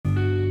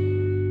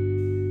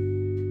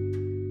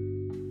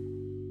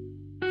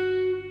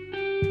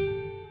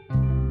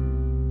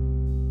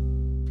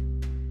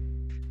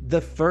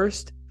the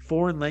first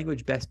foreign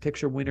language Best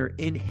Picture winner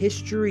in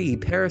history,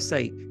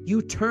 Parasite.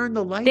 You turn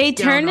the lights They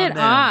down turned on it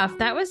them. off.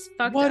 That was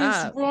fucked What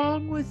up. is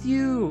wrong with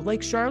you?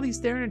 Like Charlize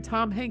Theron and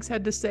Tom Hanks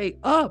had to say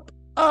up,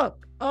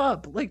 up,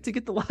 up, like to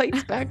get the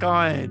lights back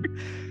on.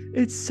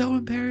 It's so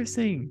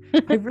embarrassing.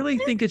 I really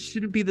think it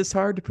shouldn't be this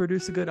hard to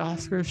produce a good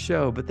Oscars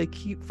show, but they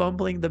keep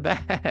fumbling the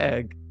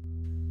bag.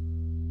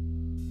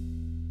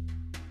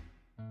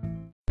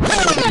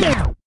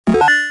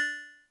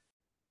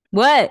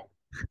 What?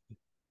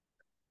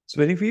 Just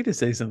waiting for you to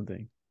say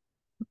something.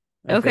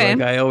 I feel Okay.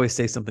 like I always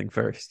say something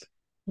first.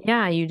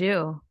 Yeah, you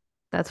do.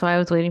 That's why I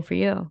was waiting for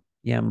you.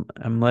 Yeah,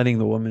 I'm letting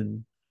the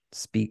woman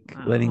speak,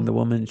 letting the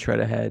woman tread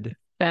ahead.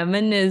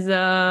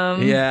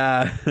 Feminism.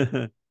 Yeah.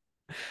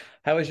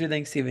 How was your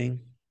Thanksgiving?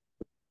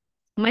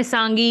 My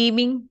song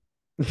evening.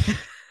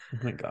 Oh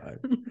my God.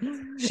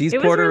 She's It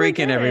was Puerto really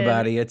Rican, good.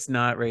 everybody. It's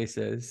not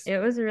racist. It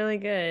was really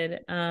good.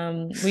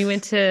 We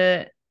went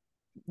to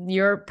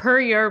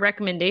your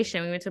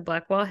recommendation, we went to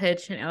Blackwell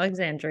Hitch in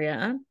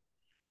Alexandria.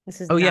 This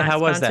is Oh yeah, not how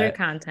was sponsored that?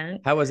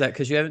 content. How was that?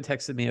 Because you haven't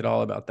texted me at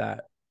all about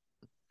that.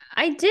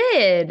 I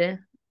did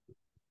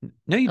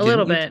No, you a didn't.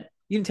 little You bit.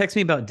 you didn't text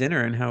me about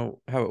dinner and how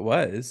it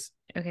was.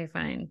 Okay,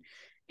 fine.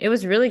 It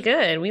was really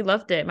good. We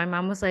loved it. My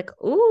mom was like,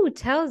 "Ooh,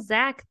 tell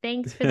Zach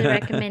thanks for the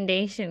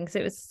recommendation because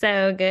it was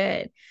so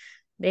good."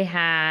 They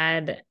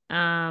had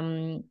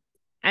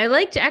I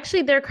liked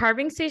actually their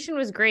carving station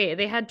was great.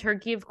 They had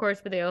turkey, of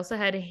course, but they also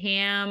had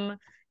ham,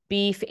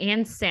 beef,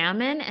 and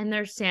salmon, and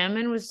their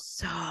salmon was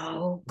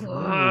so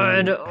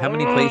good. Ooh. How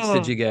many plates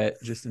did you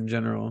get just in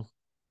general?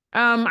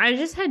 I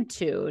just had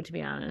two, to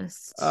be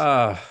honest.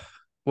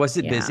 Was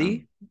it Yeah,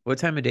 busy? What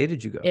time of day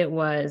did you go? it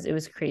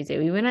was crazy.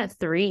 We went at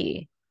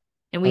 3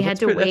 and we Oh, had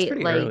to that's wait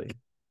pretty like early.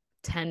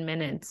 10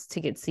 minutes to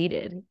get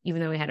seated,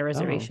 even though we had a Oh,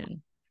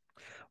 reservation.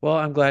 well,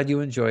 I'm glad you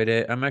enjoyed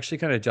it. I'm actually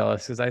kind of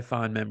jealous because I have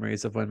fond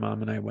memories of when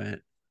mom and I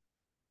went.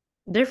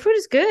 Their food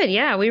is good.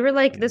 Yeah. We were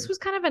like, Yeah. this was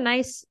kind of a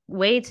nice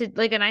way to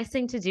like a nice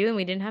thing to do. And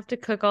we didn't have to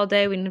cook all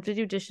day. We didn't have to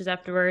do dishes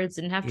afterwards.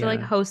 Didn't have to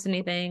like Yeah. host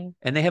anything.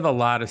 And they have a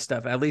lot of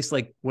stuff. At least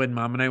like when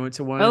mom and I went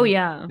to one, Oh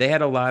yeah. they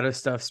had a lot of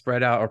stuff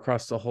spread out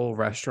across the whole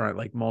restaurant,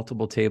 like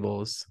multiple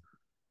tables.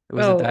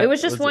 Was it Oh, it that? was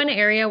just Was it? one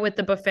area with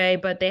the buffet,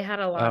 but they Oh, had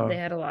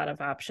a lot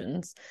of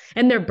options.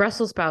 And their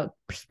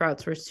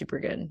sprouts were super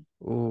good.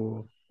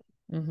 ooh.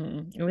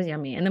 It was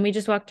yummy. And then we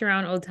just walked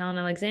around Old Town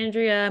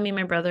Alexandria. Me and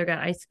my brother got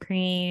ice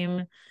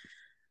cream.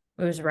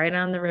 It was right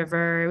on the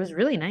river. It was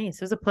really nice.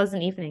 It was a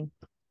pleasant evening.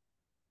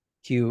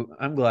 Cute.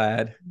 I'm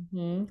glad.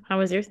 How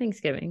was your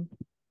Thanksgiving?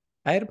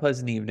 I had a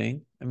pleasant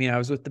evening. I mean, I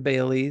was with the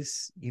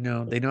Baileys. You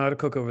know, they know how to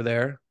cook over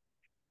there.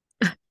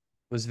 It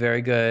was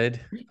very good.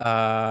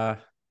 I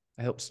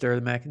helped stir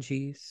the mac and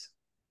cheese.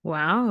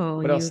 Wow,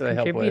 What else you did I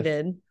help with?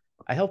 contributed.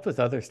 I helped with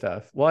other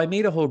stuff. Well, I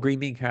made a whole green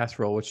bean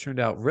casserole, which turned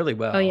out really Oh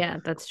well. yeah,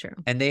 that's true.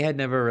 And they had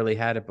never really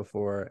had it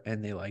before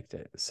and they liked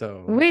it.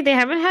 So Wait, they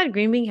haven't had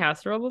green bean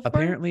casserole before?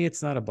 apparently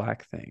it's not a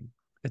black thing.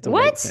 It's a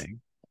white What?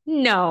 thing.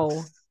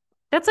 No.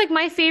 That's like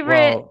my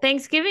favorite Well,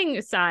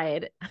 Thanksgiving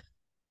side.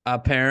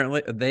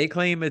 apparently they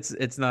claim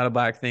it's not a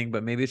black thing,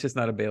 but maybe it's just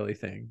not a Bailey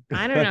thing.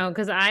 I don't know,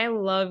 because I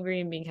love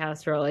green bean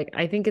casserole. Like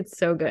I think it's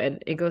so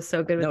good. It goes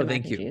so good with No, the mac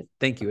thank and you. cheese.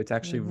 Thank you. It's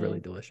actually really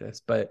Mhm.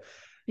 delicious. But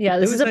Yeah,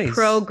 it this is was a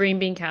pro nice. green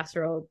bean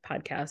casserole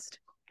podcast.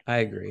 I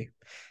agree.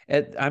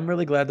 I'm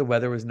really glad the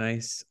weather was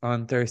nice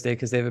on Thursday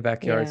because they have a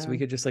backyard, so Yeah, we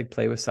could just like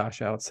play with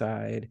Sasha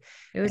outside.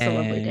 it was a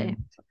lovely day. And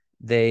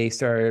they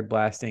started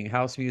blasting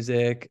house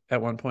music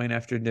at one point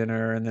after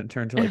dinner, and then it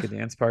turned to like a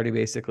dance party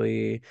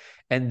basically.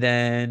 And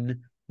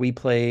then we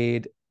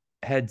played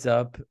Heads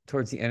Up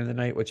towards the end of the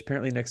night, which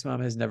apparently Nick's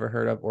mom has never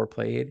heard of or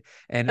played,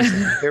 and it's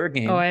my favorite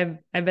game. Oh,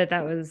 I bet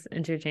that was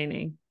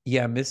entertaining.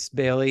 Yeah, Miss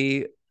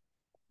Bailey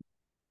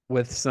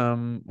with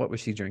some, what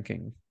was she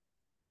drinking?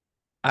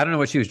 I don't know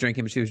what she was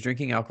drinking, but she was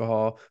drinking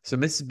alcohol. So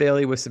Mrs.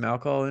 Bailey with some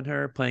alcohol in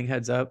her playing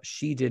Heads Up,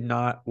 she did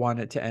not want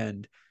it to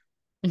end.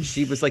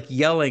 She was like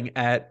yelling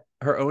at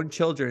her own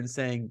children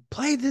saying,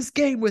 play this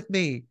game with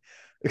me.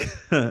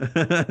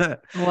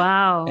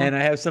 Wow. And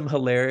I have some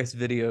hilarious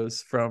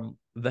videos from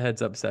the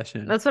Heads Up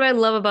session. That's what I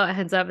love about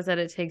Heads Up is that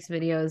it takes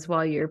videos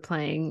while you're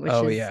playing, which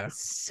is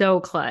so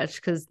clutch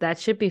because that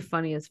should be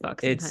funny as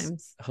fuck sometimes.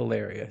 It's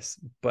hilarious.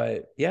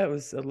 But yeah, it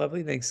was a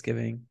lovely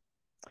Thanksgiving.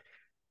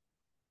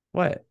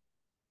 What?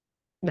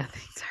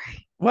 Nothing,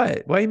 sorry.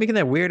 What? Why are you making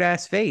that weird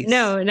ass face?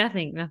 No,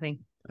 nothing.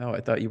 Oh,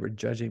 I thought you were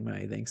judging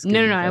my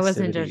Thanksgiving. No, I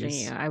wasn't judging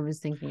you. I was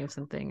thinking of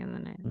something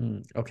and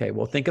then Okay,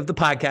 well, think of the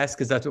podcast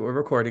because that's what we're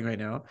recording right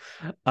now.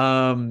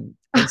 And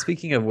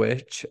speaking of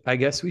which, I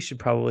guess we should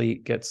probably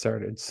get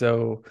started.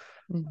 So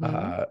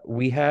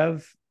we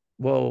have,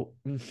 well,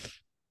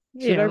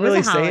 should I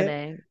really say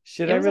it?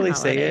 Should I really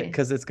say it?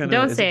 Because it's gonna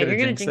don't say it. You're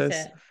gonna jinx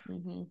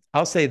it.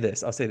 I'll say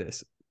this.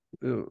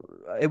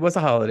 It was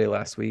a holiday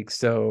last week,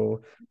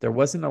 so there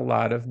wasn't a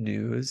lot of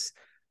news,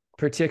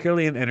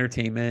 particularly in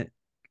entertainment.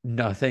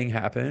 Nothing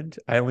happened.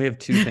 I only have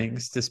two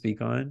things to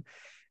speak on.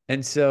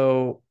 And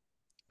so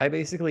I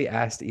basically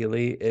asked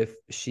Ely if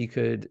she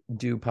could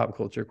do pop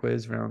culture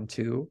quiz round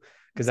 2,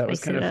 because that was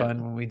kind of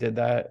fun when we did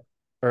that.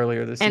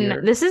 earlier this And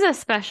year. this is a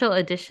special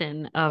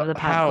edition of the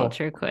pop How?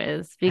 culture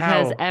quiz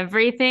because How?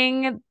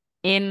 everything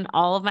in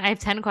all of my, I have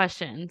 10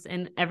 questions,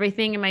 and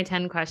everything in my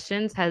 10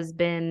 questions has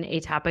been a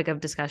topic of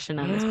discussion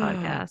on this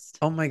podcast.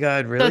 Oh my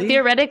God, So really?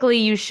 theoretically,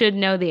 you should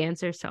know the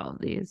answers to all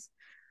of these.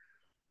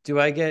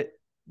 Are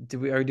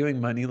we doing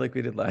money like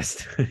we did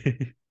last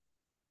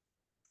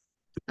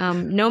time?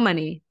 No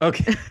money.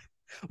 Okay.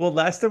 Well,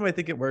 last time I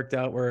think it worked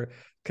out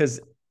because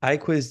I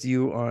quizzed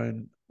you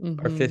on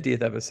our Hmm.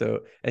 50th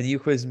episode and you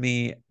quizzed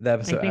me the I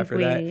episode think after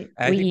that.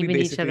 I we think we evened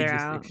each basically other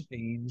just out.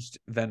 exchanged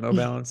Venmo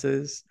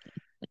balances.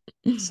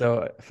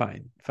 So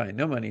fine,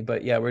 no money.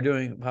 But yeah, we're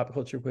doing pop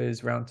culture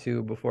quiz round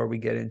 2 before we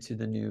get into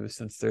the news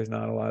since there's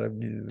not a lot of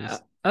news.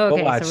 But Okay,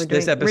 so watch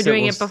this we're episode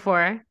doing it before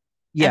at the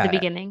yeah,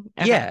 beginning.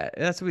 Okay. yeah,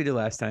 that's what we did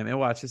last time. And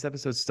watch, this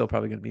episode's still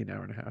probably gonna be an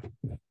hour and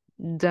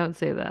Don't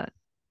say that.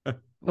 a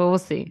Well, we'll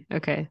see.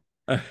 Okay.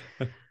 half.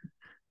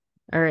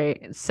 All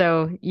right.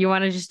 So you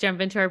want to just jump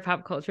into our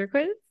pop culture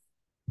quiz?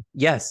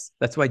 Yes,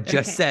 that's what I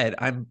just Okay. said.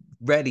 I'm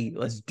ready.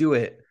 Let's do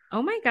it.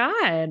 Oh my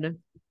God.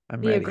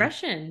 I'm The ready.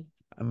 aggression.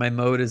 My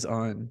mode is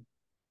on.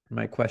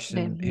 My Okay, question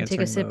let me take a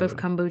answering sip of mode.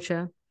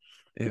 kombucha.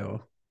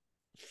 Ew.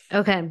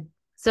 Okay.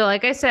 So,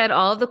 like I said,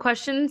 all of the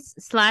questions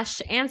 /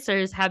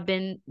 answers have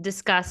been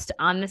discussed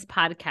on this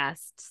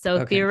podcast. So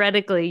Okay.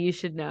 theoretically, you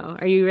should know.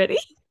 Are you ready?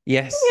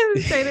 Yes. I'm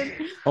excited.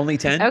 Only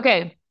 10?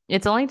 Okay.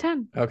 It's only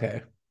 10.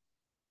 Okay.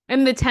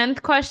 And the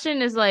 10th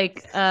question is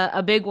like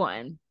a big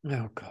one.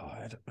 Oh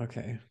God.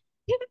 Okay.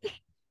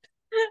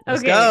 Let's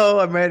Okay. go.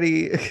 I'm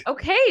ready.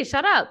 Okay,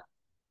 shut up.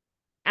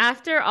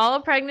 After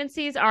all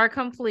pregnancies are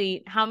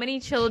complete, how many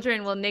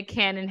children will Nick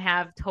Cannon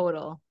have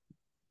total?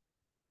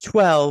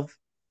 12.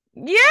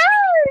 Yeah,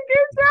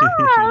 good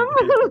job.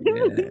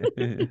 Yeah.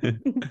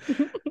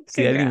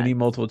 See, I didn't even need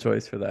multiple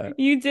choice for that.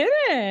 You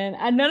didn't.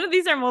 And none of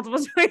these are multiple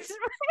choice.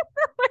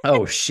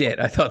 Oh shit.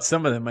 I thought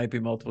some of them might be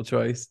multiple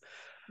choice.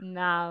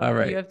 No, All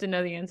right. you have to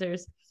know the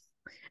answers.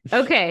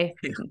 Okay,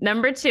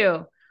 number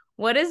 2.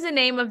 What is the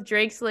name of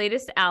Drake's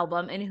latest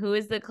album and who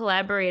is the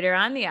collaborator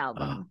on the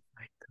album?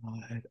 Oh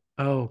my God.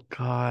 Oh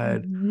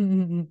God.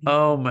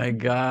 Oh my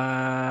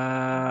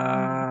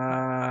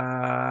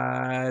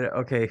God.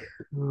 Okay.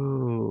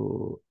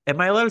 Who? Am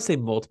I allowed to say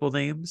multiple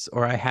names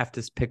or I have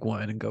to pick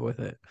one and go with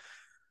it?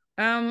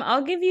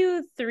 I'll give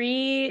you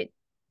three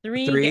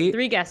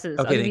guesses. Okay,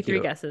 I'll give you thank 3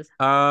 you. guesses.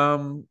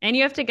 And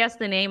you have to guess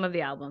the name of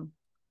the album.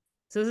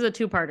 So this is a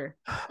 2-parter.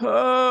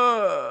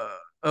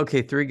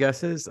 Okay, 3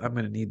 guesses. I'm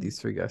gonna need these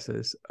 3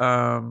 guesses.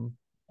 2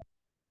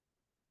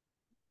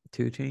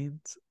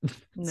 Chainz.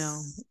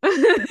 No.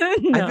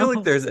 I feel like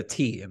No. there's a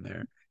T in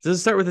there. Does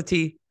it start with a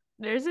T?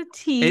 There's a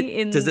T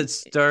in Does it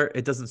start?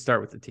 It doesn't start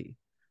with a T.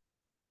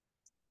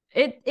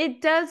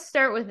 It does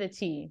start with a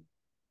T.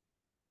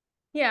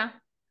 Yeah.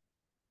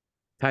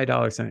 Ty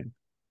Dollar Sign.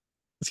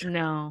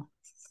 No.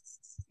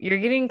 You're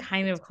getting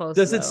kind of close.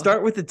 Does it though.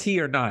 start with a T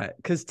or not?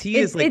 Because T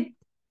is like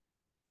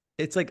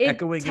it's like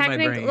echoing in my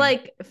brain.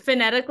 Like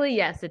phonetically,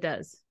 yes, it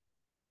does.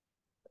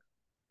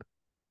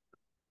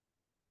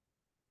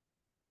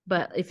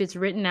 But if it's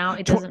written out,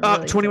 it doesn't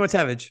really 21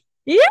 Savage.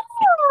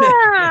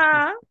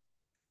 Yeah.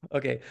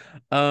 Okay.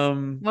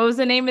 What was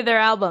the name of their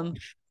album?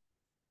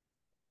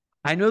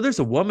 I know there's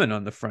a woman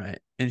on the front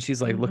and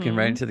she's like looking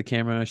right Mhm. into the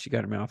camera. She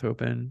got her mouth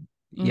open.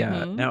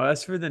 Yeah. Mhm. Now,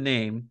 as for the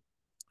name,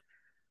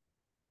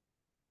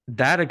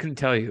 that I couldn't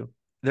tell you.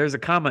 There's a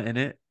comma in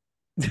it.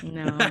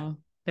 No,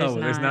 there's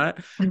there's not.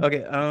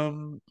 Okay.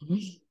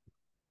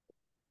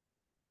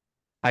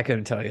 I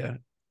couldn't tell you.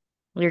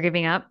 You're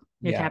giving up?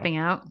 You're Yeah. tapping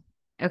out?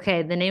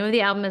 Okay, the name of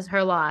the album is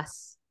Her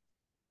Loss.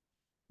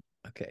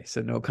 Okay,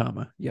 so no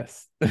comma.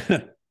 Yes.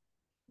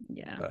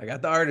 Yeah. But I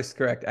got the artist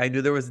correct. I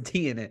knew there was a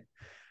T in it.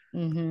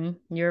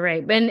 You're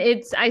right. But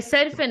I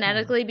said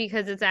phonetically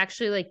because it's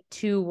actually like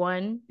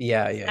 2-1.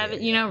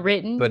 Yeah.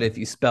 Written. But if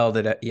you spelled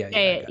it,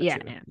 yeah.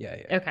 Yeah.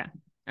 Okay.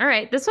 All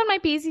right. This one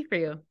might be easy for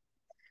you.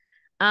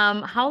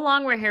 How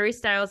long were Harry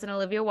Styles and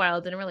Olivia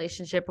Wilde in a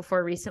relationship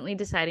before recently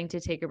deciding to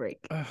take a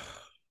break?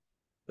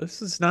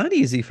 This is not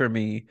easy for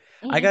me.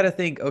 I gotta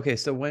think. Okay,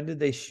 so when did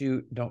they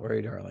shoot Don't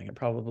Worry, Darling? It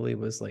probably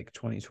was like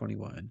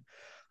 2021.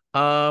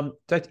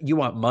 You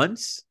want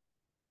months?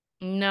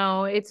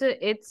 No, it's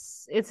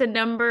a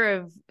number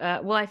of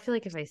well, I feel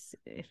like if I say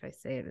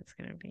it, it's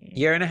gonna be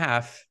Year and a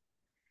half.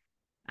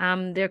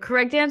 The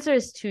correct answer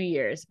is 2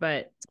 years,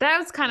 but that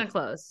was kind of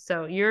close.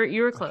 So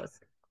you were close.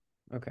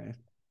 Okay.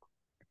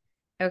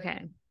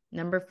 Okay.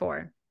 Number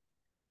 4.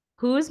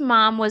 Whose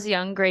mom was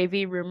Young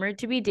Gravy rumored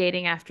to be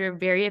dating after a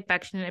very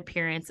affectionate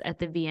appearance at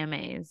the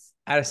VMAs?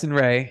 Addison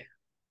Rae.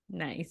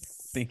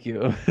 Nice. Thank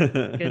you.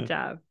 Good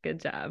job.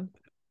 Good job.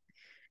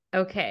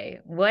 Okay.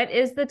 What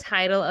is the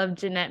title of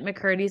Jeanette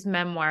McCurdy's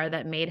memoir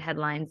that made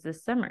headlines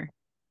this summer?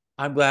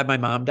 I'm glad my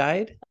mom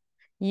died.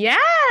 Yes.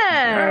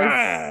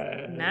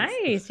 Yes.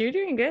 Nice. You're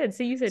doing good.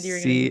 So you said you were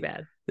going to do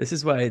bad. This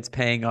is why it's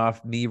paying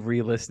off me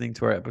re-listening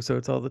to our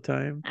episodes all the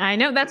time. I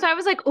know. That's why I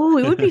was like, oh,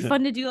 it would be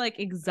fun to do like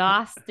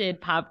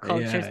exhausted pop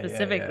culture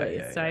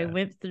specifically. So I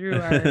went through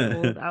our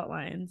old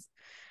outlines.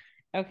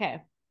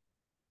 Okay.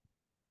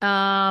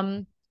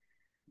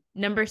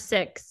 Number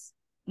 6.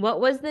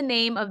 What was the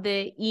name of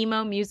the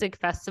emo music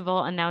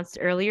festival announced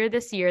earlier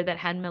this year that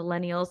had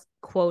millennials,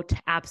 quote,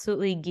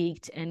 absolutely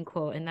geeked, end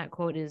quote? And that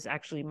quote is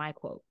actually my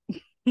quote.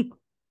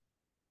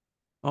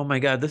 Oh my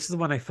God, this is the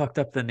one I fucked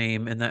up the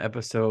name in that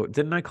episode.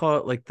 Didn't I call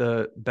it like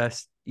the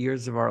best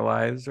years of our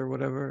lives or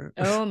whatever?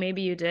 Oh,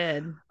 maybe you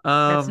did.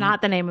 That's Um,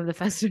 not the name of the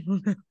festival.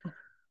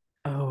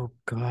 oh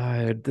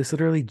God, this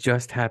literally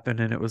just happened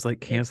and it was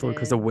like It canceled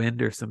because of did.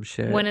 wind or some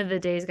shit. One of the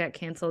days got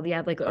canceled.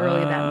 Yeah, like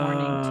early that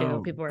morning too.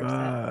 Oh People were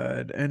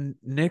upset. God. And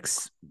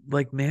Nick's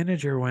like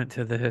manager went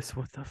to this.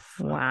 What the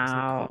fuck was it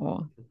called?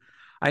 Wow.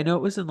 I know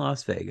it was in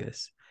Las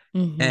Vegas.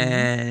 Mm-hmm.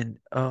 And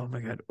oh my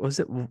God, was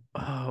it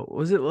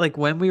like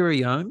when we were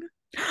young?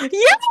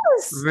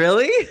 Yes.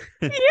 Really?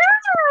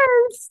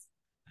 Yes.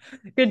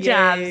 Good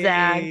job,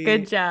 Zach. Yay.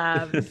 Good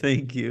job.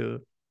 Thank you.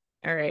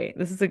 All right.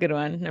 This is a good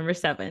one. Number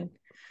 7.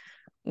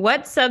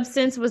 What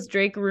substance was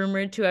Drake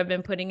rumored to have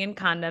been putting in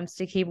condoms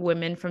to keep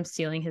women from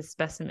stealing his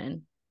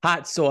specimen?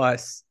 Hot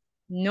sauce.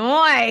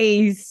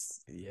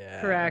 Nice.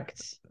 Yeah.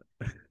 Correct.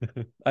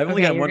 I've only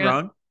Okay, got you're one gonna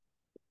wrong.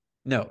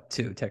 No,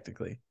 two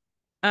technically.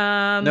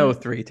 No,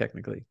 three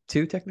technically.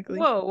 Two technically.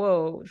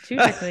 whoa. 2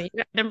 technically. You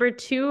got number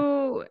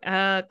 2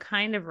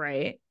 kind of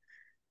right.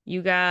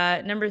 You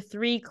got number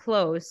 3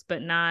 close,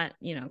 but not,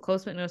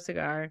 close but no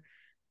cigar.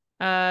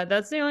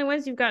 That's the only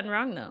ones you've gotten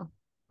wrong though.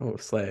 Oh,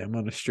 slay. I'm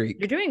on a streak.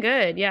 You're doing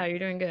good. Yeah, you're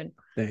doing good.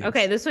 Thanks.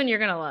 Okay, this one you're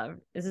gonna love.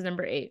 This is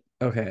number 8.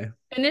 Okay.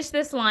 Finish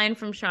this line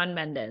from Shawn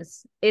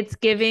Mendes. It's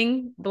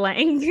giving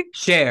blank.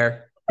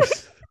 Share.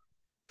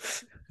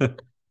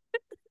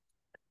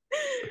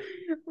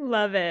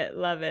 Love it.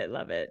 Love it.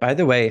 Love it. By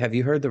the way, have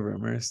you heard the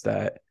rumors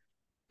that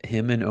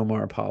him and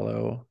Omar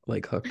Apollo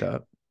like hooked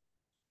up?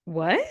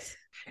 What?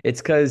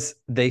 It's because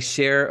they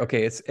share.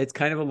 Okay, it's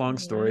kind of a long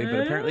story, but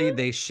apparently What?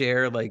 they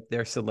share like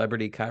their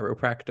celebrity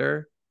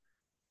chiropractor,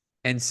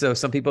 and so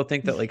some people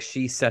think that like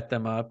she set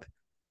them up,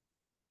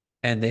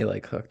 and they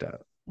like hooked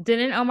up.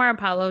 Didn't Omar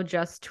Apollo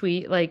just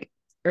tweet like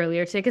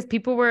earlier today? Because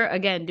people were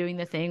again doing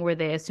the thing where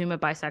they assume a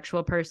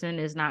bisexual person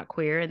is not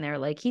queer, and they're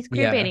like, he's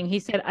queer Yeah, baiting. He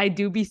said, "I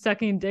do be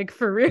sucking dick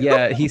for real."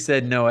 yeah. He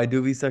said no. I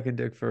do be sucking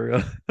dick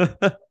for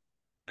real,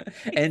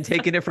 and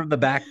taking it from the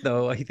back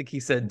though. I think he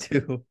said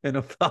too in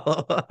a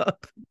follow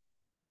up.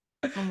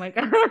 Oh my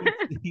god.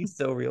 He's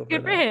so real for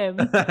Good for him.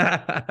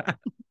 that.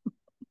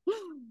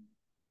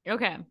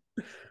 Okay.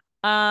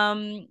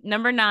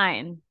 Number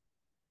 9.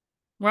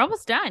 We're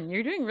almost done.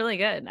 You're doing really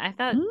good. I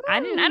don't know.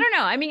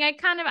 I mean,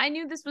 I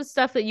knew this was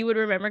stuff that you would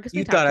remember because we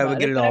You talked thought I would about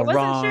get it, it but I all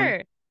wasn't wrong.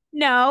 sure.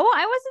 No,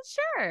 I wasn't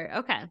sure.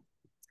 Okay.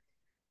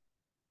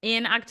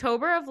 In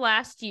October of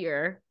last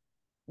year,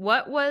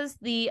 what was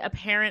the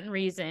apparent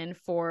reason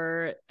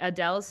for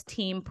Adele's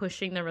team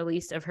pushing the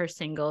release of her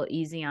single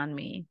Easy on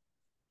Me?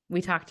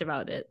 We talked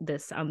about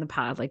this on the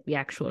pod, like the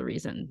actual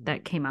reason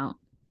that came out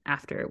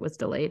after it was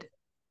delayed.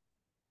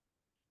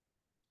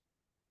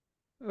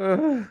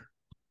 The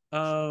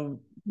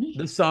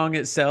song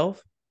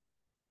itself.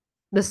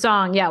 The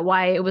song, yeah,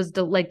 why it was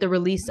like the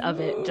release of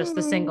it, just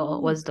the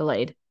single was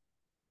delayed.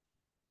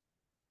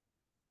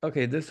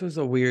 Okay, this was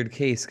a weird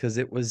case because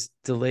it was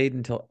delayed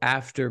until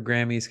after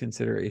Grammy's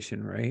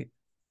consideration, right?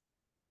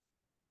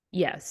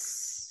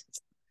 Yes.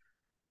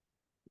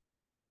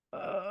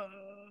 Uh,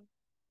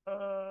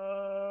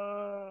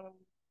 uh,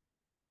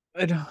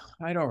 I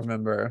don't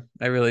remember.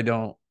 I really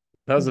don't.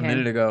 That was a Okay.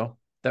 minute ago.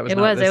 That was It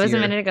not was. It this was a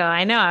year. minute ago.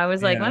 I know. I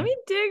was like, let Yeah. me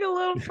dig a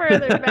little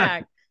further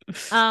back.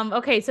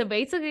 Okay, so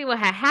basically what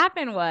had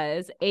happened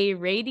was a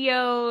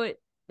radio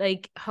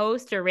like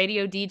host or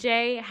radio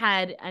DJ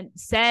had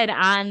said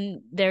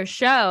on their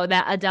show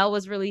that Adele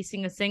was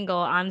releasing a single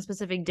on a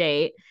specific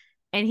date.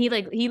 And he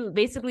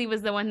basically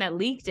was the one that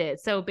leaked it.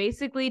 So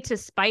basically to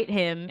spite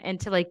him and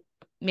to like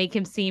make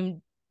him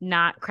seem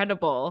not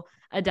credible,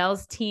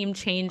 Adele's team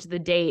changed the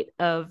date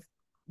of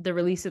the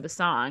release of the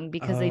song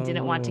because they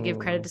didn't want to give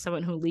credit to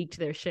someone who leaked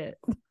their shit.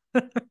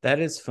 That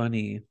is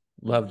funny.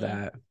 Love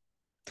that.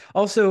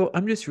 Also,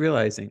 I'm just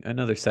realizing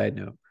another side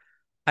note.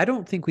 I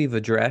don't think we've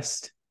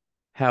addressed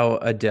how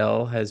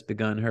Adele has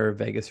begun her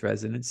Vegas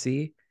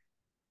residency,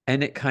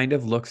 and it kind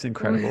of looks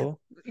incredible.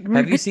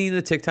 Have you seen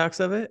the TikToks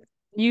of it?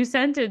 You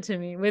sent it to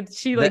me with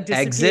she The like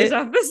disappears exit,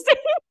 off the stage.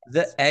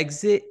 the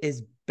exit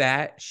is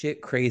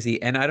batshit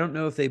crazy, and I don't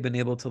know if they've been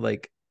able to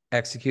like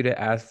execute it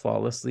as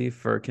flawlessly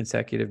for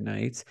consecutive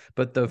nights,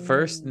 but the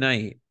first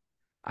night,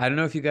 I don't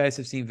know if you guys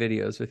have seen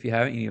videos, but if you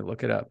haven't, you need to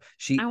look it up.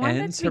 She I want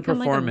that ends to her become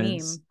like a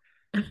performance.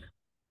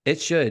 It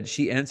should.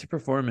 She ends her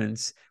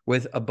performance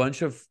with a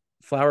bunch of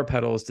flower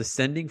petals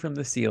descending from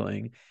the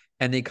ceiling,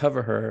 and they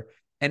cover her.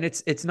 And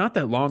it's not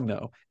that long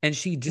though, and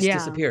she just Yeah.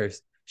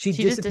 disappears. She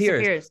just disappears.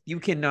 disappears. You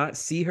cannot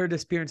see her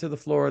disappear into the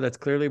floor. That's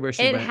clearly where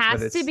she It went. But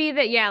has it's to be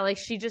that, yeah, like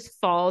she just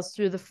falls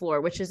through the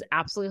floor, which is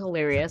absolutely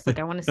hilarious. Like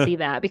I want to see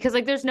that because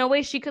like there's no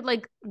way she could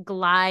like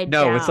glide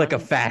no, down. it's like a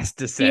fast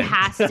She descent.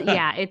 has to,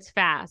 yeah, it's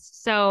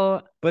fast.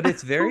 So But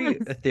it's very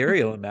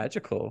ethereal and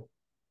magical.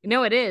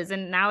 No, it is.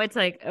 And now it's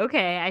like,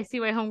 okay, I see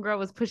why Homegirl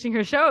was pushing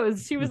her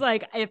shows. She was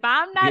like, if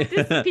I'm not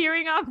Yeah.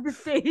 disappearing off the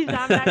stage,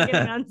 I'm not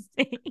getting on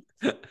stage.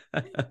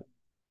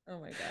 Oh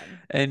my God.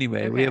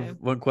 Anyway, we Okay. have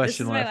one This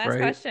question is my left, last right?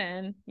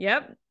 question.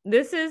 Yep.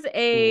 This is Ooh.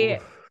 a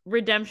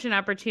redemption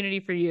opportunity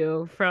for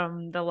you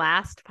from the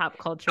last pop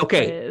culture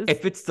Okay, quiz.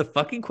 if it's the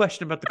fucking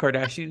question about the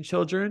Kardashian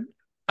children,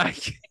 I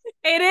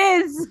It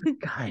is.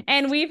 God.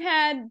 And we've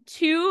had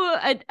two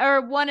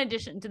or one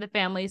addition to the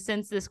family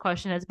since this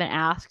question has been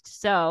asked.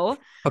 So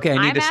Okay, I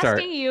need I'm to start.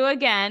 asking you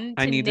again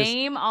I to need to.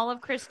 name all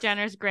of Kris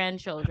Jenner's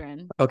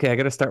grandchildren. Okay, I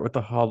got to start with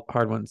the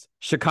hard ones.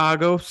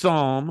 Chicago,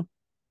 Psalm.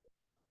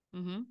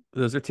 Mm-hmm.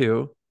 Those are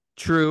two.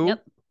 True,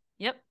 Yep.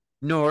 Yep.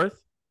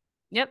 North,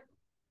 Yep.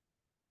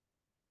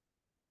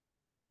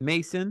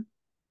 Mason,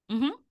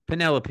 Mm-hmm.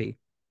 Penelope.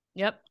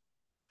 Yep.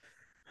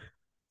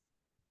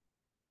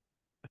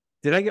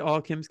 Did I get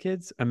all Kim's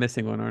kids? I'm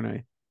missing one, aren't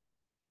I?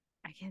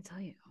 I can't tell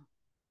you.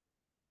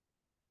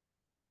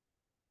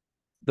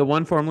 The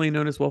one formerly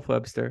known as Wolf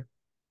Webster.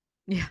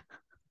 Yeah.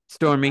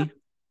 Stormy.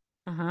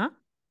 Uh-huh.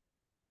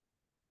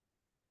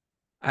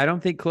 I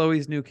don't think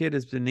Chloe's new kid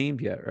has been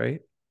named yet, right?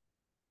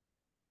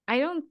 I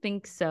don't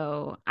think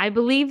so. I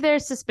believe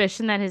there's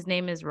suspicion that his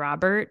name is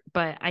Robert,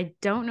 but I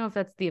don't know if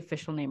that's the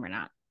official name or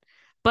not.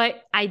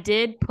 But I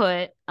did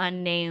put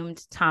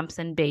unnamed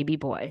Thompson baby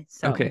boy.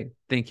 So Okay,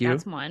 thank you.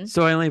 that's one.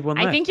 So I only have one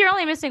I left. think you're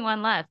only missing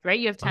one left, right?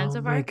 You have 10 Oh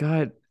so my far?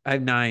 God. I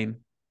have 9.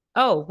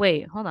 Oh,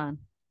 wait, hold on.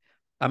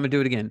 I'm going to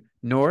do it again.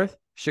 North,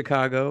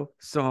 Chicago,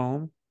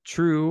 Psalm,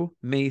 True,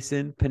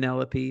 Mason,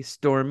 Penelope,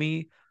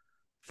 Stormy,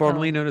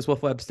 formerly Oh, known as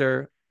Wolf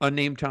Webster,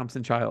 unnamed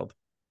Thompson child.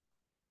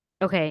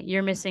 okay.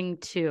 You're missing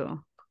 2. Oh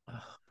my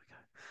God.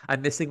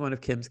 I'm missing one of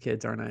Kim's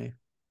kids, aren't I?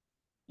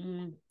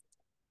 Mm,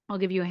 I'll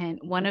give you a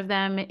hint. One of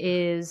them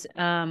is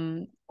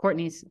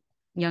Courtney's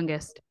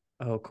youngest.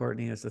 Oh,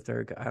 Courtney is the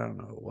third guy. I don't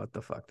know what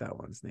the fuck that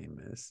one's name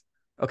is.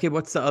 Okay,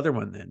 what's the other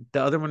one then?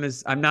 The other one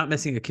is I'm not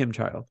missing a Kim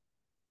child.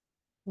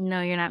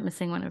 No, you're not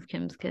missing one of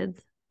Kim's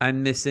kids.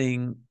 I'm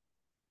missing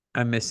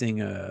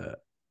a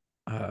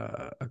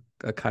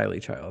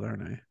Kylie child,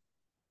 aren't I?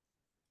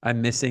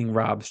 I'm missing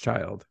Rob's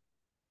child.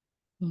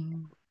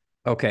 Mm.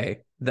 Okay,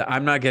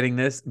 I'm not getting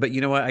this, but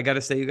you know what? I got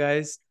to say, you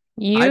guys,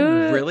 I'm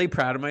You, really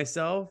proud of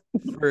myself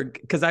for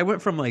because I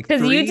went from like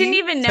because you didn't 3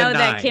 even to know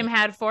that 9. Kim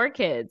had 4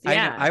 kids. I know.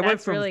 Yeah, I went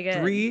that's from really good.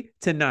 3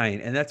 to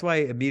 9, and that's why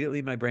immediately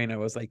in my brain I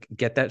was like,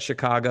 get that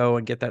Chicago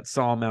and get that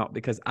Psalm out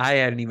because I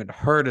hadn't even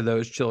heard of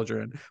those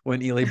children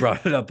when Ely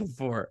brought it up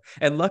before.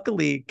 And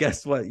luckily,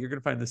 guess what? You're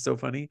gonna find this so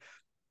funny.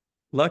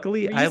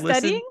 Luckily, Were you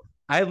studying?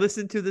 I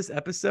listened to this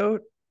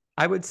episode,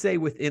 I would say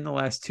within the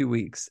last 2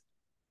 weeks.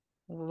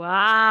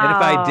 And if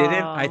I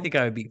didn't, I Wow. think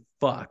I would be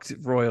fucked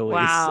royally.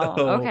 Wow.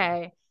 So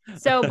Okay.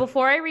 So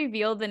before I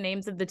revealed the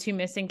names of the 2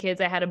 missing kids,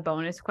 I had a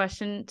bonus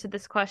question to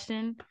this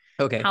question.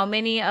 okay. How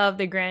many of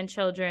the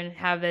grandchildren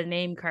have the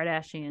name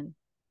Kardashian?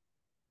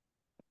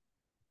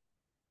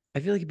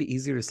 I feel like it'd be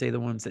easier to say the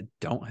ones that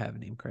don't have a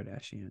name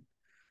Kardashian.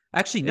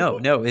 Actually, Is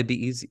it? no, it'd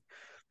be easy.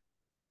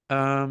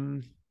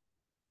 Um,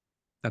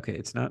 okay,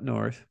 it's not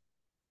North.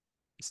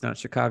 It's not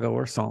Chicago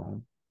or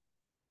Psalm.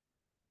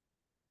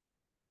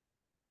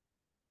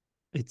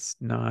 It's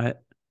not.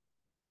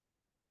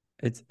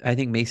 It's. I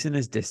think Mason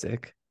is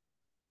Disick.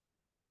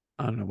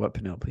 I don't know what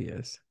Penelope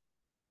is.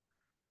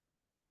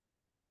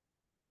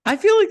 I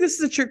feel like this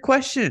is a trick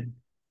question.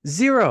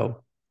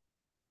 0.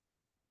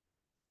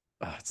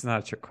 Oh, it's not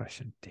a trick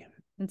question. Damn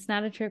it. It's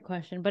not a trick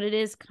question, but it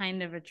is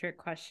kind of a trick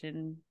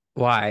question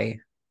Why?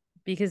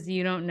 because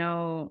you don't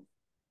know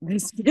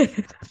this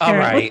kid, All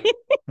apparently.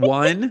 right.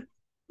 1.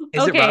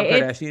 Is it Rob Okay,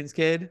 it's Kardashian's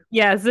kid?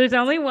 yes, there's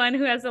only one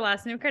who has the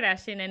last name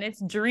Kardashian, and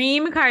it's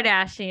Dream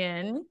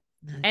Kardashian.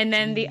 And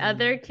then the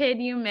other kid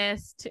you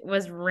missed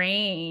was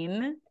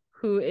Rain,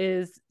 who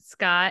is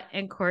Scott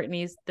and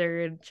Courtney's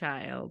 3rd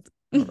child.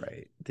 All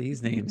right.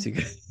 These names, you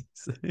guys.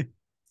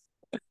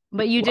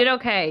 But you did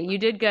okay. You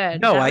did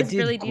good. No, That I was did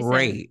really decent.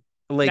 great.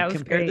 Like That was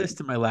compare this great.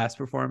 to my last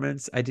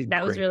performance, I did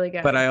That was great. really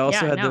good. But I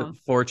also Yeah, had no. the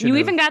fortune You of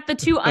even got the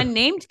 2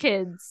 unnamed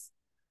kids.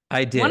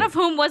 I did. One of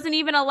whom wasn't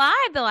even alive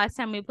the last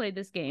time we played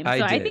this game. So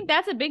I did. think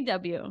that's a big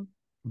W.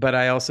 But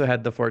I also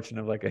had the fortune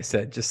of, like I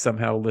said, just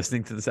somehow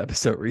listening to this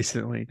episode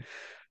recently.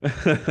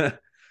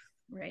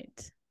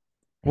 Right.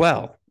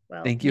 Well,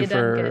 Well, thank you you done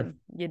for good.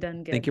 You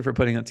done good. thank you for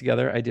putting it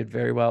together. I did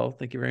very well.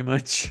 Thank you very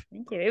much.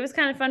 Thank you. It was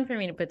kind of fun for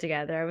me to put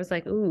together. I was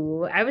like,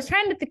 ooh, I was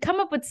trying to come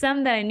up with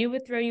some that I knew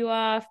would throw you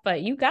off,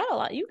 but you got a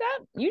lot. You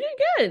did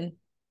good.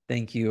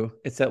 Thank you.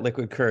 It's that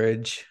liquid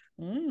courage.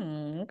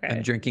 Okay.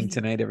 I'm drinking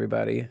tonight,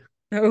 everybody.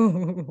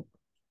 Oh,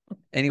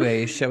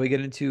 Anyway, shall we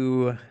get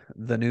into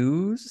the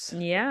news?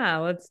 yeah,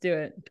 let's do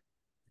it.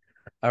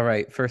 All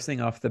right. First thing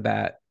off the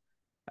bat,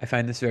 I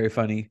find this very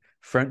funny.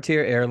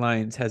 Frontier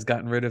Airlines has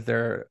gotten rid of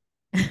their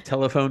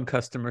telephone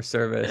customer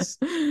service,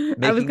 I was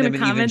making going them to an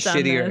even comment on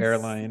shittier this.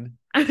 airline.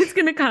 I was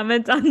going to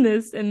comment on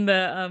this in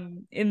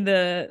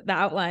the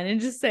outline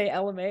and just say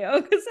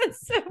LMAO because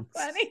that's so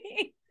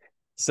funny.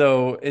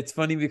 So it's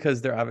funny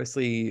because they're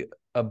obviously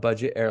a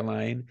budget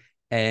airline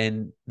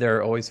and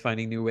they're always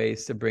finding new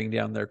ways to bring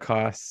down their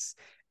costs.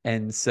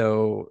 And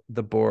so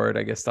the board,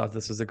 I guess, thought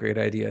this was a great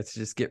idea to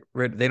just get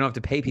rid. They don't have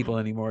to pay people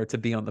anymore to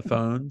be on the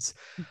phones.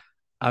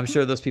 I'm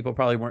sure those people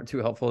probably weren't too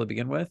helpful to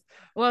begin with.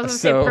 Well, I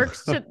was gonna say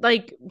perks to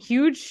like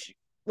huge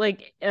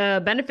like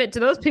benefit to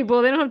those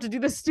people. They don't have to do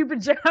this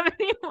stupid job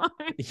anymore.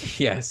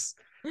 Yes.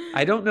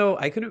 I don't know.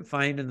 I couldn't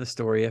find in the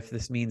story if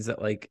this means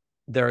that like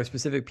there are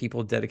specific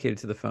people dedicated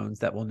to the phones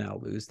that will now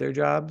lose their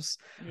jobs.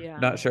 Yeah.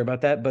 Not sure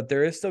about that, but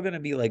there is still going to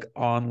be like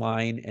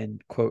online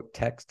and quote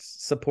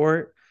text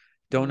support.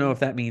 Don't know if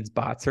that means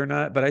bots or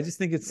not, but I just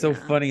think it's so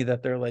funny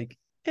that they're like,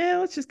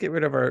 let's just get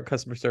rid of our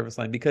customer service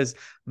line, because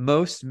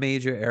most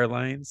major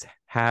airlines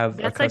have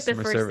that's like the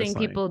first thing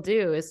people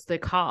do is the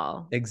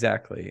call.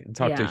 Exactly. And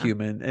talk to a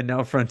human. And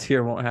now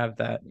Frontier won't have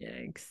that.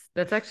 Yikes.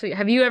 That's actually,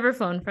 have you ever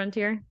flown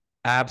Frontier?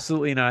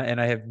 Absolutely not.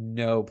 And I have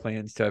no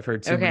plans to. I've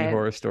heard too many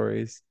horror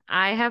stories.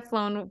 I have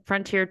flown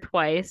Frontier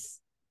twice.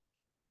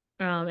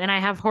 And I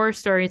have horror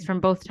stories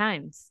from both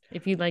times,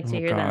 if you'd like to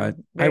hear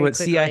them. I would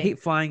see. I hate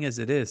flying as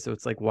it is, so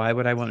it's like, why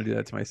would I want to do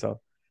that to myself?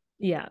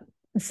 Yeah.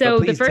 So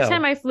the first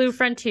time I flew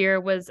Frontier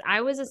I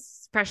was a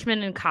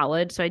freshman in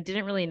college, so I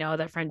didn't really know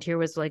that Frontier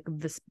was like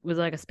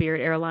a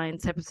Spirit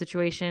Airlines type of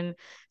situation.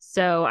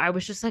 So I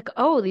was just like,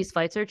 oh, these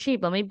flights are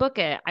cheap. Let me book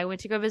it. I went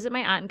to go visit my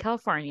aunt in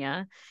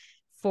California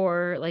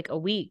for like a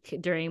week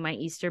during my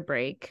Easter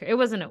break.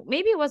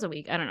 Maybe it was a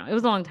week. I don't know. It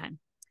was a long time.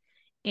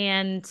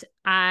 And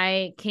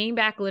I came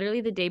back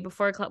literally the day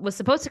before was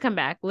supposed to come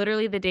back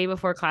literally the day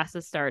before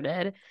classes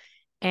started.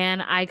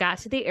 And I got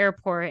to the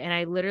airport and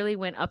I literally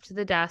went up to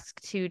the desk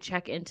to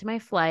check into my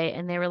flight.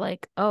 And they were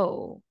like,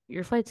 oh,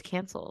 your flight's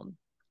canceled.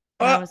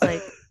 And I was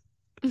like,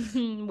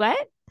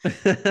 what?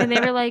 And they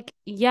were like,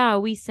 yeah,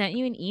 we sent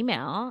you an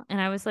email. And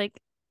I was like,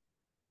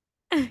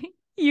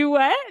 you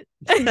what?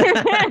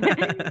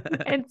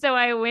 And so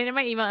I went in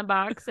my email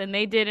inbox and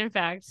they did in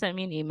fact send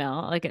me an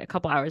email like a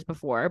couple hours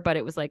before, but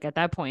it was like at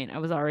that point I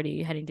was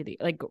already heading to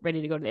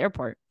ready to go to the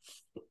airport.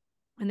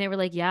 And they were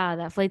like, yeah,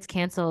 that flight's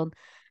canceled.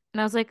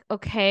 And I was like,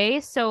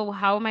 okay, so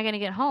how am I going to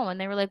get home? And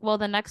they were like, well,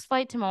 the next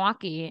flight to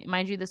Milwaukee,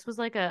 mind you, this was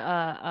like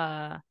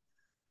I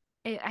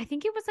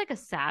think it was like a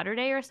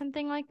Saturday or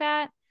something like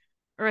that,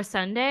 or a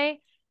Sunday.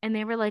 And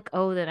they were like,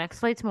 oh, the next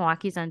flight to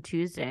Milwaukee's on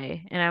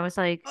Tuesday. And I was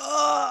like,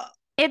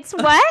 it's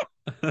what?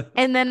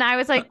 And then I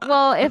was like,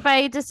 well, if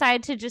I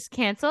decide to just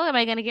cancel, am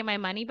I going to get my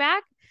money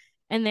back?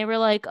 And they were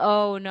like,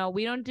 oh, no,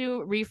 we don't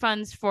do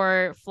refunds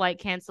for flight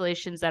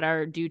cancellations that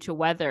are due to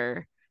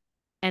weather.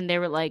 And they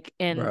were like,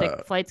 and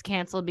the flight's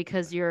canceled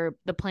because the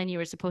plane you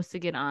were supposed to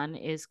get on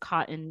is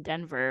caught in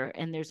Denver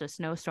and there's a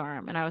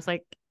snowstorm. And I was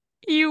like,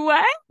 you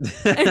what?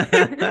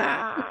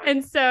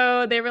 And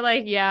so they were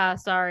like, yeah,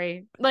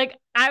 sorry. Like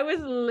I was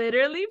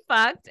literally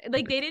fucked.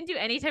 Like they didn't do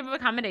any type of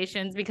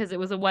accommodations because it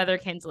was a weather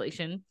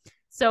cancellation.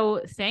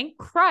 So thank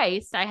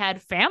Christ I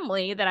had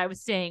family that I was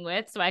staying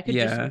with, so I could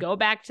just go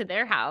back to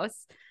their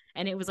house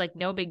and it was like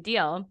no big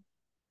deal.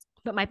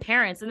 But my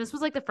parents, and this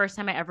was like the first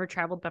time I ever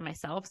traveled by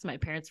myself, so my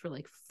parents were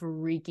like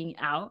freaking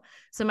out.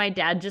 So my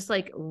dad just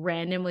like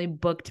randomly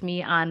booked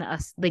me on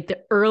like the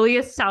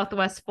earliest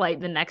Southwest flight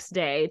the next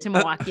day to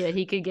Milwaukee that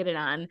he could get it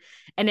on,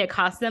 and it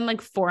cost them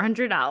like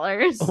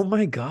 $400. Oh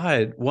my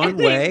god, one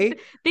way?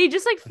 They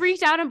just like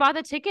freaked out and bought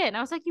the ticket, and I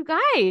was like, you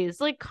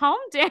guys, like calm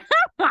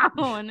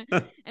down.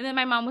 And then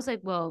my mom was like,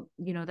 well,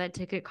 you know that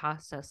ticket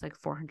cost us like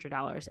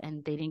 $400,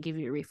 and they didn't give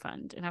you a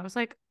refund. And I was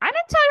like, I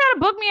didn't tell you how to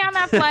book me on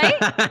that flight.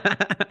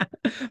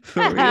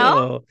 For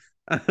real.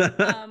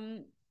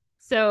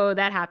 So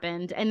that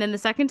happened. And then the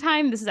second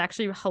time, this is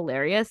actually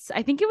hilarious.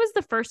 I think it was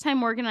the first time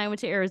Morgan and I went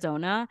to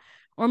Arizona,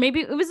 or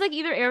maybe it was like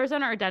either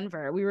Arizona or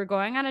Denver. We were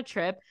going on a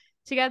trip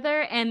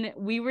together and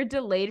we were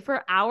delayed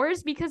for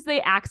hours because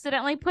they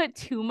accidentally put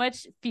too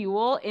much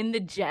fuel in the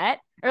jet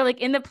or like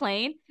in the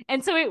plane.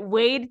 And so it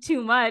weighed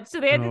too much.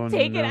 So they had to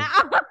take it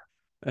out.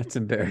 That's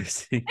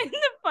embarrassing. And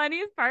the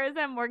funniest part is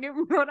that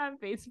Morgan wrote on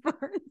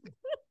Facebook.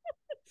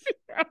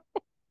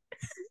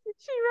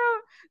 She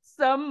wrote,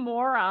 some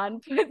moron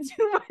put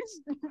too much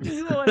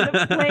fuel in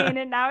the plane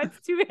and now it's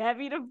too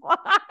heavy to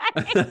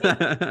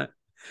fly.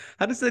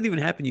 How does that even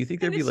happen? You think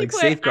there'd be like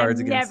safeguards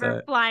against that?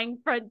 Never flying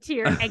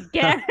Frontier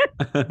again.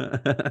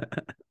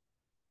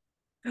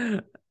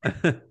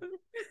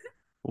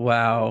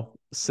 Wow.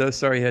 So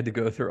sorry you had to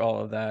go through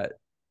all of that.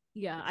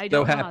 Yeah, I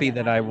don't. So happy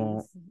that I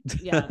won't.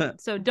 Yeah.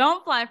 So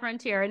don't fly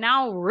Frontier.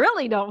 Now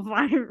really don't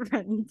fly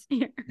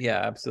Frontier. Yeah,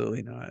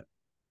 absolutely not.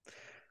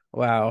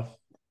 Wow.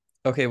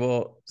 Okay,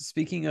 well,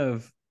 speaking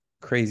of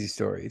crazy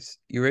stories,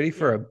 you ready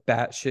for a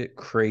batshit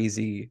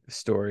crazy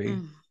story?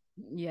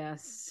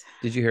 Yes.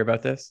 Did you hear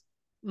about this?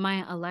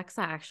 My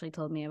Alexa actually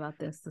told me about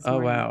this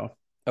morning. Oh, wow.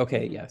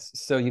 Okay, yes.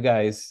 So you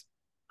guys,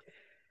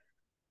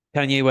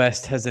 Kanye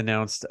West has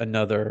announced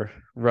another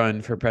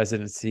run for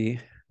presidency,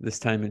 this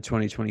time in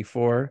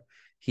 2024.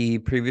 He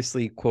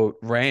previously, quote,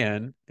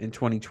 ran in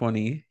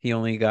 2020. He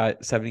only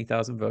got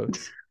 70,000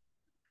 votes.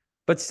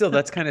 But still,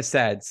 that's kind of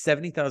sad.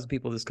 70,000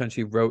 people in this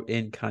country wrote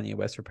in Kanye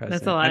West for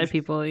president. That's a lot of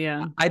people,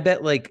 yeah. I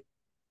bet like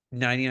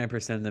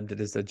 99% of them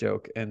did as a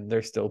joke, and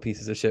they're still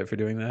pieces of shit for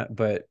doing that.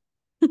 But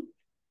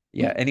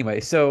yeah, anyway,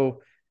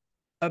 so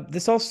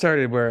this all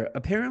started where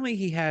apparently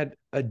he had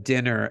a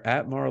dinner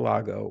at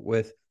Mar-a-Lago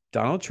with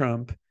Donald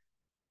Trump,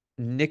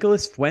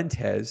 Nicholas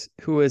Fuentes,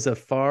 who is a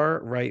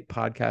far right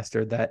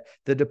podcaster that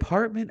the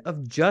Department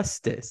of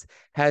Justice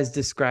has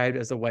described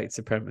as a white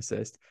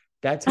supremacist.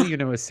 That's how you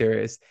know it's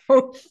serious.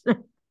 Oh,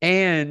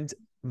 And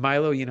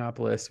Milo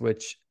Yiannopoulos,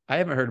 which I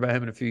haven't heard about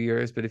him in a few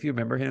years, but if you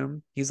remember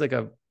him, he's like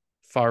a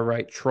far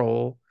right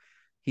troll.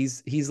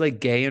 He's like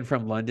gay and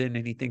from London,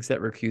 and he thinks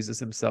that recuses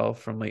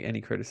himself from like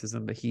any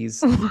criticism, but what the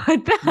he's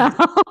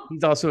hell?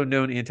 he's also a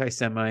known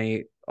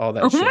anti-Semite, all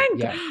that Oh shit. my,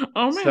 Yeah.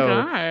 oh my So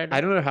I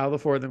God. don't know how the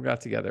four of them got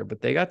together,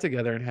 but they got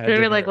together and had They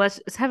were like, dinner.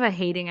 let's have a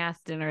hating ass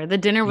dinner. The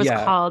dinner was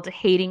Yeah. called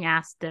hating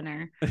ass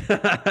dinner.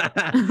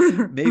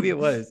 Maybe it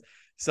was.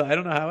 So I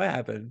don't know how it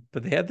happened,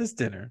 but they had this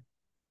dinner.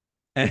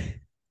 And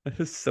it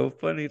was so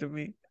funny to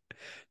me.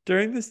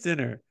 During this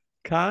dinner,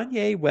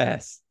 Kanye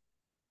West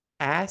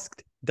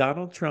asked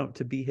Donald Trump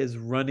to be his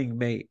running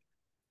mate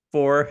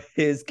for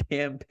his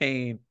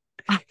campaign.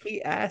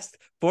 He asked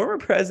former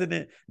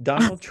President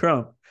Donald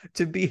Trump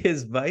to be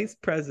his vice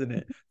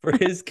president for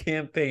his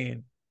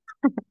campaign.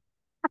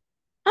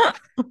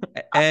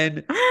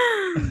 And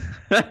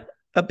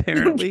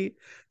apparently,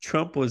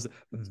 Trump was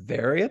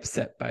very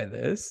upset by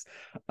this.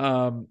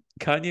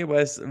 Kanye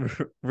West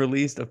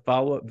released a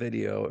follow-up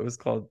video. It was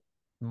called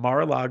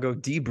Mar-a-Lago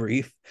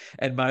Debrief,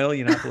 and Milo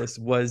Yiannopoulos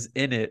was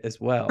in it as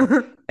well.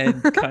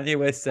 And Kanye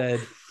West said,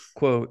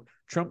 quote,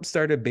 Trump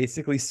started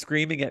basically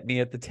screaming at me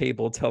at the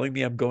table, telling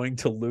me I'm going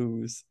to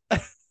lose.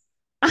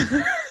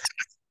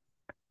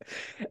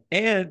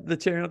 And the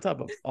cherry on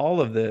top of all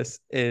of this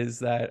is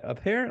that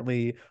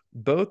apparently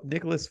both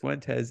Nicholas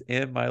Fuentes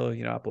and Milo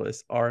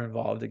Yiannopoulos are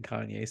involved in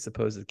Kanye's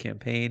supposed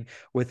campaign,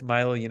 with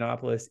Milo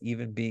Yiannopoulos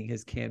even being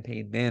his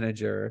campaign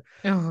manager.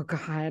 Oh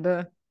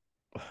God.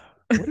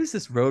 What is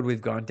this road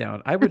we've gone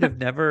down? I would have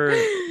never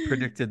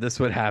predicted this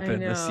would I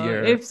happen this know.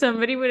 year. If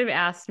somebody would have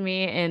asked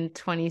me in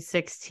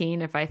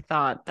 2016 if I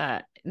thought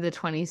that the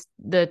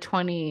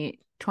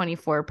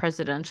 2024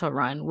 presidential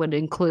run would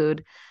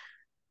include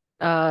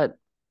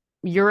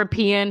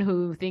European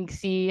who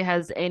thinks he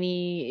has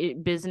any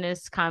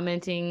business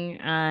commenting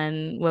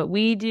on what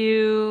we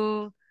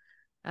do,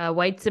 known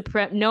white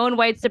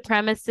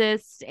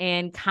supremacist,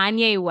 and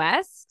Kanye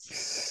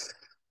West,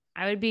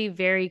 I would be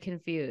very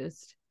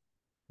confused.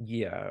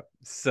 Yeah.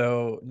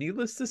 So,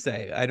 needless to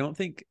say, I don't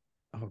think,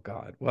 oh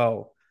God,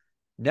 well,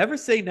 never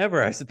say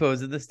never, I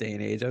suppose, in this day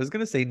and age. I was going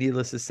to say,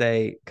 needless to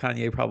say,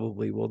 Kanye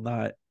probably will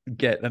not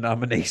get a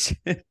nomination.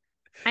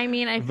 I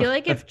mean, I feel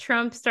like if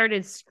Trump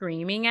started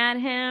screaming at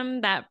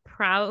him, that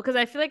proud because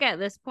I feel like at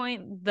this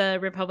point the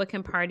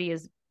Republican Party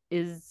is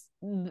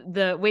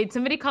the wait,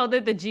 somebody called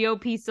it the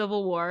GOP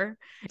Civil War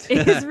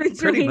is Pretty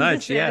between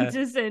much, yeah.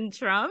 DeSantis and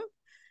Trump.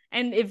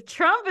 And if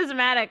Trump is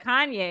mad at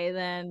Kanye,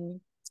 then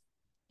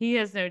he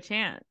has no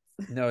chance.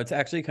 No, it's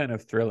actually kind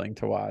of thrilling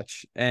to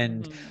watch.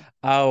 And Mhm.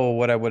 oh,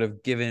 what I would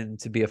have given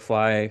to be a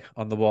fly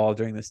on the wall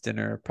during this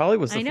dinner probably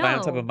was the I fly on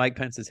top of know. Mike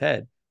Pence's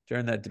head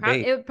during that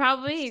debate. It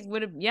probably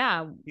would have,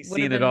 yeah, He's would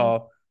have seen it been.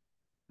 all.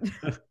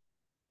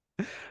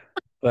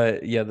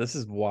 But yeah, this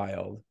is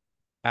wild.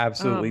 Oh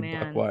Absolutely buck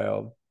man,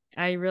 wild.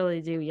 I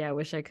really do. Yeah, I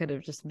wish I could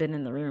have just been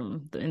in the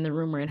room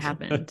where it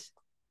happened.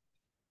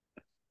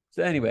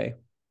 So anyway,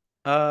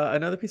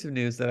 another piece of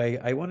news that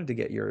I wanted to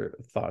get your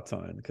thoughts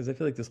on because I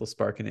feel like this will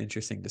spark an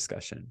interesting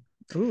discussion.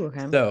 Ooh,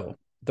 okay. So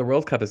the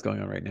World Cup is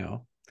going on right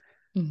now.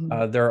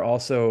 Mhm. There are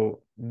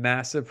also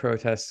massive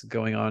protests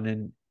going on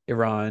in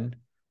Iran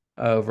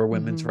over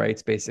women's Mhm.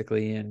 rights,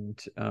 basically, and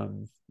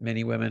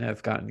many women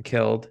have gotten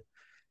killed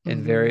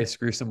in Mhm. various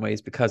gruesome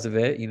ways because of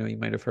it. You know, you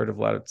might have heard of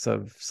lots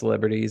of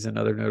celebrities and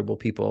other notable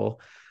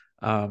people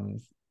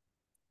um,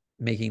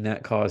 making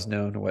that cause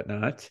known and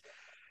whatnot.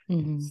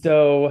 Mhm.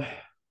 So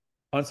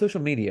on social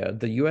media,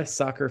 the US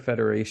Soccer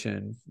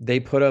Federation, they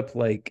put up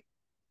like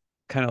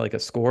kind of like a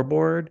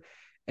scoreboard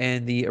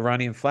and the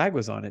Iranian flag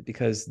was on it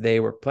because they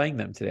were playing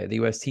them today. The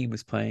US team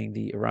was playing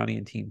the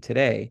Iranian team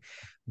today,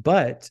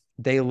 but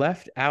they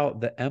left out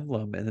the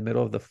emblem in the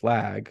middle of the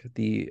flag,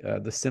 the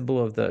symbol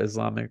of the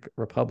Islamic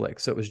Republic.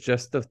 So it was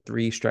just the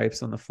three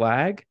stripes on the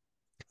flag.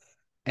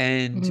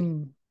 And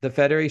Mhm. the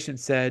Federation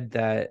said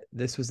that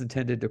this was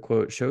intended to,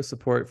 quote, show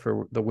support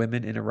for the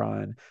women in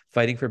Iran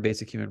fighting for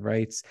basic human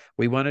rights.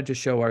 We wanted to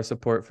show our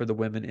support for the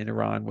women in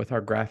Iran with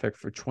our graphic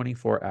for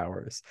 24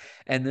 hours.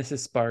 And this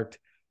has sparked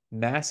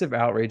massive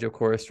outrage, of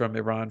course, from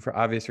Iran for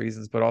obvious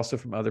reasons, but also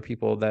from other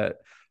people that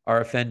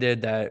are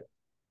offended that,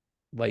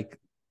 like,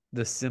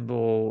 the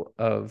symbol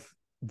of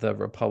the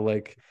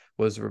Republic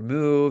was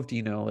removed,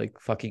 you know, like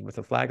fucking with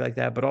a flag like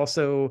that. But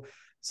also,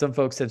 some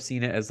folks have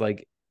seen it as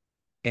like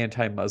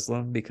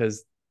anti-Muslim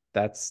because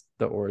that's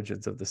the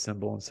origins of the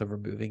symbol, and so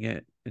removing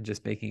it and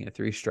just making it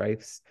three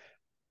stripes.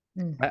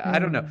 I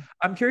don't know. Mhm.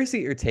 I'm curious to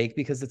get your take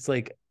because it's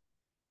like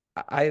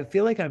I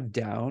feel like I'm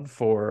down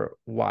for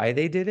why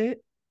they did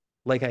it.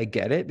 Like I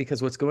get it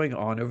because what's going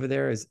on over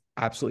there is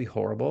absolutely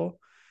horrible.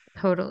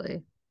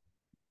 Totally.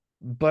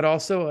 but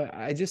also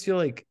I just feel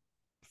like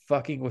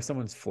fucking with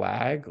someone's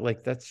flag,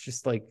 like that's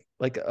just like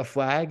a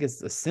flag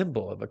is a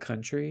symbol of a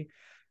country.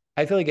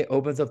 I feel like it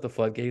opens up the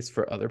floodgates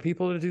for other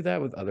people to do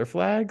that with other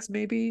flags,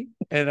 maybe.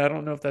 And I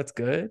don't know if that's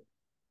good.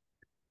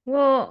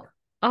 Well,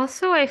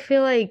 also I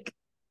feel like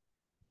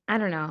I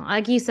don't know.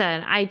 Like you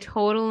said, I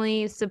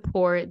totally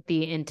support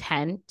the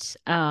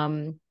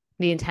intention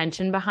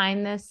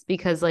behind this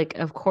because like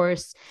of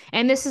course,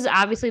 and this is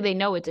obviously they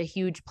know it's a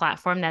huge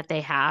platform that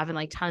they have and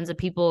like tons of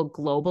people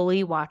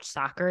globally watch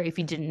soccer. If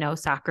you didn't know,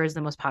 soccer is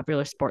the most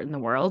popular sport in the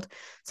world.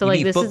 So You like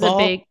mean this is a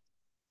big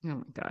football? oh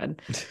my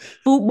God.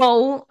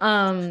 Football.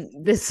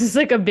 This is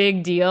like a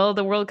big deal,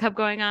 the World Cup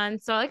going on.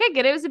 So like I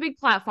get it, it was a big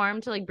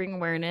platform to like bring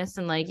awareness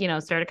and like,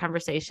 start a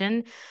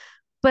conversation.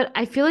 But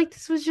I feel like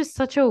this was just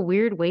such a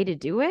weird way to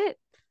do it.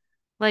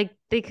 Like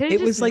they could have It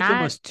just was like not.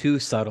 almost too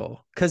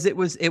subtle because it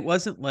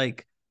wasn't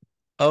like,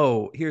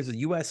 oh, here's a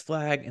US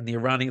flag and the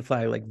Iranian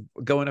flag like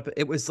going up.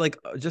 It was like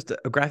just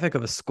a graphic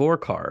of a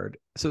scorecard.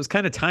 So it was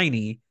kind of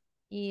tiny.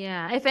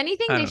 Yeah. If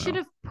anything, I they don't should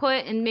know. have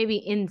put, and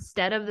maybe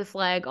instead of the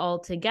flag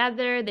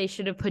altogether, they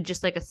should have put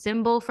just like a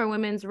symbol for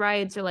women's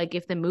rights, or like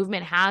if the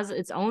movement has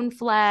its own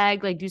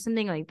flag, like do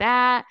something like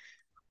that.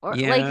 Or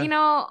like,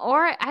 Yeah.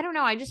 or I don't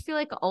know. I just feel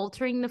like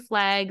altering the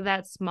flag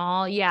that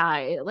small, yeah,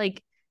 it,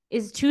 like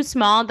is too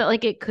small that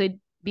like it could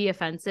be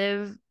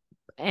offensive.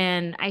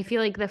 And I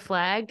feel like the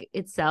flag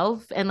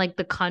itself and like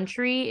the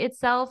country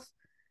itself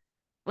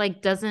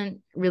like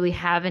doesn't really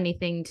have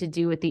anything to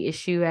do with the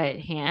issue at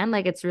hand.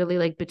 Like it's really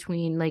like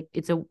between like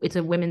it's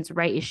a women's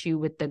right issue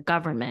with the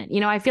government.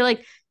 I feel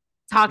like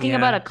talking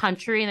about Yeah. a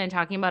country and then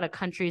talking about a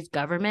country's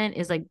government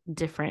is like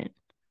different.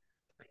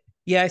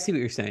 Yeah, I see what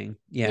you're saying.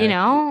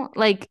 Yeah.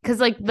 Like because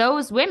like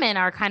those women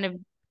are kind of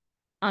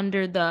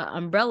under the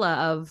umbrella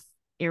of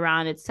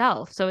Iran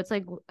itself. So it's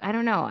like I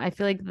don't know. I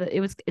feel like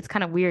it's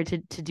kind of weird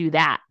to do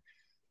that.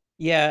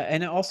 Yeah,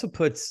 and it also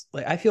puts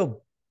like I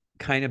feel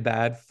kind of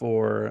bad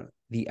for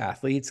the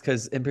athletes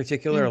because in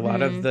particular a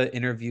lot of Mm-hmm. the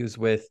interviews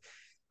with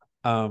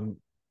um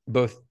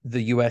both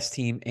the US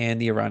team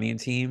and the Iranian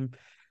team,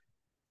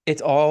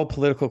 it's all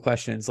political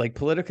questions. Like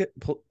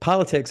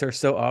politics are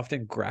so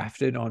often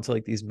grafted onto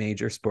like these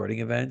major sporting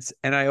events,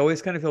 and I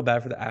always kind of feel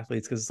bad for the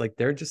athletes because it's like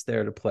they're just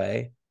there to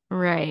play.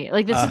 Right.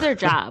 Like this is Uh their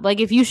job. Like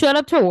if you showed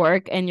up to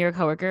work and your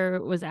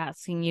coworker was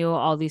asking you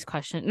all these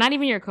questions, not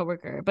even your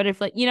coworker, but if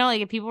like,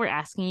 like if people were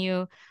asking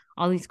you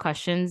all these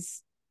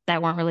questions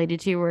that weren't related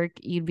to your work,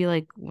 you'd be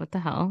like, what the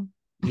hell?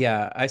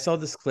 yeah, I saw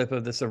this clip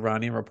of this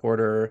Iranian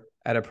reporter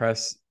at a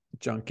press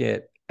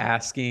junket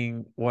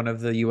asking one of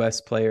the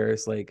US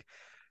players like,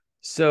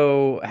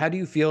 so, how do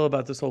you feel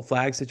about this whole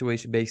flag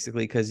situation,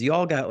 basically? Because you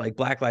all got like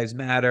Black Lives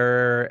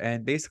Matter,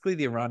 and basically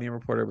the Iranian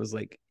reporter was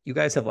like, "You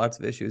guys have lots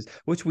of issues,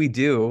 which we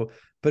do,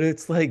 but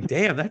it's like,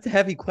 damn, that's a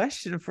heavy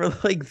question for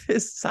like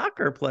this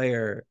soccer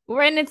player."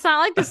 And it's not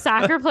like the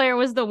soccer player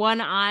was the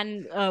one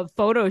on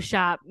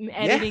Photoshop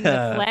editing the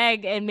Yeah,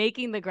 flag and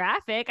making the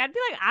graphic. I'd be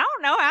like, I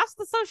don't know. Ask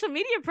the social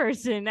media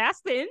person.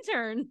 Ask the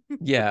intern.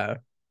 yeah.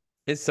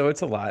 It's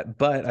a lot,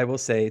 but I will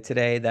say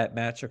today that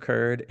match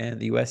occurred and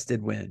the U.S.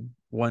 did win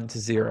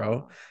 1-0.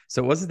 Oh,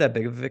 So it wasn't that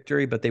big of a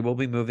victory, but they will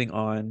be moving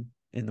on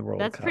in the World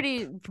that's Cup.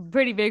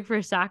 pretty big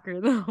for soccer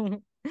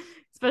though.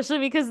 Especially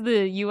because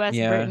the US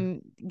Yeah.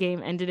 Britain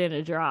game ended in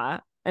a draw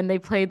and they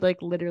played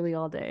like literally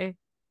all day.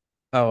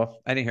 Oh,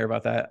 I didn't hear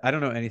about that. I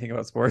don't know anything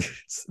about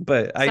sports,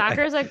 but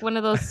Soccer is like one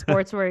of those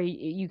sports where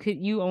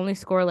you only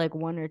score like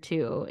one or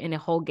two in a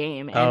whole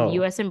game. And oh,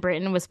 US and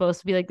Britain was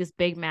supposed to be like this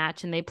big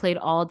match and they played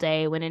all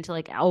day, went into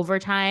like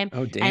overtime,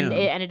 oh, and it damn.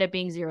 ended up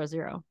being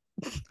 0-0.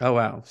 Oh,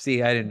 wow.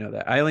 See, I didn't know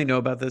that. I only know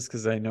about this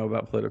because I know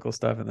about political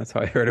stuff, and that's how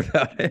I heard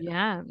about it.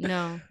 Yeah,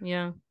 no,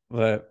 yeah.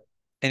 But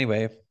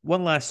anyway,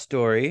 one last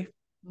story.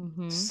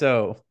 Mm-hmm.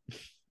 So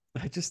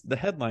the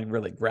headline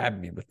really grabbed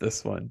me with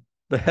this one.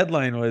 The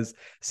headline was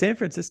San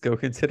Francisco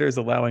considers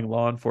allowing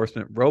law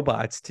enforcement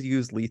robots to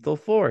use lethal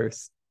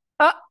force.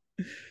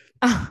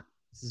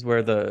 This is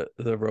where the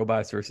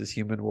robots versus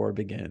human war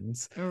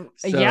begins.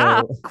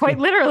 Yeah, So quite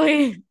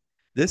literally.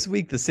 this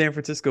week, the San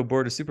Francisco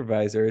Board of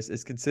Supervisors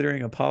is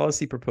considering a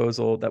policy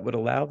proposal that would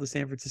allow the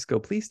San Francisco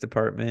Police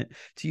Department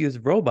to use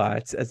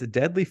robots as a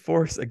deadly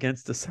force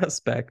against a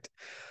suspect.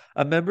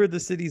 A member of the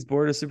city's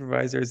Board of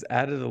Supervisors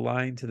added a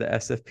line to the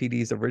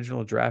SFPD's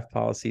original draft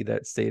policy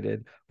that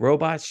stated,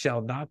 robots shall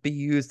not be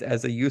used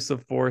as a use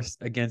of force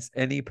against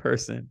any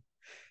person.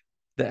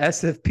 The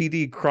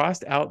SFPD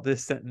crossed out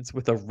this sentence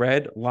with a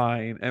red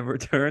line and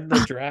returned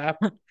the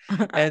draft.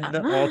 And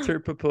the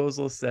altered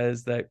proposal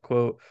says that,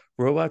 quote,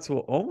 robots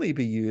will only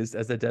be used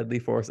as a deadly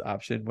force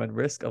option when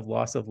risk of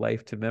loss of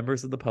life to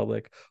members of the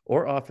public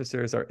or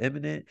officers are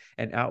imminent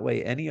and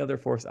outweigh any other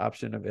force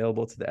option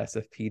available to the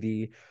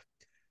SFPD.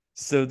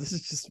 So this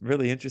is just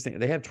really interesting.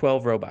 They have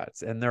 12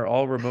 robots and they're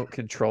all remote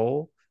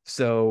control.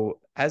 So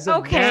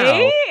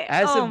Okay.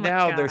 as Oh of my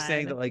now, they're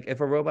saying God. that like if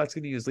a robot's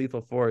going to use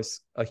lethal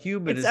force, a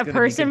human It's is a going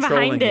to be person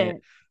behind controlling it.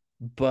 it.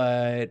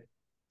 But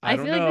I I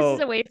don't feel like this is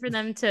a know. way for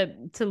them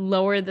to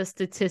lower the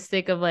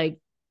statistic of like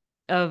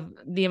of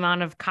the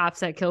amount of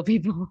cops that kill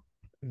people.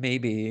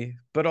 Maybe,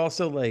 but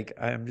also like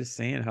I'm just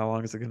saying, how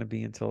long is it going to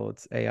be until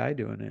it's AI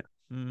doing it?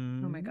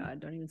 Oh my Mm. God,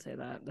 don't even say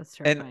that. That's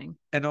And terrifying.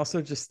 and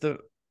also just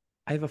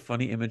I have a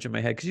funny image in my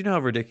head because you know how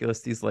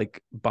ridiculous these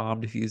like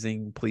bomb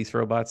defusing police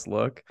robots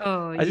look.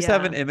 Oh I just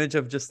have an yeah. image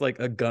of just like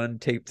a gun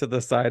taped to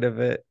the side of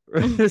it.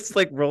 It's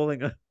like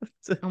rolling up.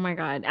 Oh my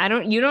God.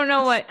 You don't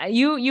know what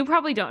you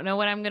probably don't know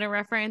what I'm gonna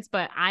reference,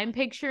 but I'm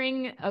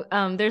picturing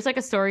there's like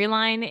a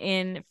storyline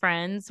in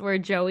Friends where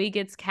Joey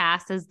gets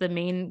cast as the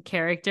main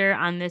character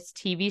on this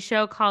TV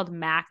show called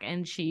Mac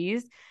and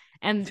Cheese.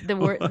 And the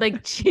word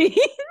like cheese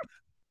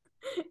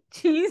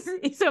cheese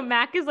so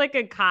Mac is like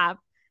a cop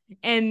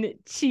and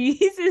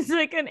cheese is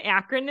like an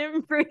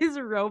acronym for his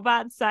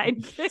robot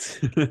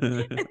sidekick.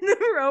 And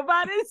the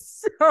robot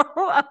is so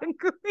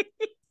ugly.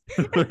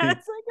 It has Wait, like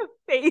a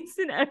face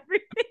and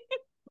everything.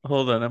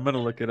 hold on, I'm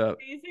gonna look it up.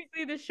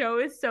 Basically, the show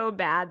is so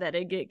bad that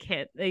it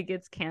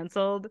gets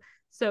canceled.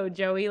 So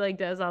Joey like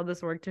does all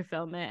this work to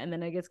film it, and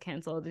then it gets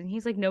canceled, and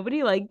he's like,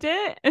 nobody liked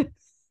it.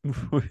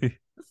 Wait.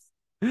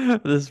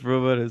 This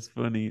robot is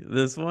funny.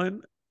 This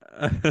one.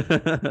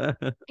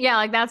 Yeah,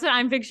 like that's what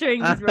I'm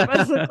picturing these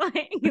robots look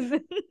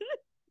like.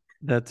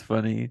 That's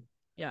funny.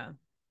 Yeah.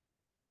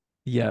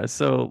 Yeah,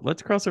 so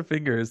let's cross our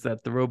fingers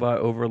that the robot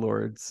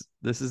overlords,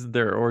 this isn't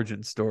their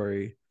origin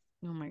story.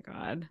 Oh my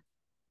God.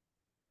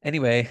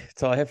 Anyway,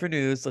 that's all I have for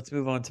news. Let's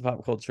move on to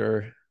pop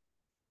culture.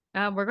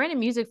 We're going to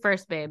music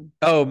first, babe.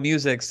 Oh,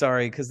 music,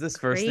 sorry, because this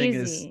first thing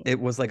Crazy. it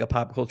was like a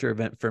pop culture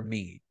event for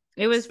me.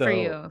 It was for So,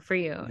 you, for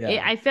you.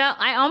 yeah,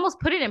 I almost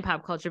put it in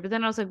pop culture, but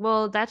then I was like,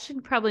 well, that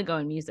should probably go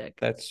in music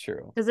that's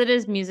true. because it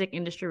is music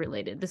industry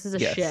related. This is a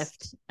Yes.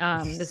 shift.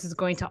 This is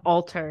going to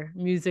alter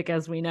music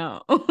as we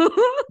know.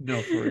 No,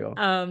 for real.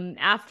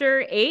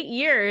 After 8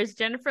 years,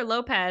 Jennifer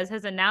Lopez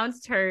has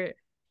announced her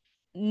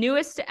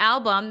newest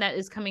album that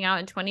is coming out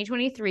in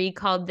 2023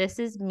 called This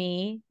Is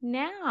Me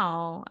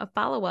Now, a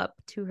follow-up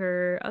to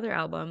her other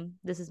album,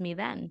 This Is Me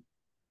Then.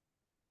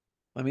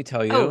 Let me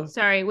tell Oh, you.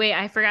 sorry. Wait,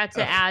 I forgot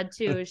to add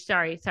too.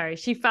 Sorry.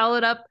 She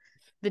followed up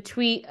the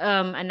tweet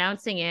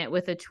announcing it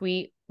with a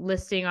tweet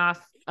listing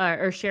off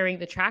or sharing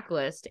the track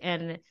list,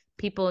 and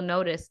people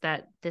noticed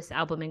that this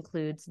album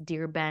includes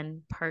Dear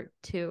Ben Part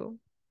 2.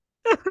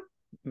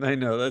 I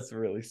know, that's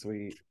really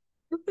sweet.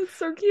 It's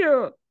so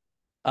cute.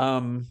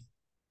 Um,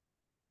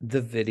 the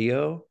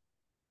video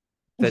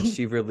that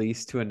she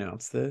released to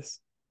announce this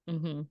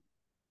Mm-hmm.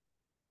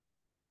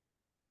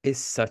 is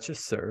such a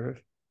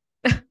serve.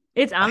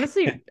 It's I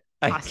honestly can't,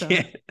 I awesome.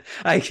 can't,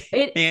 I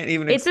can't It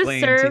even it's a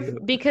explain to serve you.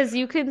 because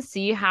you can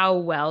see how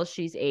well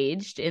she's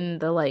aged in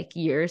the like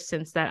years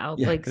since that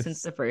album, like since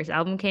Yes. the first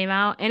album came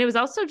out, and it was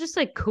also just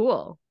like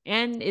cool,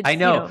 and I it's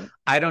know.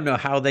 I don't know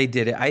how they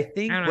did it. I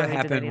I think don't know how what they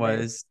did that happened either.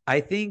 was, I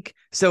think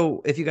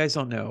so if you guys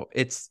don't know,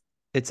 it's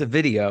a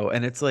video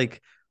and it's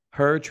like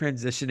her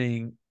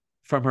transitioning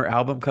from her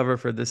album cover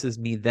for This Is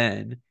Me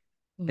Then,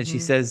 and she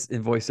Mm-hmm. says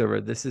in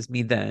voiceover, This is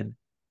me then.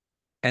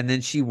 And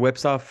then she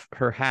whips off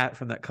her hat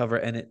from that cover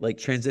and it like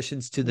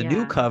transitions to the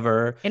new Yeah,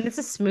 cover. and it's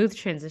a smooth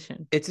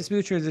transition. It's a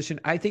smooth transition.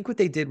 I think what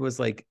they did was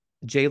like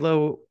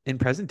J-Lo in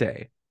present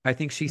day. I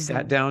think she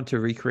sat Mm-hmm. down to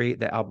recreate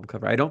the album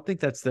cover. I don't think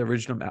that's the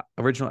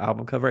original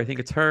album cover. I think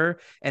it's her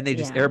and they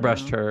just Yeah,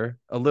 airbrushed no. her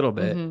a little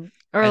bit. Mm-hmm.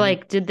 Or And then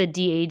like did the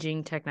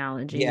de-aging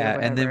technology or yeah,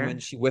 and then whatever. when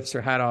she whips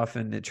her hat off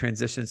and it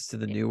transitions to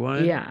the new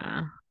one,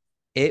 Yeah.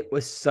 it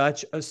was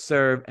such a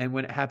serve. And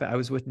when it happened, I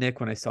was with Nick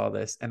when I saw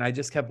this, and I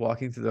just kept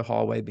walking through the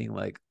hallway being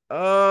like,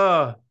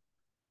 oh,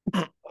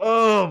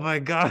 oh my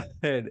God.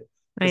 I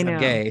Because I'm know.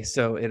 gay,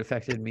 so it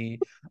affected me.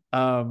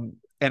 And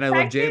I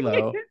love J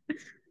Lo,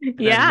 and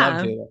I love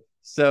Yeah. J Lo.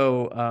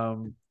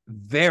 So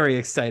very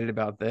excited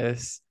about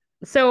this.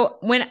 So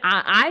when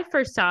I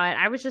first saw it,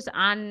 I was just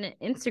on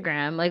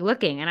Instagram, like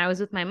looking, and I was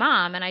with my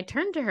mom, and I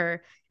turned to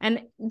her,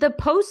 and the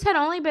post had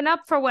only been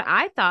up for what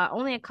I thought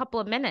only a couple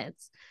of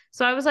minutes.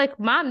 So I was like,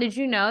 "Mom, did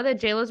you know that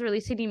JLo's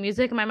releasing new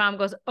music?" And my mom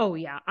goes, "Oh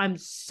yeah, I'm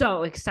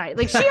so excited!"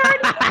 Like she already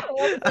knew. I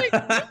was like,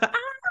 "When did I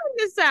find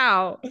this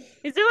out?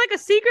 Is there like a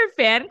secret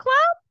fan club?"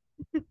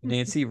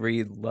 Nancy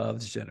Reed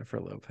loves Jennifer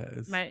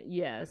Lopez. My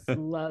yes,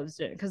 loves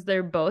it because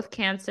they're both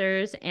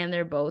cancers and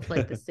they're both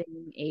like the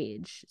same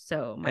age.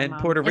 So my And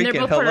mom Puerto and they're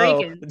Rican, both Puerto hello.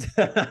 Rican.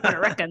 Puerto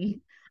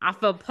Rican. I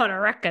feel Puerto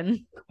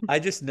Rican. I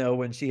just know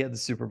when she had the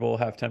Super Bowl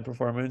halftime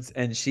performance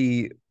and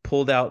she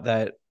pulled out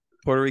that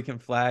Puerto Rican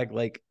flag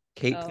like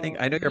cape thing.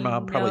 Oh, I know your you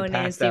mom probably know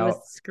passed Nancy was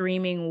out.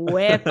 screaming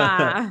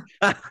whippa.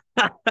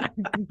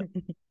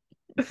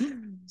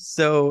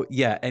 So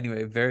yeah,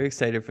 anyway, very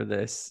excited for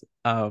this.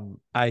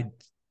 I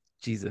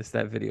Jesus,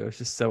 that video is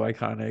just so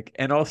iconic.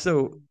 And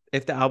also,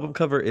 if the album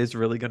cover is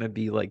really going to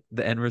be like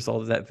the end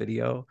result of that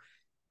video,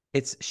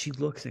 it's she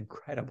looks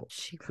incredible.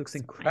 She She looks looks,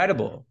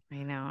 incredible. I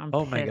know, I'm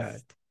Oh my God.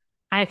 pissed.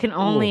 I can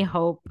only Oh,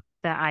 hope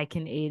that I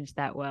can age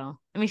that well.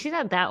 I mean, she's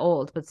not that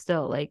old, but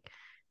still, like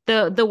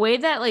the way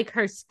that like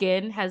her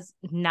skin has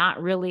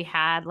not really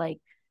had like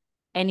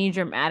any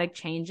dramatic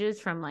changes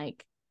from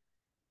like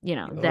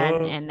then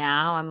oh. and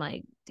now, I'm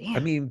like, I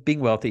damn. mean, being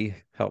wealthy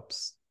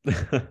helps.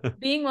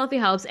 Being wealthy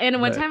helps. And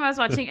one But time I was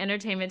watching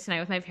Entertainment Tonight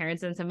with my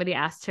parents, and somebody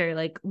asked her,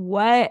 like,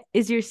 what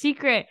is your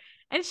secret?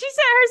 And she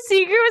said her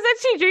secret was that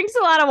she drinks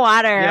a lot of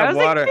water. yeah, I was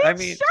like, water. I bitch,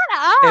 mean, shut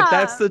if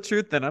that's up. the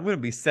truth, then I'm gonna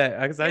be set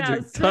because I Yeah,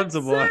 drink tons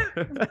of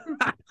water.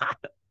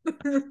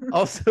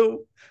 Also,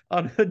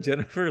 on a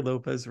Jennifer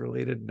Lopez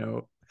related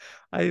note,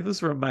 I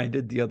was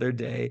reminded the other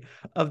day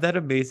of that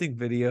amazing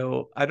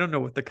video. I don't know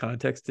what the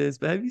context is,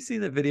 but have you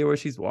seen that video where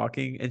she's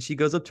walking and she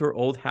goes up to her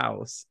old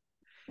house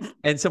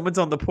and someone's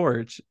on the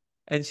porch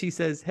and she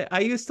says, "Hey, I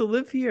used to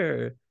live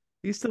here.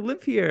 I used to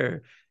live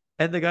here."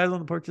 And the guy on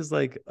the porch is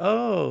like,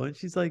 "Oh," and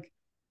she's like,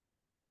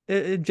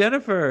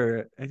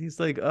 Jennifer. And he's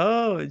like,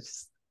 "Oh,"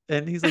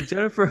 and he's like,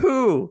 "Jennifer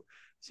who?"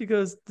 She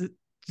goes,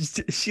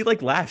 she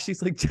like laughs.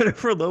 She's like,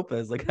 "Jennifer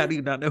Lopez. Like, how do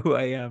you not know who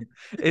I am?"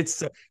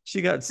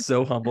 She got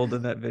so humbled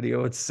in that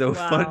video. It's so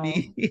Wow.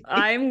 funny.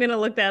 I'm going to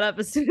look that up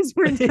as soon as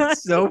we're done.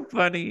 It's so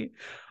funny.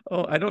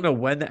 Oh, I don't know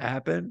when that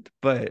happened,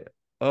 but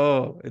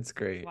oh, it's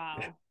great. Wow.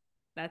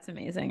 That's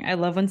amazing. I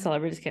love when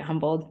celebrities get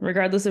humbled,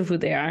 regardless of who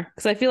they are.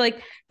 Because I feel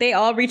like they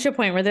all reach a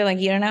point where they're like,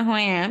 you don't know who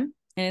I am.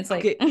 And it's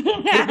like, Okay,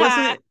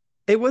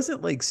 it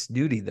wasn't like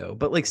snooty though,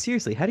 but like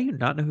seriously, how do you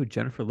not know who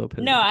Jennifer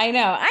Lopez no, is? I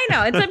know. I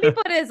know. And some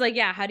people it is like,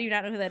 yeah, how do you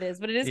not know who that is?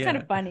 But it is kind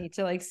Yeah. of funny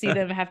to like see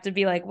them have to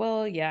be like,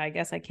 well, yeah, I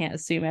guess I can't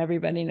assume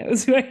everybody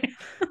knows who I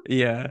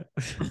Yeah.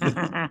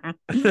 am.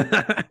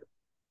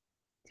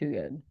 Too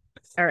good.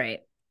 All right.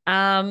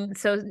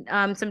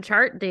 Some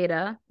chart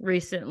data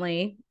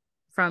recently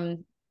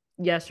from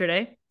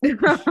yesterday.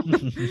 It's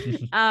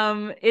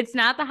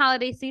not the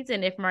holiday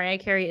season if Mariah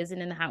Carey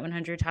isn't in the Hot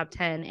 100 top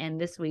 10, and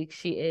this week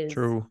she is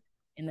True.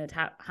 in the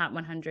top Hot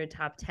 100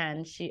 top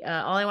 10. She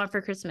All I Want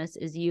for Christmas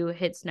Is You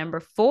hits number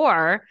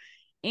 4,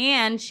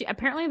 and she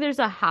apparently there's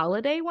a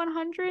holiday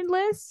 100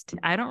 list.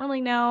 I don't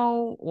really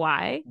know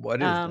why.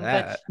 What is But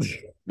that?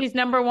 she's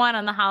number 1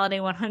 on the holiday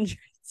 100.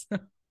 So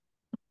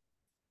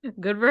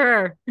good for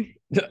her.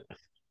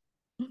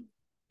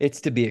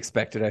 It's to be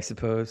expected, I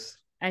suppose.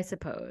 I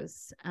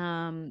suppose.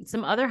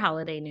 Some other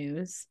holiday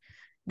news.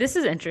 This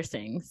is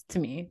interesting to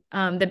me.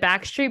 The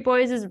Backstreet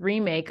Boys'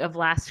 remake of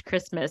Last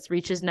Christmas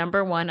reaches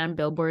number 1 on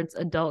Billboard's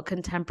adult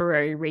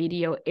contemporary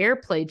radio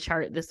airplay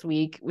chart this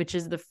week, which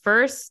is the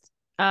first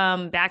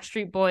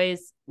Backstreet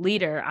Boys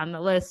leader on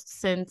the list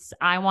since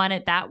I Want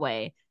It That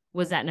Way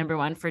was at number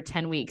 1 for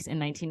 10 weeks in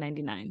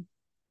 1999.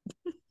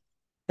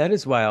 That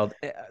is wild.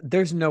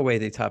 There's no way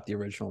they top the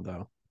original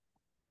though.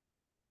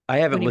 I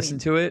What haven't do you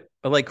listened mean? to it,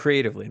 like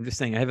creatively. I'm just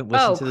saying I haven't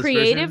listened Oh, to this version,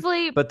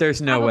 creatively, but there's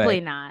no probably way.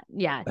 not.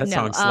 Yeah, That no.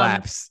 song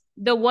slaps.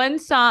 The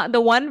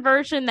one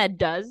version that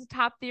does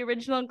top the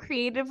original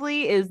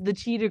creatively is the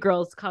Cheetah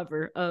Girls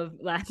cover of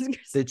Last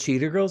Christmas. The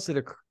Cheetah Girls did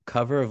a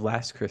cover of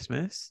Last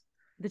Christmas.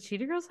 The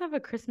Cheetah Girls have a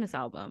Christmas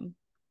album.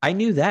 I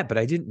knew that, but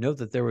I didn't know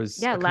that there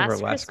was Yeah, a cover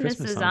of Last Last Christmas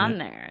Christmas is on on it.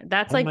 there.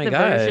 That's Oh like my the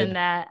version God.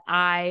 that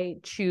I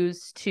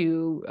choose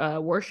to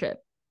worship.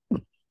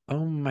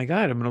 Oh my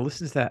God. I'm going to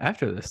listen to that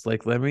after this.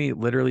 Like, let me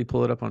literally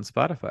pull it up on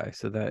Spotify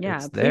so that Yeah,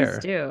 it's please there.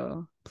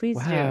 do. Please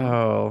do.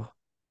 Wow.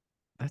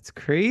 That's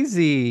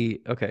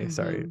crazy. Okay.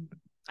 Sorry. Mhm.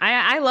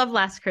 I love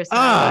Last Christmas.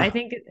 I Ah,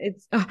 think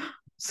it's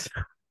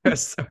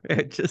sorry.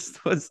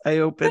 I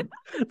opened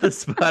the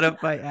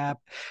Spotify app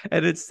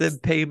and it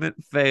said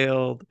payment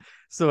failed.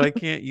 So I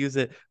can't use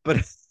it. But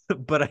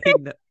I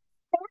know.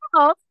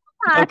 oh,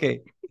 God,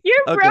 Okay. you're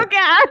Okay. broke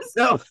ass.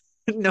 No,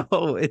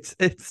 no, it's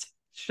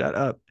shut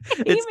up.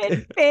 It's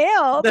Payment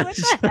failed. no, What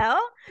the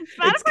hell? it's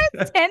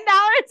Spotify's $10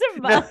 a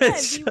no,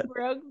 month. You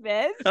broke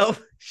bitch. oh,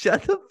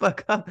 shut the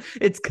fuck up.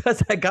 It's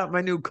because I got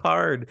my new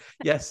card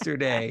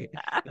yesterday.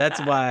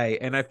 That's why,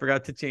 and I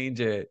forgot to change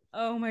it.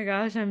 Oh my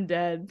gosh, I'm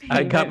dead.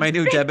 I got my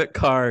Payment. new debit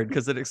card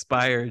because it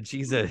expired.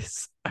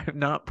 Jesus, I'm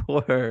not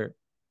poor.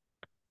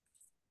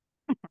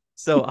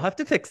 So I'll have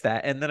to fix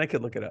that, and then I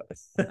could look it up.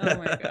 Oh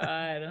my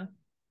god.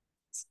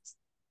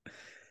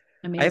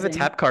 I have a Amazing.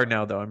 tap card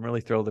now, though. I'm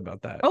really thrilled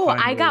about that. Oh, I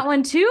Finally. got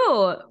one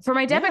too for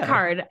my debit Yeah.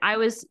 card. I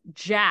was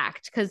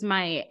jacked because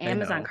my I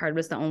Amazon know. card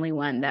was the only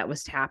one that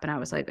was tap, and I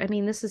was like, I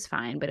mean, this is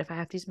fine, but if I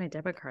have to use my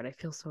debit card, I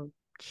feel so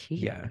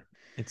cheap. Yeah,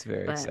 it's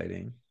very But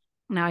exciting.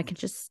 now I can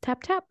just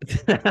tap tap.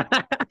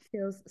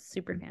 Feels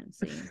super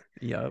fancy.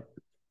 Yep.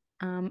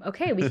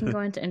 Okay, we can go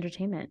into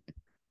entertainment.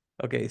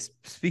 Okay,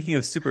 speaking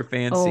of super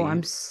fancy. Oh,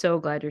 I'm so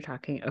glad you're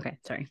talking. Okay,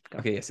 sorry. Go.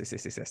 Okay,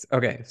 yes.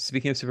 Okay,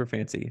 speaking of super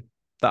fancy,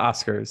 the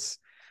Oscars.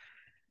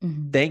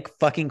 Mhm. Thank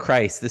fucking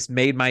Christ, this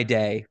made my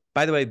day.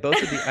 By the way,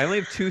 both of the I only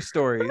have two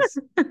stories.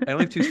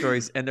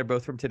 And they're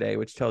both from today,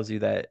 which tells you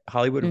that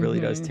Hollywood really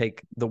does Mhm.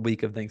 take the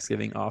week of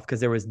Thanksgiving off because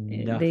there was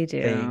They nothing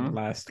do.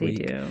 last They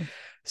week. do.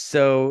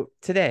 So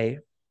today,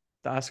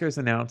 the Oscars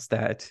announced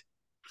that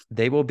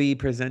they will be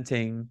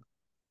presenting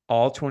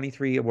all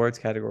 23 awards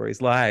categories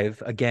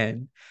live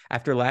again.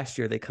 After last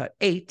year, they cut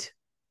 8.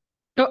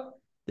 Oh.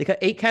 They cut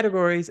 8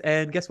 categories,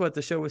 and guess what?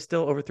 The show was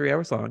still over 3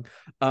 hours long.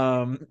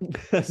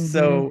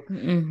 So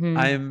Mhm.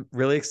 I'm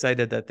really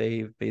excited that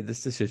they made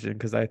this decision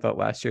because I thought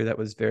last year that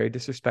was very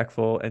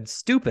disrespectful and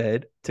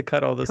stupid to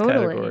cut all those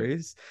Totally.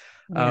 categories.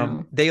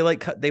 Yeah. They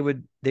like they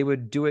would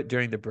do it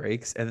during the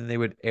breaks, and then they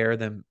would air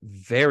them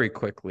very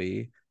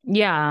quickly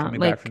Yeah. coming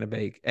back from Like the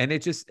break, and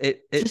it just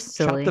it just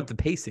chopped up silly. the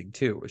pacing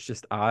too. It's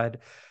just odd.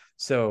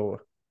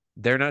 So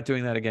they're not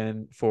doing that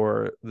again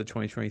for the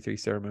 2023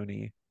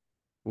 ceremony.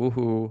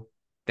 Woohoo!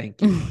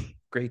 Thank you.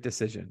 Great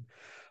decision.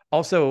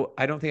 Also,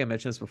 I don't think I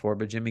mentioned this before,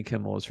 but Jimmy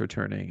Kimmel is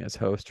returning as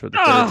host for the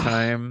third Oh,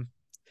 time.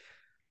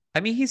 I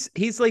mean,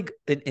 he's like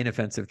an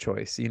inoffensive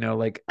choice,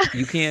 like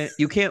you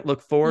can't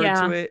look forward to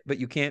yeah, it, but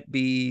you can't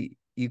be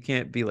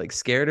like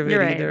scared of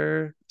you're it right.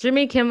 either.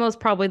 Jimmy Kimmel is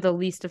probably the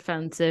least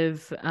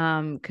offensive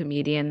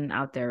comedian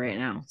out there right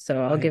now.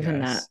 So I'll I give him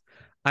that. guess.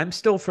 I'm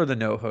still for the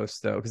no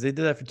host though, because they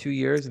did that for 2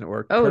 years and it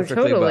worked Oh,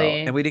 perfectly well. And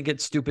totally. we didn't get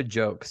stupid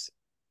jokes.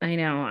 I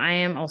know. I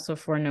am also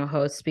for no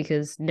hosts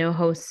because no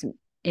hosts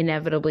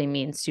inevitably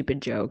means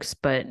stupid jokes,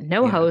 but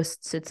no Yeah.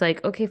 hosts, it's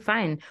like, okay,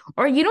 fine.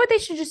 Or you know what they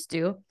should just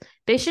do?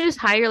 They should just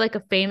hire like a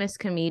famous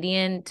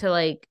comedian to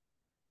like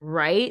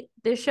write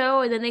the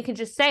show, and then they could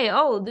just say,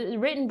 "Oh,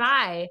 written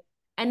by,"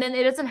 and then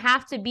it doesn't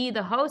have to be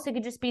the host. It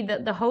could just be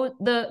the host.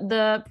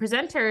 The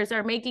presenters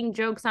are making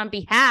jokes on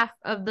behalf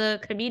of the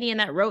comedian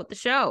that wrote the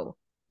show.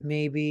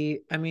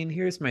 Maybe. I mean,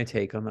 here's my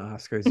take on the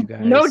Oscars, you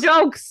No guys.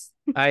 jokes.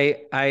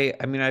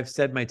 I mean, I've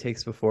said my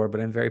takes before, but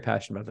I'm very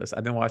passionate about this.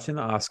 I've been watching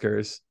the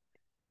Oscars.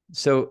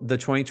 So the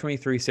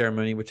 2023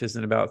 ceremony, which is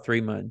in about 3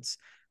 months,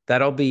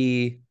 that'll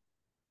be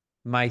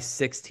my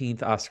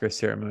 16th Oscar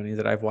ceremony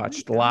that I've Oh my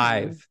watched god.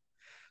 live.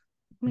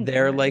 Oh my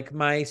They're god. like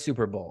my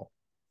Super Bowl.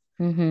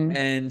 Mm-hmm.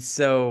 And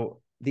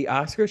so the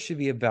Oscars should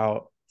be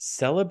about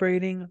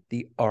celebrating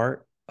the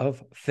art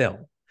of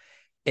film.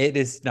 It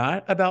is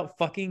not about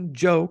fucking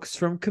jokes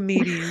from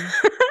comedians.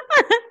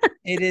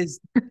 It is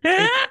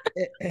it,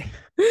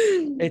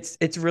 it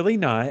it's really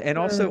not. And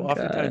also Oh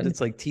oftentimes god. it's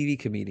like TV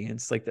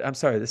comedians. Like, I'm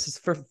sorry, this is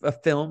for a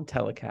film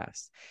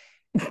telecast.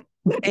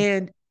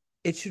 And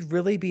it should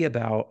really be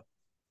about,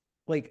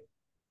 like,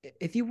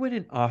 if you win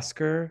an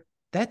Oscar,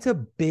 that's a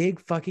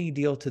big fucking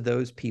deal to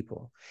those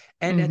people.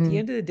 And at the Mm-hmm.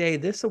 end of the day,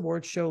 this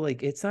award show,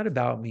 like, it's not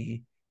about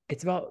me.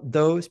 It's about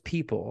those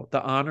people,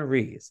 the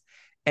honorees.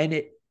 And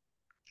it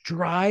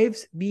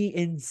drives me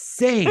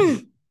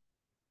insane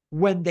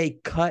when they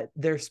cut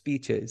their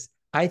speeches.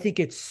 I think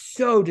it's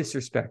so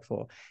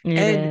disrespectful. It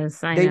And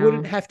is. I they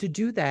wouldn't know. have to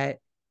do that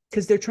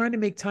because they're trying to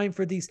make time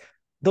for these.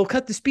 They'll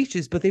cut the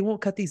speeches, but they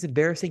won't cut these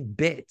embarrassing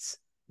bits,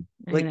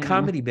 I like know.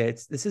 comedy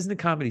bits. This isn't a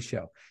comedy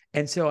show.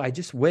 And so I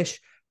just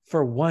wish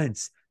for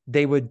once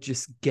they would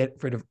just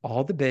get rid of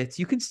all the bits.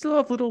 You can still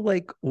have little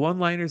like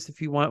one-liners if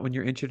you want when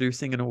you're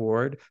introducing an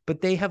award,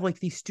 but they have like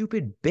these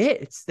stupid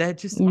bits that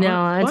just aren't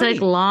No, it's like funny.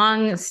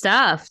 long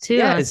stuff too.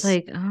 It's Yes,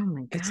 like, oh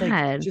my it's like,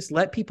 God. just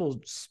let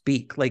people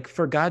speak. Like,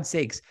 for God's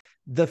sakes,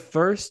 the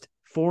first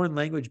foreign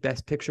language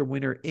best picture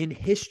winner in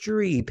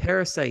history,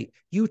 Parasite,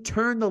 you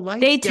turn the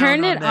lights They down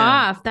turned on it them.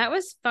 off. That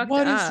was fucked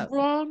What is up.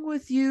 wrong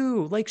with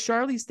you? Like,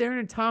 Charlize Theron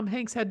and Tom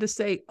Hanks had to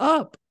say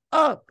up,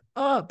 up,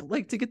 up,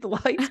 like, to get the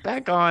lights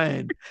back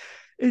on.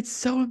 It's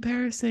so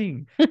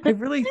embarrassing. I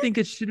really think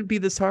it shouldn't be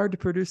this hard to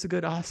produce a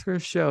good Oscar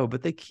show,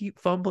 but they keep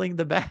fumbling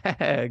the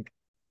bag.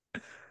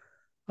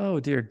 Oh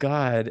dear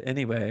God.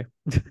 Anyway,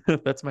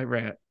 that's my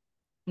rant.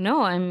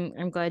 No,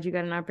 I'm glad you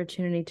got an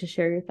opportunity to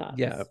share your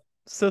Yeah. thoughts.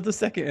 So the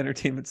second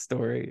entertainment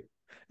story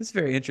is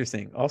very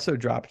interesting. Also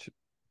dropped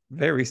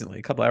very recently,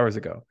 a couple hours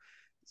ago.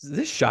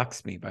 This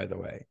shocks me, by the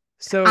way.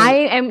 I So,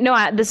 am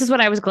no, this is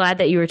what I was glad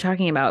that you were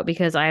talking about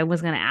because I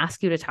was going to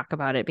ask you to talk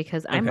about it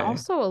because I'm okay,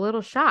 also a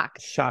little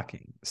shocked.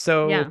 shocking.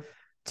 So Yeah.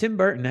 Tim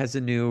Burton has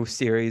a new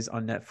series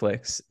on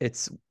Netflix.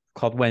 It's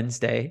called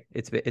Wednesday.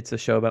 It's a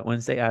show about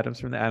Wednesday Addams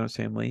from the Addams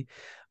Family,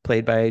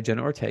 played by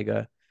Jenna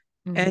Ortega.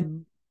 And Hmm.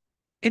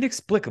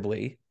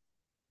 inexplicably,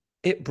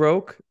 it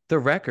broke the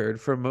record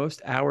for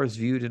most hours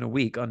viewed in a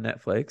week on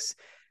Netflix,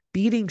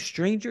 beating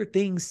Stranger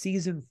Things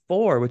season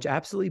 4, which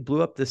absolutely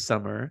blew up this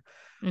summer.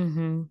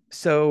 Hmm.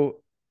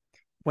 So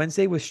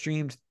Wednesday was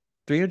streamed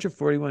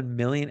 341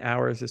 million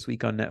hours this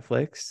week on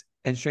Netflix,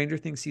 and Stranger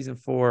Things season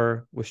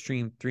 4 was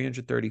streamed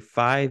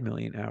 335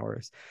 million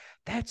hours.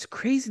 That's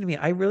crazy to me.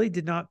 I really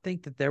did not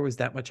think that there was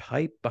that much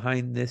hype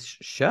behind this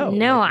show.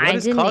 No, Like, what I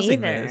is didn't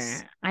causing this?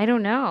 either. I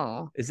don't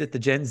know. Is it the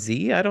Gen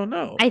Z? I don't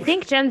know. I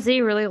think Gen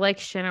Z really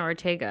likes Shanna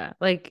Ortega.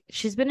 Like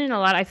she's been in a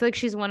lot. I feel like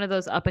she's one of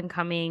those up and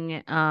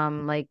coming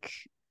like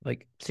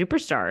Like,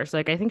 superstars.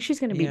 Like I think she's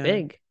going to be yeah,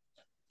 big.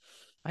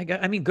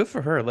 I mean, good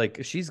for her.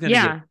 Like, she's gonna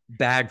get Yeah.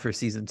 bagged for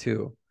season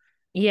 2.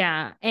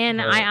 Yeah.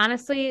 And I But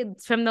honestly,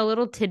 from the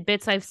little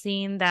tidbits I've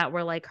seen that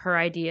were like her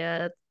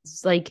idea,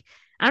 like,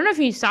 I don't know if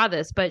you saw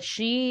this, but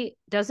she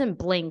doesn't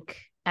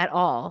blink at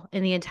all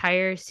in the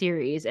entire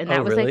series. And oh,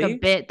 that was like a really?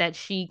 bit that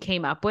she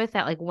came up with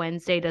that like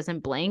Wednesday doesn't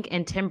blink.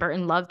 And Tim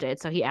Burton loved it.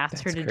 So he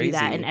asked her That's to do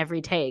that in crazy.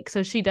 every take.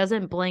 So she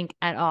doesn't blink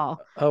at all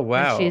Oh,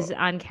 when she's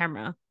wow. on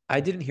camera. I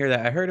didn't hear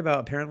that. I heard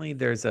about, apparently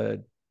there's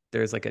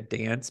like a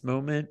dance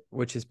moment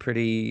which is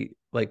pretty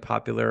like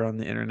popular on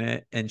the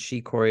internet, and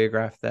she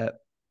choreographed that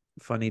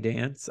funny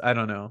dance. I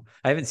don't know.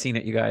 I haven't seen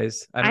it, you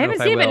guys. I I don't know haven't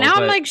if I seen it, but will, now I'm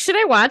but like, should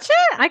I watch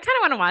it? I kind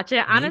of want to watch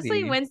it. Honestly,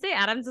 maybe. Wednesday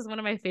Adams is one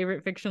of my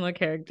favorite fictional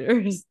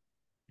characters.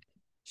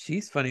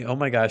 She's funny. Oh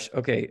my gosh.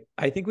 Okay.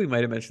 I think we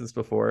might have mentioned this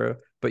before,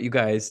 but you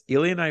guys,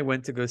 Ely and I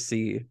went to go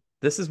see.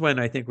 This is when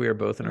I think we were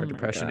both in Oh our my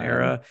depression God.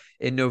 era.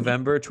 In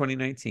November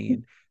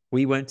 2019,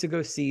 we went to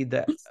go see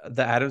the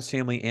Addams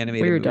Family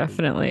We animated were movie.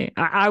 definitely,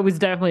 I was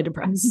definitely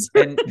depressed.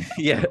 And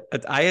yeah,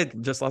 I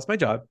had just lost my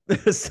job.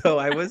 So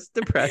I was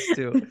depressed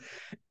too.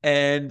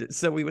 And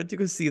so we went to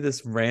go see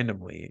this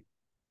randomly,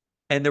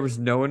 and there was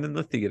no one in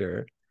the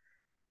theater.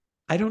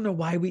 I don't know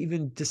why we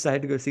even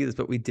decided to go see this,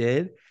 but we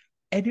did.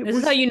 And it This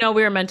is how was you know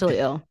we were mentally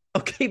ill.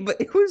 okay, but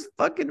it was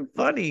fucking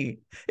funny.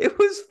 It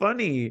was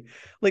funny.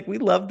 Like we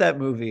loved that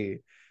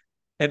movie.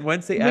 And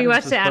Wednesday We Adams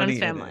watched was the Addams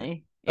funny in it.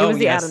 Family. It Oh was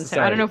the yes, Addams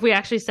Family. I don't know sorry. if we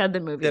actually said the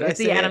movie. Did I It's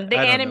the say it? The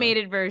I don't know.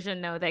 animated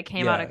version though that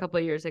came out a Yeah. couple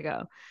of years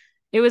ago.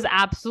 It was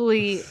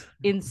absolutely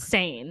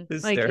insane.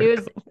 Like it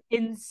was Hysterical.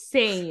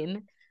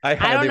 insane. I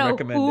I don't highly know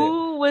recommend it.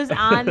 who was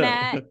on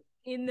that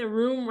in the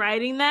room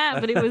writing that,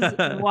 but it was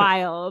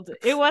wild.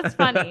 It was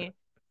funny.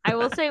 I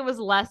will say it was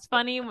less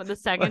funny the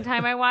second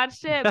time I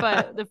watched it,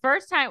 but the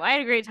first time I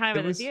had a great time It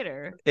at the was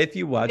theater. if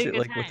you We watch had a it good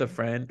like with a time.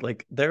 friend,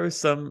 like there was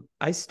some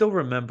I still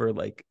remember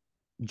like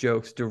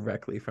jokes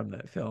directly from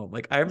that film.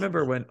 Like I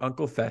remember when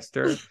Uncle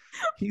Fester,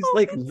 he's Oh,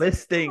 like it's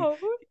listing, so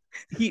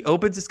he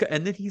opens his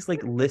and then he's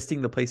like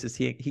listing the places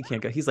he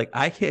can't go. He's like,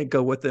 I can't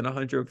go within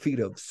 100 feet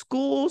of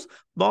schools,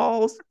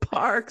 malls,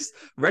 parks,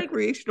 like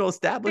recreational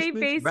they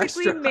establishments,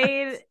 basically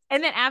made, restaurants.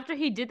 and then after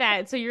he did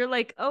that, so you're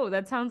like, oh,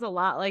 that sounds a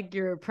lot like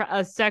you're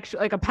a sexual,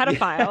 like a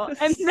pedophile.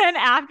 And Yes. then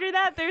after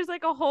that, there's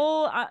like a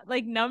whole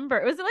like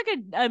number. Was it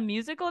like a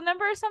musical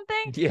number or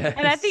something?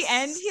 And at the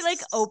end, he like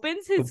Yes.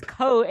 opens Oh, his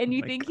coat, and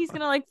you my think he's God.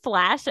 gonna like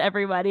flash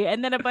everybody,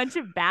 and then a bunch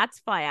of bats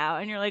fly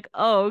out, and you're like,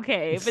 oh,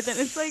 okay. But then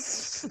it's like,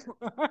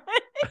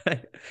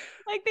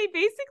 like they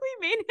basically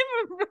made him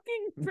a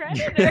fucking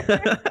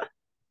predator.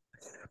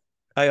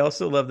 I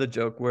also love the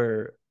joke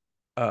where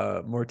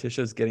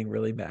Morticia's getting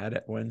really mad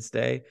at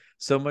Wednesday,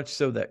 so much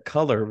so that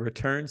color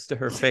returns to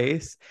her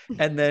face,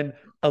 and then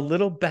a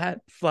little bat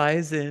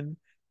flies in,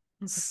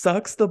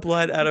 sucks the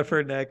blood out of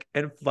her neck,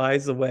 and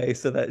flies away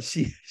so that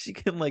she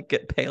can like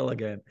get pale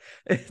again.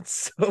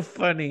 It's so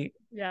funny.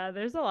 Yeah,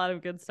 there's a lot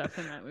of good stuff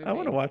in that I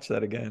want to movie. watch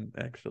that again,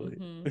 actually.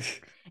 Hmm.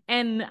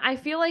 And I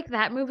feel like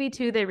that movie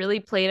too, they really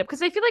played up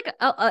because I feel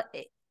like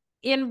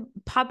in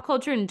pop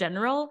culture in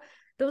general,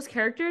 those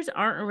characters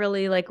aren't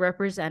really like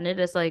represented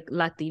as like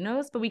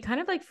Latinos, but we kind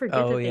of like forget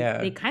Oh that they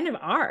yeah. kind of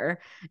are.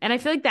 And I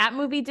feel like that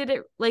movie did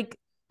it like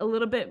a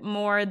little bit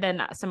more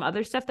than some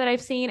other stuff that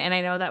I've seen. And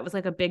I know that was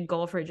like a big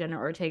goal for Jenna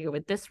Ortega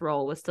with this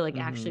role was to like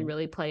actually Hmm.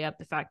 really play up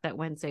the fact that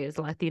Wednesday is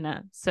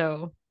Latina.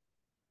 So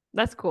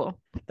that's cool.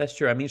 That's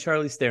true. I mean,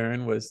 Charlize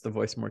Theron was the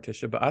voice of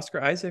Morticia, but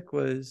Oscar Isaac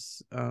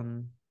was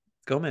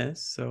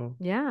Gomez. So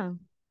Yeah.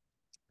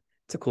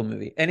 it's a cool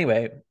movie.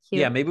 Anyway,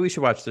 yeah, Cute. maybe we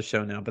should watch the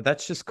show now, but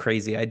that's just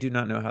crazy. I do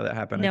not know how that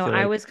happened. I No, feel I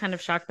like, was kind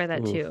of shocked by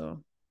that ooh,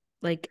 too.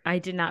 Like, I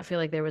did not feel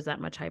like there was that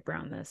much hype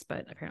around this,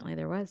 but apparently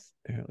there was.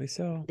 apparently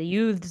so. The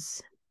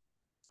youths.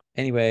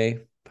 Anyway,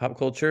 pop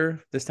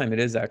culture. This time it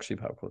is actually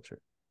pop culture.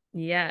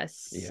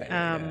 Yes.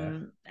 Yeah.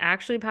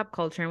 Actually pop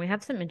culture. And we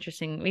have some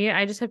interesting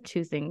I just have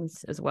two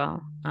things as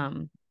well.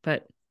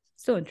 But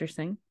still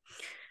interesting.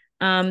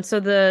 So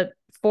the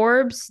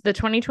Forbes, the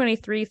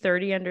 2023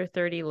 30 under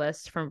 30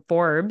 list from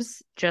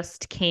Forbes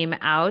just came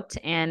out,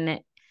 and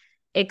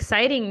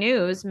exciting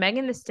news,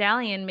 Megan Thee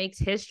Stallion makes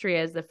history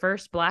as the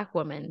first Black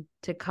woman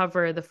to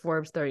cover the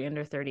Forbes 30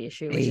 under 30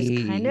 issue, which is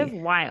kind of Hey.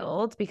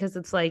 wild because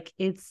it's like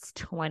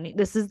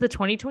this is the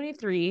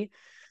 2023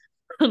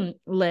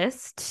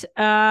 list.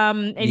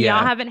 And y'all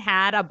Yeah, haven't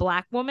had a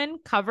Black woman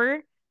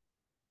cover.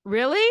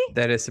 Really?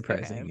 that is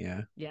Okay. surprising.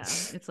 Yeah. Yeah.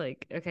 It's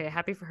like, okay,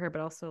 happy for her, but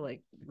also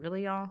like,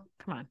 really, y'all?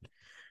 Come on.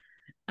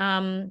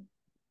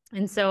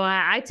 And so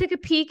I took a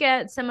peek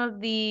at some of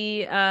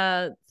the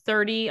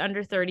 30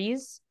 under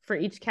 30s for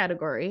each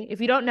category. If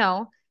you don't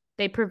know,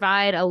 they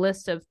provide a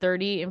list of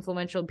 30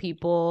 influential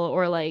people,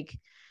 or like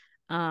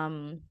I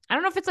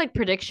don't know if it's like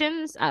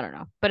predictions, I don't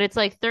know, but it's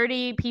like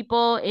 30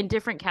 people in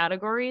different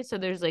categories, so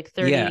there's like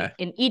 30 Yeah.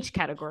 in each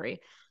category.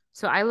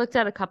 So I looked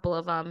at a couple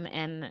of them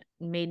and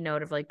made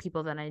note of like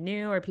people that I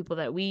knew or people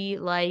that we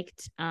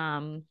liked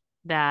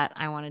that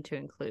I wanted to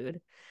include.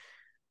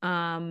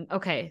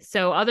 Okay,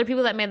 so other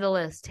people that made the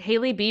list,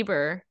 Hailey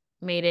Bieber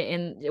made it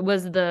in, it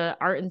was the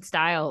art and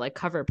style like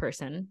cover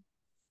person.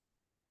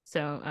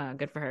 So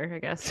good for her, I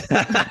guess.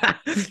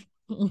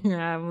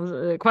 Yeah, it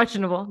was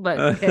questionable, but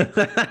okay.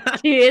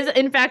 She is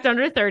in fact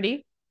under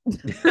 30.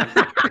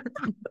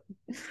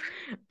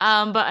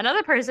 But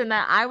another person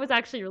that I was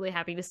actually really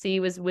happy to see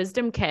was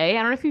Wisdom K.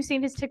 I don't know if you've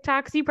seen his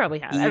TikToks. You probably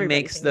have. He Everybody's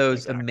makes seen his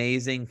those TikToks.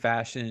 amazing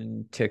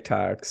fashion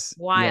TikToks.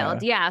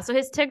 Wild. Yeah. Yeah. So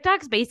his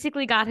TikToks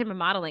basically got him a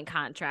modeling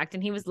contract,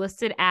 and he was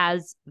listed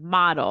as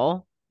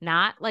model,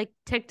 not like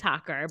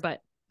TikToker,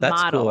 but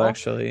That's cool, model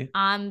actually.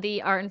 on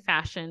the art and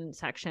fashion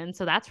section.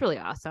 So that's really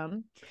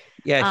awesome.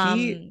 Yeah,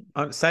 he Um,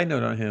 on side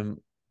note on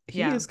him, he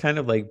yeah. is kind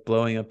of like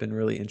blowing up in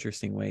really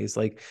interesting ways.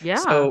 Like, Yeah.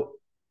 so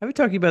I've been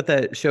talking about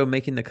that show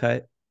Making the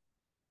Cut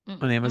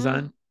on Mm-mm.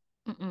 Amazon.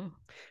 Mm-mm.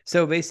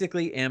 So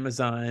basically,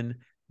 Amazon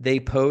they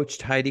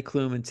poached Heidi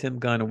Klum and Tim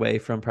Gunn away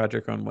from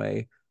Project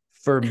Runway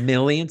for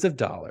millions of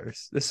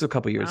dollars. This is a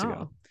couple years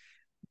ago.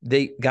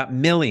 They got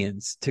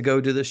millions to go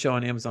do the show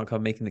on Amazon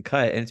called Making the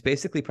Cut. And it's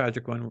basically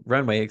Project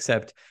Runway,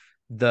 except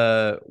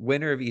the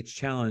winner of each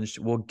challenge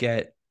will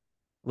get,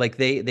 like,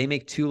 they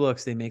make two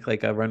looks. They make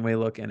like a runway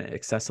look and an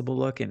accessible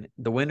look. And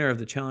the winner of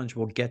the challenge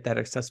will get that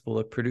accessible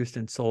look produced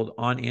and sold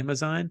on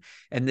Amazon.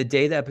 And the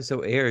day the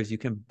episode airs, you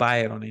can buy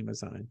it on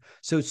Amazon.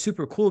 So it's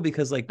super cool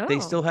because like they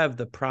still have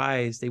the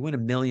prize. They win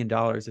 $1 million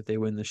if they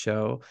win the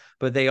show,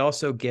 but they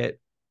also get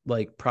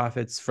like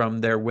profits from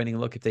their winning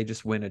look if they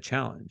just win a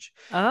challenge.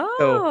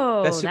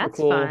 So that's super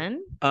cool.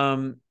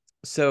 Fun.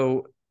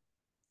 So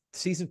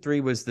season 3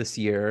 was this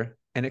year,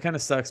 and it kind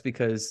of sucks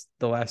because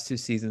the last 2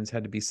 seasons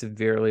had to be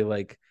severely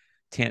like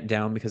tamped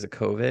down because of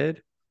COVID.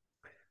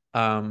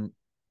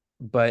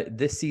 But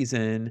this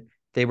season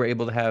they were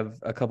able to have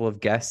a couple of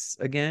guests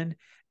again,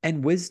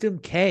 and Wisdom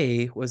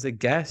K was a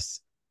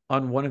guest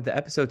on one of the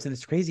episodes, and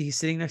it's crazy. He's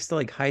sitting next to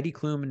like Heidi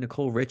Klum and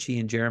Nicole Richie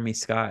and Jeremy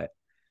Scott.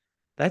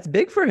 That's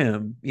big for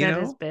him, you know?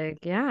 That is big,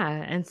 yeah.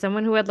 And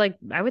someone who had like,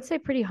 I would say,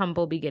 pretty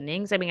humble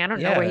beginnings. I mean, I don't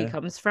know where he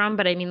comes from,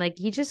 but I mean, like,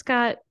 he just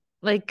got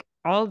like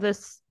all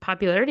this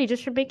popularity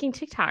just from making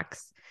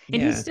TikToks.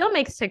 And he still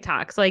makes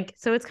TikToks. Like,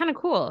 so it's kind of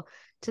cool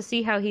to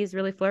see how he's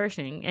really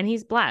flourishing. And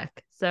he's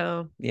Black.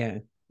 So, yeah,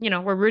 you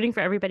know, we're rooting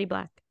for everybody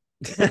Black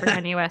except for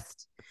Kanye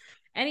West.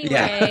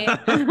 Anyway,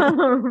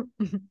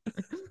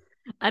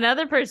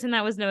 another person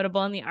that was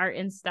notable in the art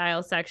and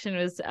style section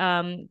was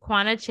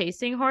Quanah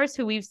Chasing Horse,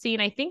 who we've seen,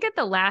 I think, at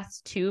the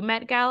last 2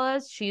 Met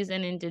Galas. She's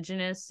an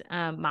Indigenous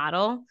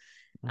model.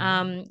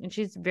 And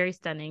she's very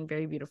stunning,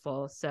 very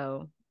beautiful.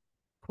 So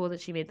cool that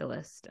she made the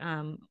list.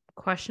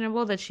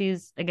 Questionable that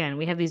she's, again,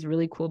 we have these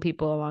really cool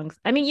people along.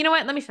 I mean, you know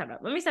what? Let me shut up.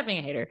 Let me stop being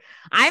a hater.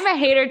 I'm a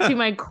hater to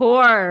my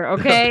core,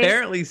 okay?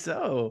 Apparently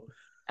so.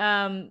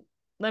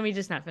 Let me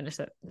just not finish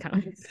that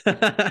comment.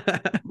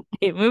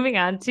 Okay, moving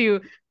on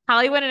to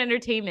Hollywood and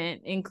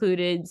Entertainment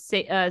included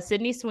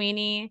Sydney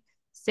Sweeney,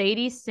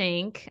 Sadie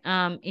Sink,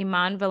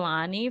 Iman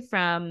Vellani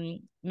from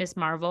Miss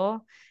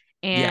Marvel,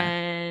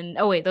 and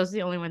oh wait, those are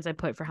the only ones I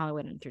put for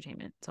Hollywood and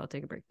Entertainment. So I'll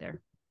take a break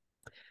there.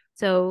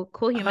 So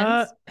Cool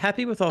Humans.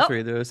 Happy with all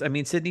 3 of those. I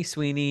mean, Sydney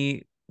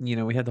Sweeney, you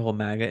know, we had the whole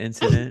MAGA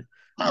incident,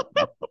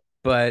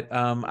 but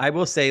I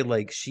will say,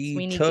 like,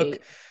 Sweeney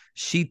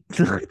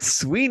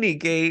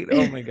Gate.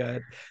 Oh my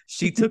God.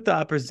 She took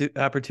the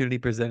opportunity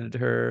presented to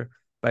her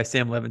by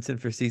Sam Levinson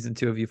for season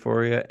 2 of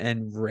Euphoria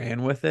and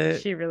ran with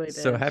it. She really did.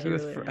 So happy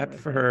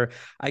for her.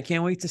 I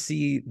can't wait to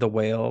see The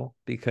Whale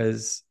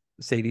because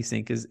Sadie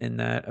Sink is in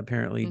that,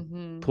 apparently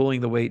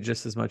pulling the weight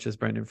just as much as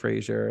Brendan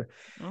Fraser.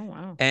 Oh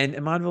wow. And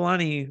Iman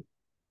Vellani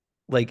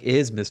like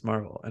is Miss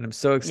Marvel, and I'm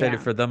so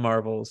excited for the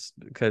Marvels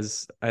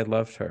because I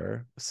loved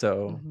her.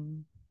 So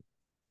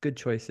good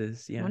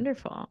choices. Yeah.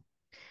 Wonderful.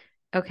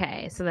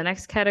 Okay, so the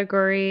next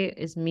category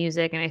is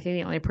music, and I think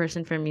the only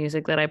person for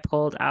music that I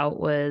pulled out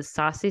was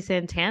Saucy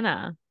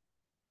Santana.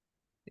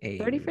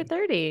 30 for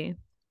 30.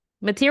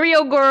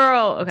 Material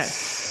Girl. Okay.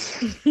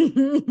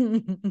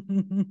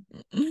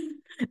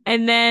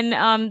 And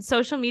then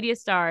social media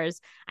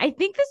stars. I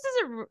think this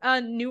is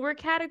a newer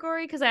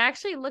category because I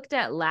actually looked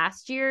at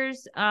last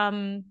year's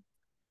 30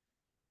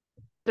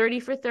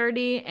 for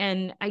 30,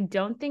 and I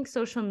don't think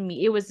social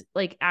media, it was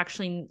like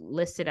actually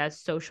listed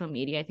as social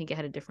media. I think it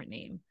had a different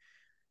name.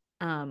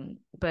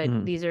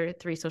 But these are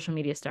 3 social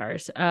media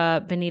stars.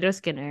 Benito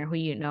Skinner, who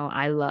you know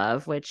I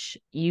love, which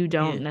you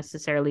don't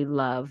necessarily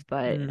love,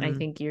 but I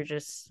think you're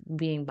just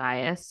being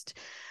biased.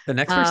 The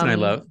next person I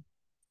love,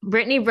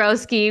 Brittany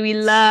Broski, we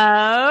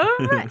love,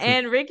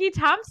 and Ricky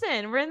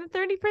Thompson. We're in the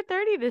 30 for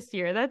 30 this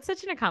year. That's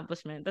such an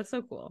accomplishment. That's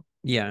so cool.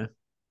 Yeah,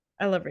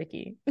 I love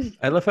Ricky.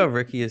 I love how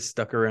Ricky is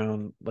stuck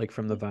around like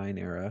from the Vine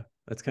era.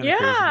 That's kind of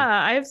crazy.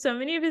 I have so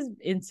many of his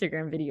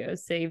Instagram videos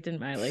saved in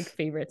my like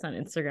favorites on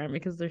Instagram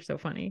because they're so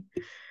funny.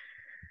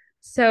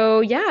 So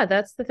yeah,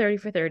 that's the 30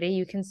 for 30.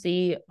 You can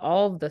see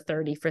all of the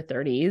 30 for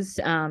 30s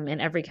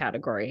in every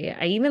category.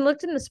 I even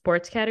looked in the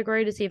sports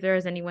category to see if there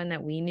was anyone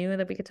that we knew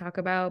that we could talk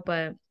about,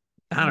 but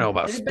I don't know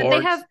about sports. But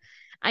they have,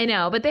 I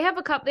know, but they have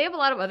a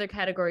lot of other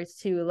categories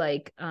too,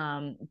 like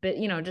but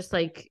you know, just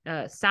like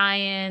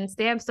science.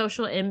 They have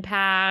social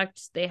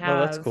impact. They have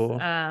that's cool.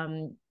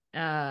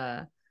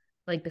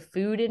 Like the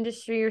food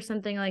industry or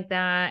something like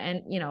that,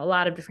 and you know, a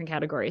lot of different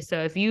categories.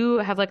 So if you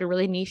have like a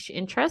really niche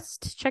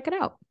interest, check it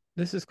out.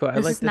 This is cool. I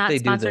like that they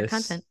do this.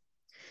 Content.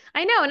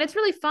 I know, and it's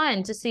really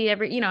fun to see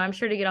I'm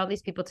sure to get all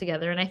these people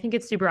together, and I think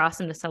it's super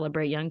awesome to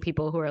celebrate young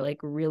people who are like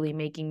really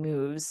making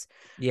moves.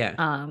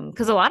 Yeah.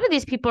 Because a lot of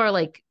these people are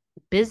like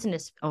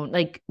business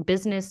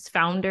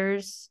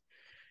founders.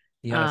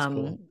 Yeah, that's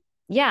cool.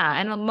 Yeah,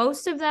 and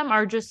most of them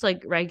are just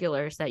like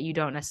regulars that you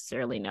don't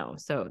necessarily know.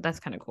 So that's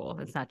kind of cool.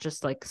 It's not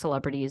just like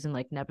celebrities and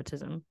like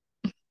nepotism.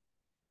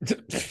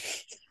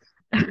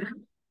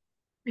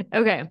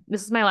 Okay,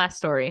 this is my last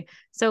story.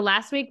 So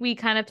last week we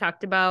kind of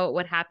talked about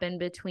what happened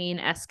between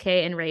SK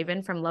and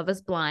Raven from Love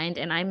is Blind,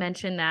 and I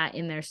mentioned that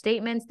in their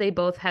statements they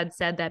both had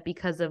said that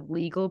because of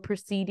legal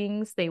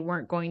proceedings they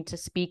weren't going to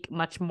speak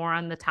much more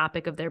on the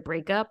topic of their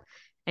breakup.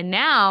 And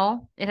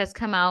now it has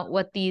come out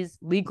what these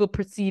legal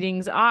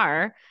proceedings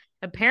are.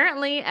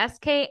 Apparently,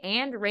 SK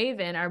and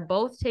Raven are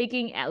both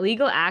taking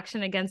legal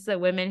action against the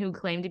women who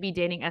claim to be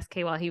dating SK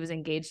while he was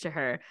engaged to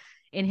her.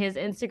 In an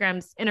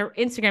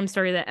Instagram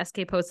story that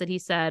SK posted, he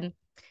said,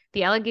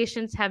 the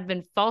allegations have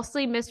been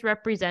falsely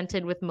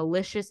misrepresented with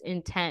malicious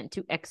intent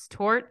to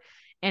extort,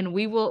 and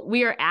we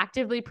are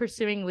actively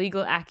pursuing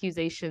legal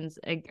accusations,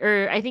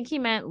 or I think he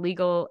meant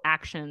legal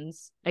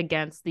actions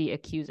against the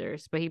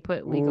accusers, but he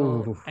put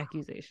legal Ooh,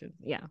 accusations.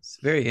 Yeah. it's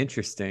very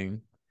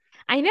interesting.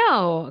 I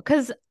know,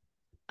 because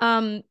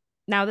um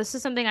now this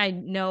is something I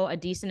know a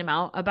decent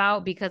amount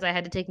about because I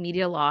had to take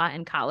media law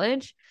in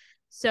college.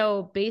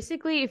 So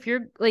basically, if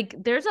you're like,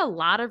 there's a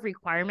lot of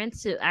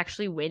requirements to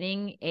actually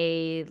winning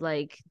a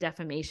like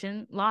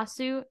defamation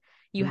lawsuit.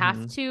 You have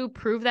Hmm. to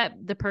prove that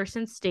the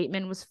person's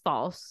statement was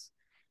false.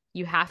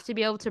 You have to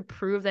be able to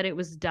prove that it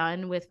was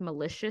done with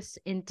malicious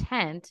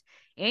intent.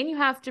 And you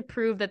have to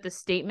prove that the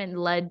statement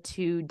led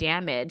to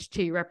damage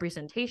to your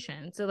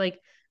representation. So, like,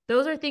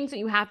 those are things that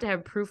you have to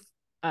have proof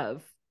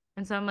of.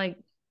 And so I'm like,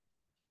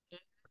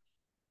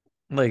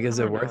 Like, I is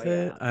it don't know. worth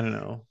it? Yeah. I don't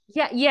know.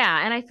 Yeah,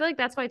 yeah, and I feel like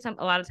that's why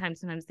a lot of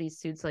times sometimes these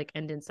suits like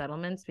end in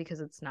settlements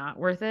because it's not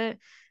worth it.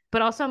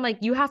 But also I'm like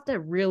you have to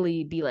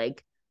really be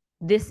like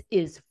this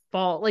is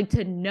fault like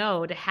to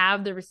know to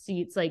have the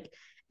receipts like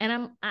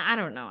and I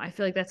don't know. I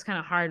feel like that's kind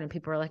of hard when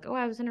people are like, "Oh,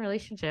 I was in a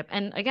relationship."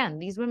 And again,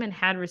 these women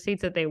had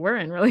receipts that they were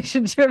in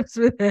relationships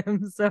with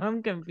him, so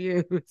I'm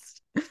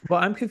confused. Well,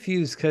 I'm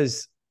confused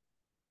because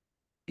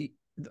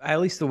at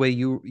least the way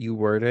you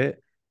word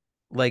it,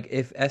 like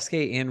if SK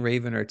and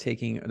Raven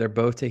they're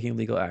both taking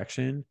legal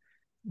action,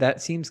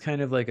 that seems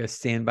kind of like a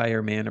stand by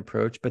your man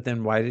approach. But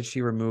then why did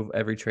she remove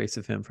every trace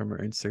of him from her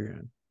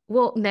Instagram?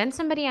 Well, then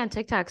somebody on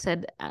TikTok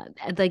said,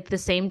 like the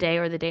same day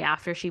or the day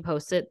after she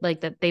posted,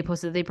 like that they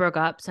posted they broke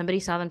up. Somebody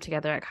saw them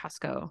together at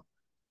Costco.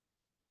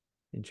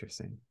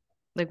 Interesting.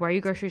 Like, why are you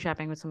grocery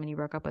shopping with someone you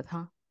broke up with,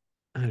 huh?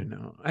 I don't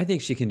know. I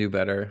think she can do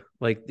better.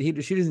 Like she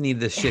doesn't need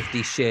this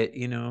shifty shit,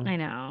 you know. I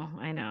know,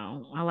 I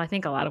know. Well, I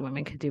think a lot of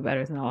women could do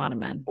better than a lot of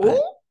men, but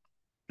Oh,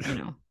 you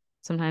know,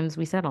 sometimes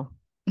we settle.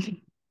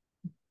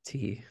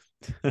 T.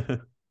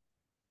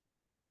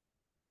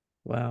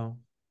 Wow.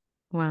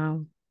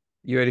 Wow.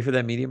 You ready for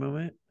that media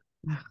moment?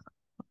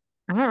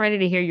 I'm not ready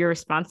to hear your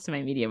response to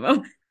my media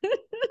moment.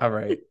 All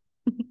right.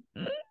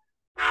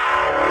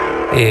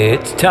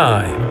 It's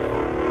time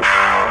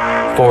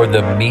for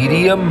the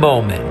media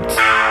moment.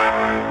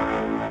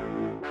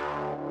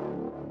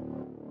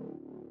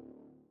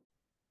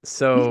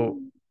 So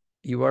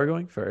you are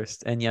going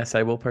first. And yes,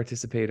 I will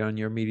participate on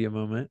your media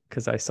moment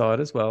because I saw it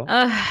as well.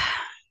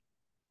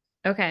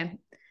 Okay.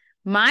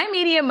 My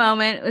media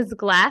moment was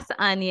Glass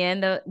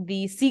Onion,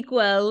 the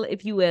sequel,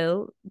 if you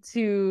will,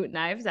 to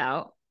Knives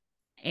Out.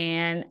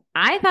 And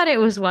I thought it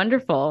was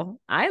wonderful.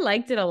 I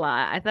liked it a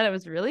lot. I thought it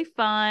was really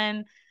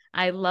fun.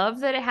 I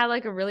love that it had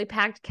like a really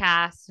packed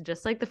cast,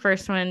 just like the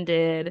first one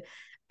did.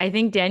 I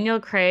think Daniel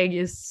Craig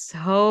is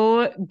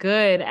so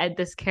good at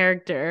this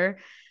character.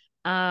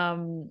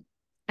 And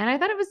I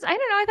thought it was, I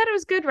don't know, I thought it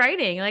was good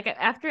writing. Like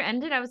after it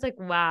ended, I was like,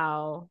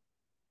 wow,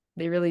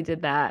 they really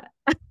did that.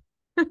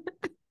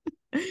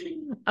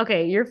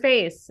 Okay, your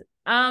face.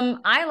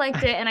 I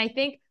liked it, and I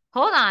think,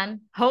 hold on.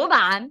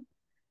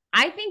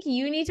 I think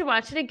you need to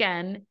watch it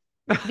again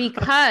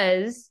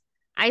because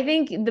I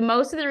think the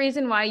most of the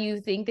reason why you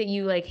think that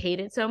you like hate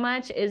it so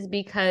much is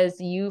because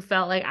you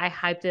felt like I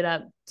hyped it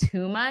up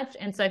too much.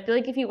 And so I feel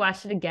like if you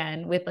watched it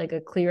again with like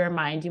a clearer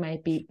mind, you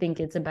might think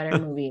it's a better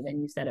movie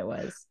than you said it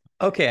was.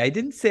 Okay, I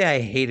didn't say I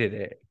hated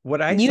it.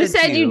 What I You said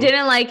to said you you,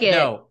 didn't like it.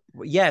 no,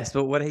 yes,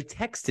 but what I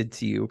texted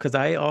to you,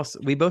 because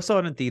we both saw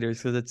it in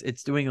theaters because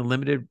it's doing a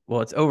limited,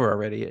 well, it's over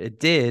already. It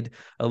did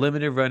a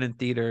limited run in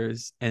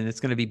theaters and it's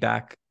going to be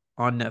back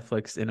on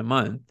Netflix in a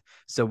month.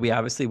 So we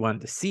obviously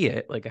wanted to see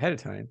it like ahead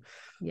of time.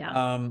 Yeah.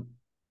 Um,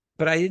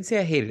 but I didn't say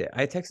I hated it.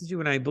 I texted you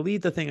and I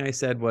believe the thing I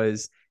said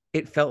was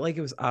it felt like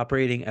it was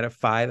operating at a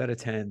 5 out of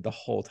 10 the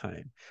whole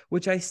time,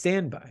 which I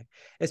stand by,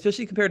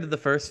 especially compared to the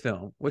first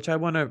film, which I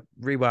want to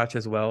rewatch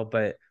as well.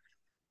 But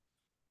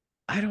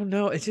I don't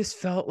know. It just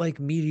felt like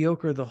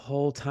mediocre the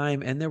whole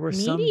time. And there were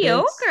some bits,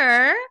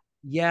 Mediocre.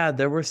 yeah,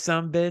 there were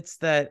some bits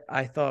that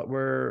I thought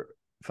were,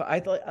 I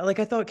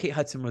thought Kate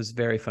Hudson was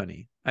very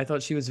funny. I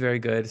thought she was very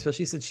good,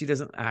 especially since she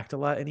doesn't act a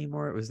lot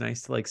anymore. It was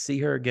nice to like see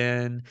her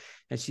again,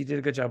 and she did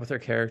a good job with her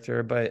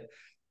character. But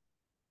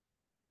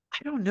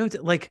I don't know,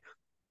 like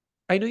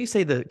I know you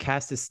say the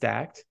cast is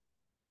stacked,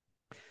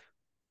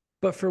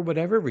 but for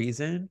whatever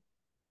reason,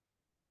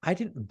 I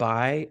didn't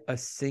buy a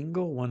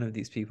single one of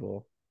these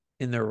people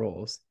in their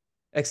roles,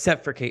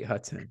 except for Kate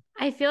Hudson.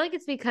 I feel like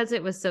it's because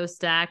it was so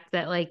stacked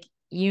that like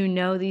you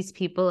know these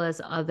people as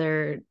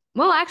other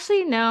Well,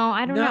 actually, no,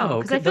 I don't know. No,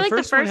 Because I the feel like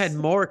first one had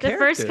more the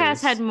first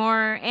cast had characters.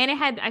 more, and it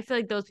had, I feel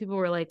like those people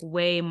were like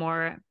way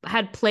more,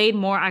 had played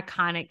more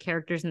iconic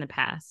characters in the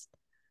past,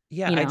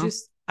 Yeah, you know?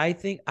 I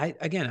think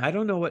I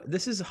don't know what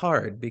this is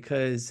hard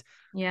because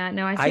Yeah,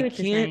 no, I see what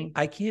you're saying.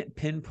 I can't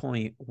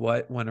pinpoint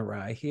what went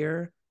awry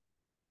here,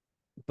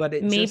 but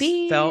it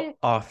just felt Maybe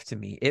off to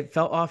me. It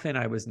felt off and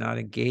I was not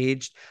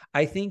engaged.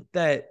 I think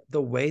that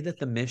the way that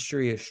the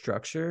mystery is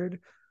structured,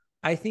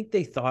 I think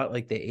they thought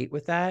like they ate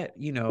with that.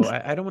 You know,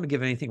 I don't want to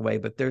give anything away,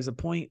 but there's a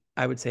point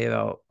I would say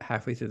about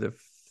halfway through the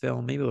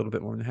film, maybe a little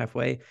bit more than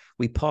halfway,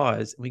 we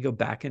pause and we go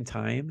back in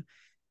time,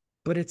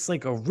 but it's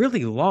like a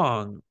really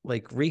long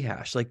like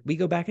rehash. Like we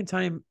go back in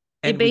time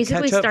it and we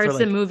basically catch up for starts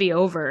the like movie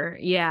over.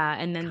 Yeah,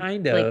 and then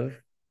kind like,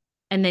 of.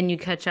 and then you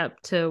catch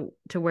up to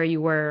where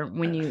you were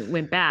when you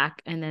went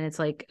back, and then it's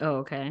like, oh,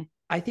 okay.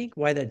 I think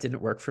why that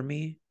didn't work for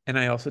me, and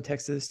I also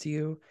texted this to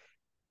you,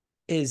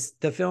 is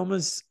the film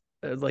is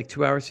like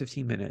 2 hours,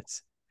 15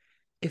 minutes.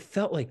 It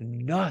felt like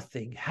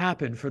nothing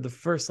happened for the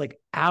first like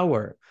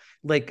hour.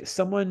 Like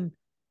someone,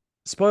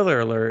 spoiler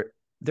alert,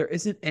 there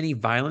isn't any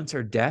violence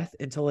or death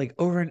until like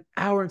over an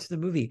hour into the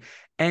movie.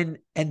 And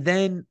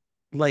then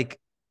like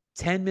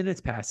 10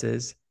 minutes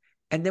passes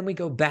and then we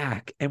go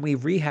back and we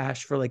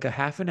rehash for like a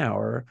half an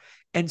hour.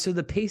 And so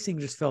the pacing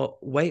just felt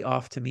way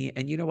off to me.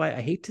 And you know what?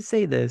 I hate to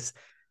say this,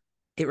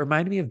 it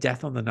reminded me of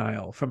Death on the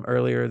Nile from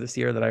earlier this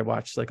year that I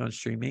watched like on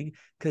streaming,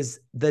 because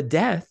the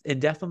death in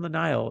Death on the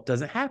Nile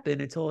doesn't happen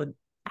until an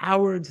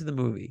hour into the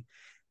movie.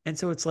 And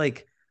so it's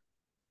like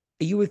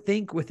you would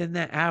think within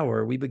that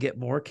hour we would get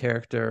more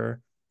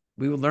character.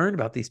 We would learn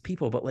about these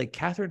people, but like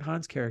Catherine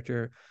Hahn's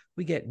character,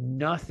 we get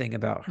nothing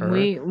about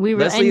her. We were,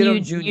 Leslie and Odom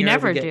you Jr., we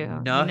never get do. You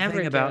nothing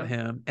never about do.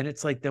 him. And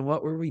it's like, then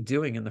what were we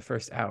doing in the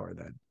first hour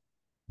then?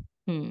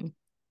 Hmm.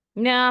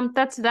 No,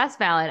 that's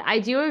valid. I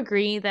do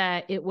agree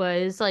that it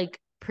was like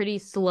pretty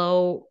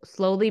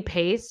slowly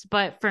paced,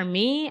 but for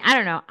me, I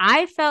don't know.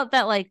 I felt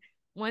that like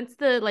once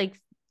the like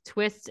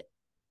twist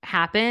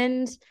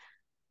happened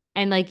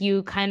and like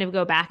you kind of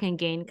go back and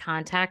gain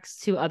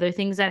context to other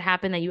things that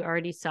happened that you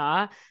already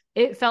saw,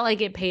 it felt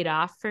like it paid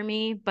off for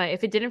me. But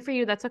if it didn't for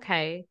you, that's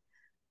okay.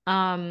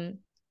 Um,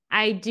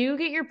 I do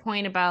get your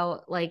point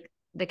about like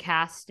the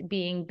cast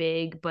being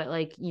big, but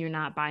like you're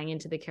not buying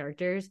into the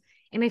characters.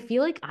 And I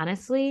feel like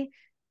honestly,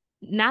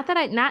 not that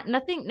I not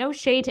nothing, no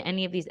shade to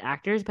any of these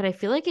actors, but I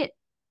feel like it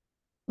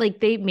like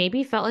they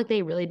maybe felt like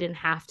they really didn't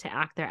have to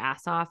act their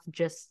ass off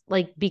just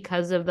like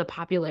because of the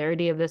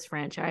popularity of this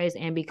franchise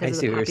and because I of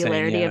see the what you're saying.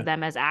 popularity Yeah. of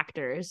them as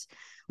actors.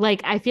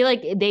 Like I feel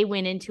like they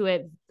went into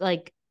it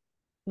like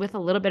with a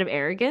little bit of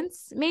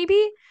arrogance,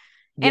 maybe.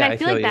 And Yeah, I I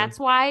feel feel like you. that's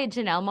why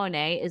Janelle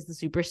Monáe is the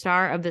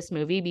superstar of this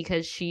movie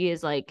because she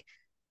is like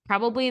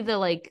probably the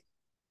like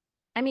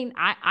I mean,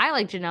 I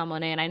like Janelle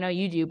Monáe and I know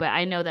you do, but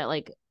I know that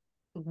like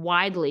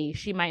widely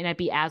she might not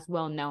be as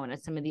well known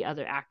as some of the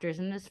other actors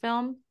in this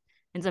film.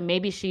 And so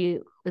maybe she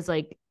is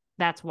like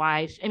that's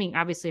why I mean,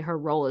 obviously her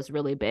role is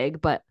really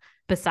big, but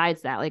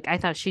besides that, like I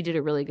thought she did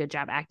a really good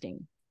job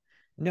acting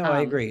No, I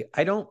um agree.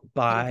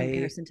 in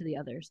comparison to the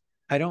others.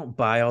 I don't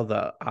buy all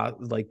the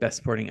like best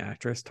supporting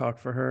actress talk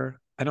for her.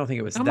 I don't think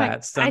it was Oh my, that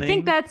I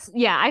think stunning, that's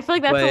yeah, I feel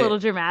like that's a but little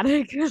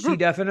dramatic. she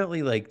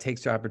definitely like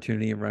takes her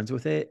opportunity and runs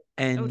with it.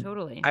 Oh, And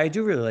totally. I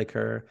do really like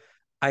her.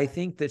 I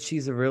think that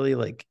she's a really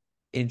like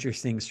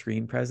interesting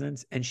screen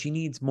presence and she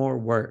needs more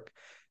work.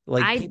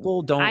 Like I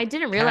people I don't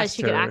didn't realize cast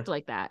she could act her.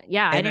 like that.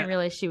 Yeah, I And didn't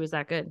realize she was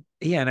that good.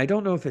 yeah, and I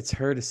don't know if it's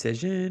her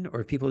decision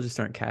or if people just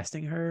aren't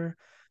casting her,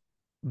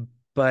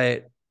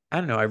 but I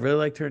don't know. I really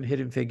liked her in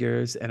Hidden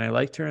Figures and I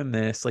liked her in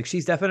this. Like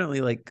she's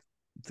definitely like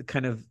the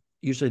kind of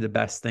usually the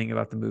best thing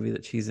about the movie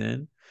that she's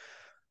in.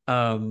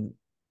 Um,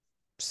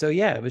 so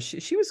yeah, but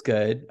she was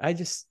good. I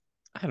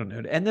don't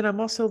know. And then I'm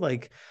also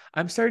like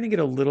I'm starting to get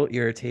a little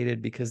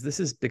irritated because this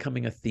is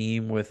becoming a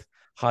theme with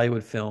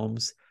Hollywood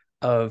films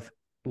of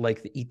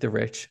like the eat the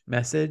rich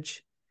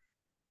message.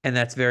 And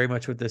that's very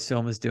much what this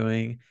film is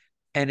doing.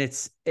 And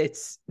it's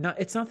not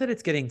that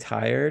it's getting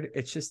tired.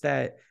 It's just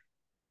that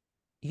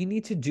you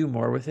need to do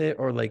more with it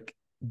or like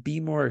be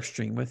more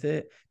extreme with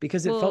it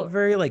because it felt Well,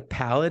 very like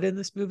pallid in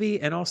this movie.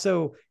 And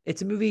also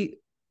it's a movie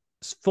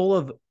full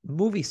of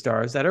movie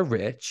stars that are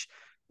rich,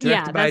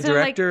 yeah, directed by a that's what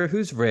I'm like. director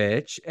who's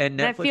rich, and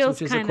That Netflix,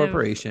 feels which is a kind of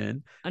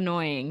corporation.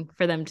 annoying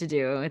for them to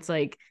do. It's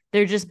like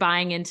they're just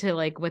buying into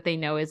like what they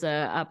know is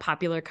a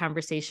popular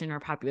conversation or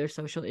popular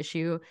social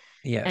issue.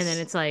 And then Yes.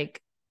 it's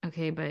like,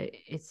 okay, but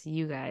it's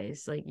you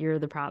guys. Like you're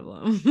the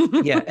problem.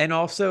 Yeah. And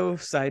also,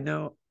 side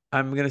note,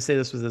 I'm going to say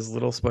this with as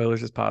little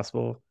spoilers as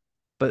possible,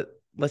 but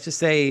let's just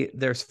say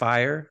there's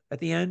fire at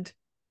the end.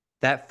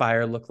 That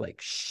fire looked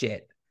like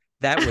shit.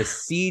 That was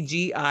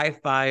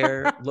CGI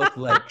fire, looked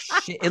like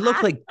shit. It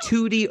looked like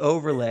 2D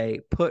overlay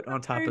put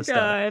on top Oh my of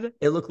stuff. God.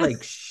 It looked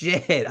like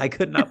shit. I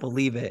could not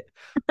believe it.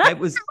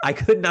 I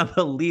could not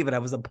believe it. I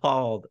was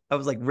appalled. I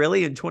was like,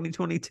 really in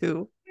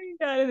 2022?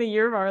 God, in the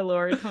year of our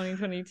Lord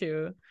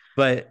 2022.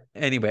 But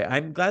anyway,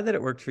 I'm glad that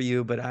it worked for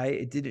you, but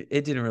it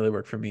didn't really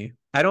work for me.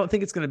 I don't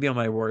think it's going to be on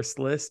my worst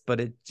list, but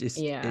it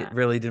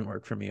really didn't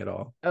work for me at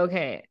all.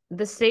 Okay.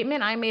 The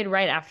statement I made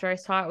right after I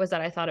saw it was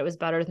that I thought it was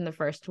better than the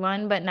first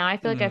one, but now I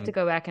feel like I have to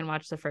go back and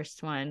watch the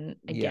first one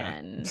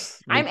again.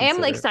 I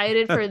am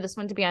excited for this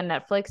one to be on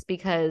Netflix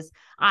because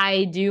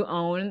I do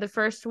own the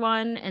first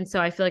one, and so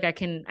I feel like I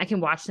can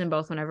watch them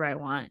both whenever I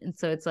want. And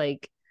so it's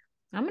like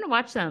I'm gonna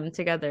watch them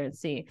together and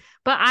see.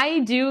 But I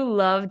do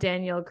love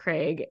Daniel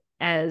Craig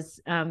as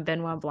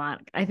Benoit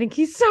Blanc. I think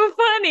he's so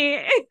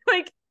funny.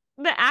 Like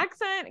the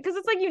accent, because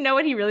it's like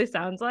what he really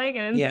sounds like,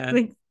 and it's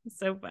like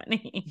so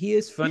funny. He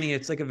is funny.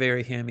 It's like a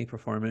very hammy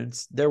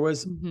performance. There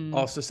was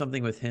also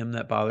something with him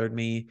that bothered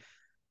me.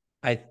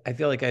 I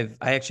feel like I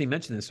actually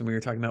mentioned this when we were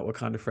talking about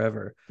Wakanda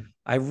Forever.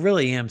 I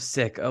really am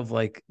sick of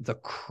like the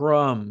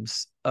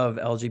crumbs of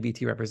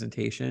LGBT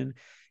representation.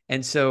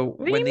 And so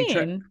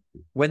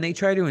when they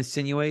try to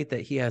insinuate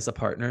that he has a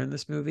partner in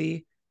this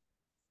movie,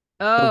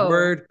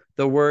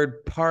 the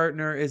word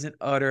partner isn't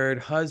uttered,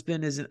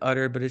 husband isn't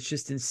uttered, but it's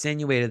just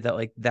insinuated that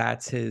like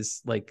that's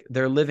his, like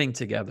they're living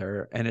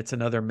together and it's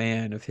another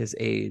man of his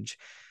age.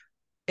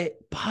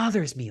 It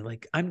bothers me.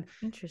 Like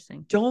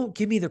interesting. Don't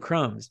give me the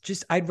crumbs.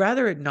 Just I'd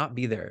rather it not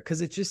be there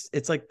because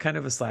it's like kind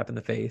of a slap in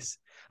the face.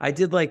 I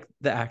did like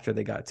the actor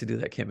they got to do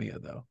that cameo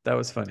though. That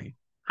was funny.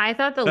 I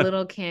thought the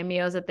little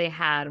cameos that they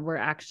had were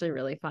actually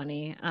really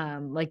funny.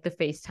 Like the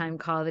FaceTime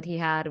call that he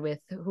had with,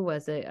 who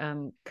was it?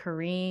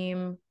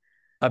 Kareem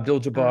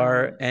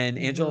Abdul-Jabbar and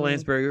Angela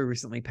Lansbury, who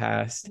recently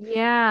passed.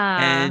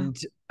 Yeah. And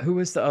who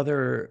was the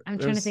other? I'm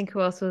trying to think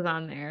who else was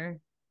on there.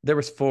 There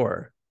was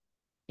 4.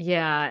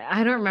 Yeah,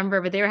 I don't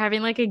remember, but they were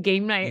having like a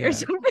game night or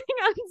something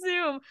on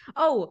Zoom.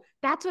 Oh,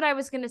 that's what I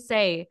was going to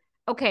say.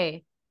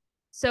 Okay.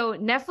 So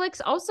Netflix,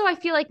 also I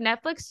feel like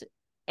Netflix,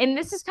 and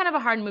this is kind of a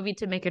hard movie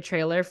to make a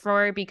trailer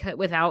for because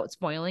without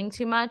spoiling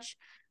too much,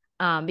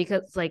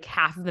 because like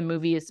half of the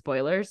movie is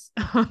spoilers.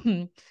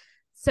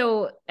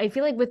 So I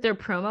feel like with their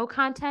promo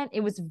content,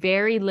 it was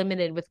very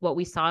limited with what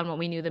we saw and what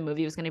we knew the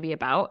movie was going to be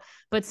about.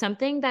 But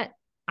something that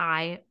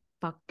I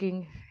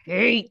fucking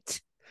hate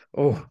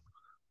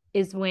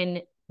is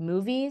when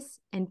movies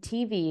and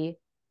TV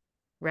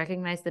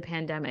recognize the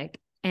pandemic.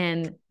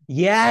 And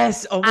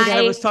yes, oh my God,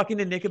 I was talking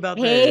to Nick about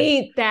this.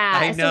 Hate that.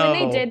 I know. So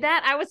when they did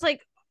that, I was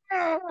like,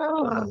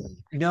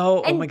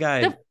 no, oh my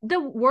God. The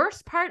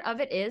worst part of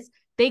it is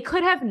they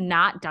could have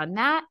not done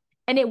that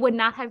and it would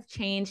not have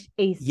changed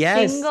a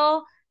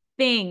single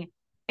thing.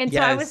 And so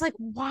I was like,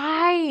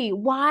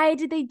 why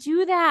did they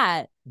do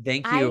that?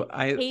 Thank you.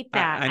 I hate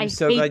that. I'm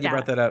so glad you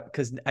brought that up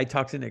because I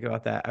talked to Nick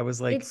about that. I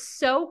was like, it's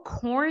so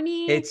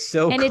corny. It's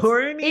so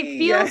corny. It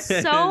feels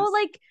so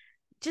like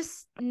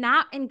just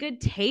not in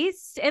good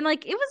taste. And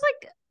like it was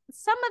like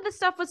some of the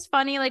stuff was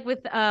funny, like with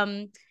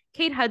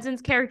Kate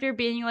Hudson's character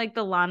being like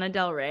the Lana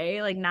Del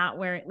Rey, like not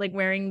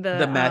wearing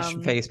the mesh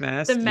face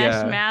mask. The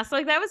mesh mask.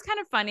 Like that was kind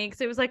of funny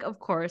because it was like, of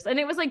course. And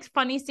it was like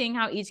funny seeing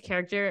how each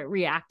character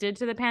reacted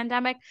to the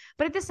pandemic.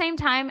 But at the same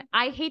time,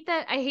 I hate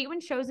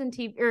when shows and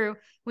TV or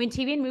when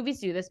TV and movies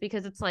do this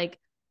because it's like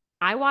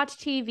I watch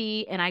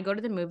TV and I go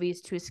to the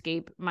movies to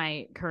escape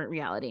my current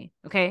reality.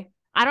 Okay.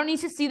 I don't need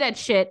to see that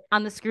shit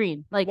on the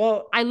screen. Like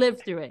I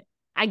lived through it.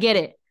 I get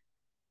it.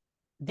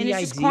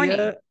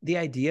 The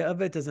idea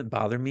of it doesn't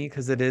bother me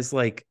because it is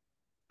like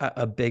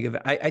a big of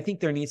I think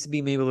there needs to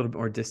be maybe a little bit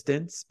more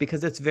distance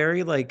because it's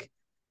very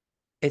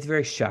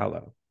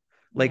shallow.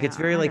 Like it's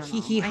very like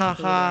hee ha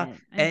ha,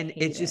 and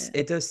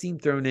it does seem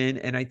thrown in.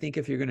 And I think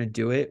if you're gonna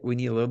do it, we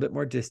need a little bit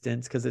more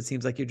distance because it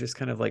seems like you're just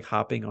kind of like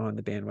hopping on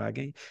the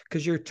bandwagon.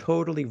 Because you're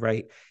totally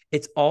right.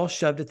 It's all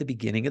shoved at the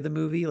beginning of the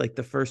movie, like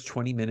the first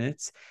 20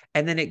 minutes,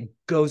 and then it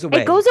goes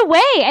away. It goes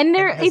away, and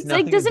it's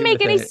like doesn't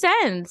make any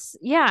sense.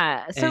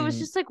 Yeah. So it was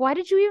just like, why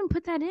did you even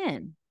put that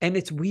in? And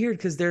it's weird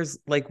because there's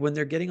like when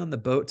they're getting on the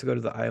boat to go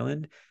to the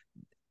island,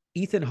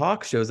 Ethan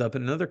Hawke shows up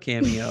in another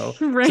cameo.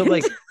 Right. So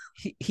like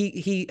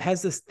he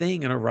has this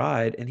thing in a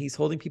ride and he's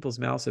holding people's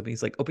mouths open.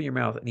 He's like, open your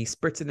mouth, and he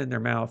spritz it in their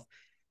mouth.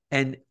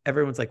 And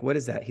everyone's like, what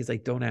is that? He's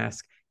like, don't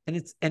ask.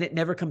 And it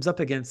never comes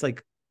up again. It's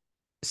like,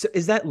 so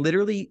is that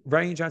literally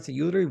Rian Johnson?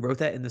 You literally wrote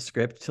that in the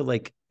script to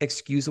like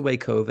excuse away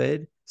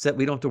COVID so that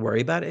we don't have to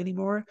worry about it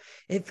anymore.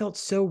 It felt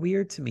so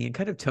weird to me and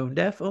kind of tone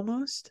deaf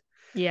almost.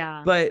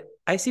 Yeah. But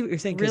I see what you're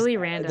saying. Really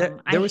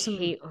random. There was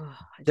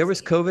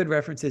COVID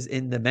references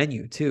in the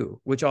menu too,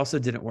 which also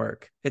didn't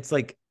work. It's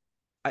like,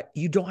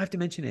 you don't have to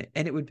mention it.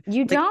 And it would,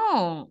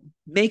 don't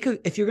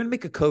if you're going to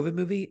make a COVID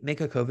movie,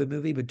 make a COVID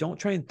movie, but don't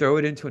try and throw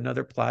it into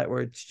another plot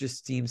where it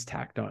just seems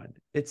tacked on.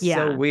 It's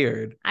so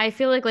weird. I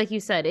feel like you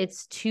said,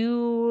 it's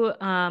too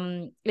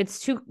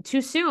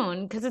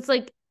soon. Cause it's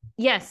like,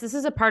 yes, this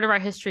is a part of our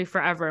history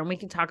forever and we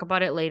can talk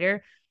about it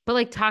later, but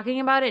like talking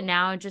about it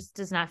now just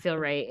does not feel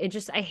right.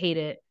 I hate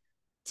it.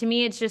 To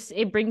me,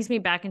 it brings me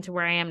back into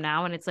where I am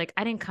now. And it's like,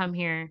 I didn't come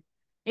here.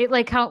 It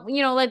like how,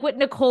 like what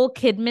Nicole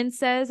Kidman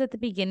says at the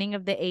beginning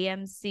of the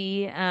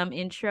AMC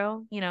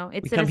intro,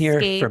 it's we come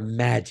here for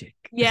magic.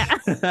 Yeah.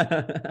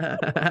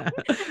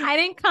 I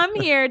didn't come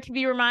here to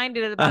be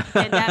reminded about the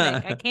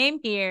pandemic. I came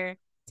here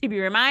to be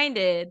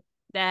reminded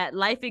that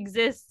life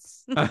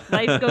exists.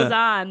 Life goes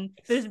on.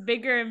 There's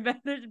bigger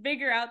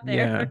out there.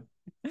 Yeah.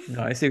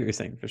 No, I see what you're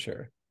saying for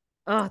sure.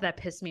 Oh, that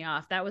pissed me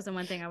off. That was the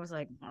one thing I was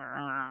like,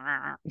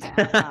 I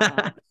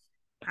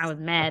was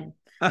mad.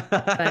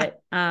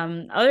 But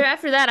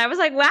after that, I was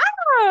like, wow,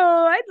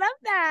 I love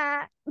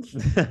that.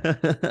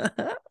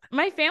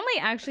 My family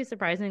actually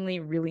surprisingly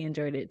really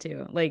enjoyed it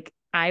too. Like,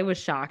 I was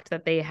shocked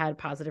that they had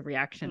positive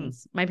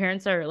reactions. My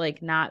parents are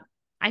like not,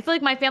 I feel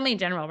like my family in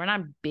general, we're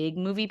not big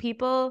movie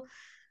people,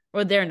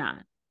 or they're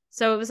not.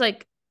 So it was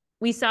like,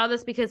 we saw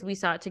this because we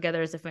saw it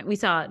together as a family. We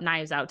saw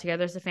Knives Out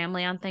together as a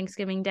family on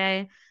Thanksgiving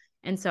Day.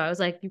 And so I was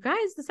like, you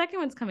guys, the second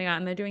one's coming out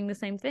and they're doing the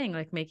same thing,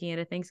 like making it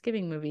a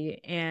Thanksgiving movie.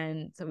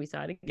 And so we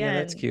saw it again. Yeah,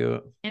 that's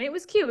cute. And it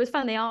was cute. It was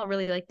fun. They all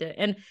really liked it.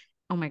 And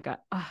oh my God.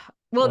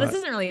 Well, this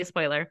isn't really a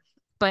spoiler,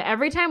 but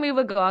every time we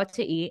would go out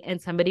to eat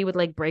and somebody would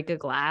like break a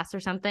glass or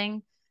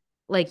something,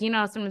 like, you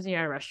know, sometimes you're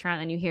at a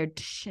restaurant and you hear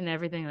and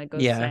everything like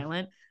goes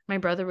silent. My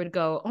brother would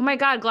go, oh my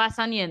God, glass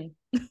onion.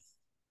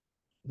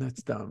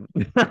 That's dumb.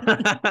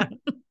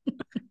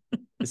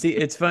 See,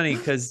 it's funny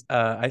because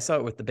I saw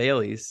it with the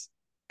Baileys.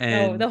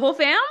 And the whole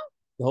fam?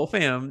 The whole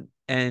fam.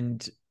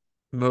 And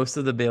most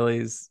of the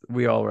Baileys,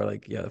 we all were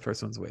like, yeah, the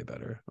first one's way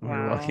better when we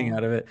were walking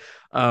out of it.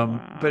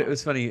 But it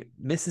was funny.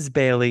 Mrs.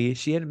 Bailey,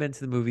 she hadn't been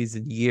to the movies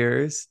in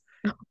years.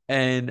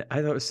 And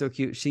I thought it was so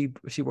cute. She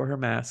wore her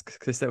mask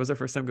because that was her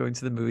first time going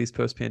to the movies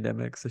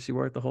post-pandemic. So she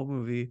wore it the whole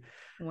movie.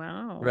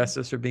 Wow. The rest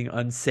of us were being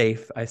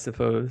unsafe, I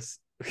suppose.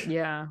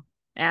 Yeah.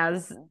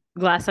 As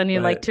Glass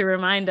Onion like to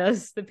remind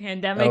us, the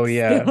pandemic. Oh,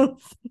 yeah.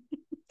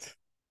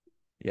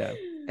 Yeah.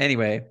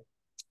 Anyway.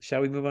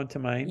 Shall we move on to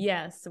mine?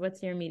 Yes.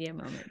 What's your media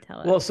moment?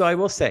 Tell us. Well, so I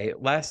will say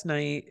last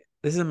night,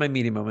 this isn't my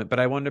media moment, but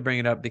I wanted to bring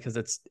it up because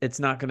it's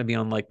not going to be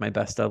on like my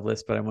best of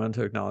list, but I wanted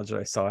to acknowledge that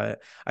I saw it.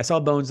 I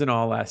saw Bones and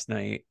All last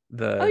night.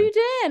 Oh, you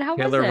did? How was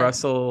it? Taylor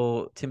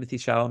Russell, Timothée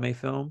Chalamet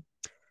film.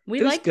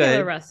 We like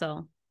Taylor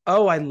Russell.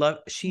 Oh, I love.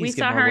 We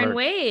saw her in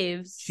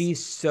Waves.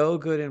 She's so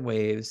good in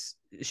Waves.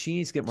 She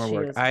needs to get more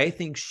work. I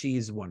think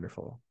she's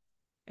wonderful,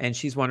 and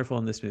she's wonderful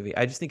in this movie.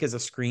 I just think as a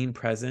screen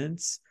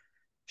presence,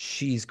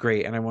 she's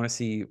great, and I want to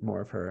see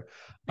more of her.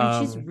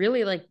 And she's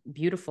really like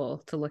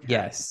beautiful to look at.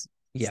 Yes.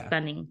 Yeah.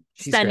 Stunning.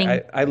 She's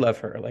stunning. I love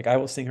her. Like, I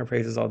will sing her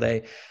praises all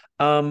day.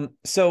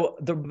 So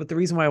the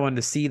reason why I wanted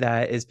to see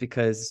that is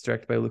because it's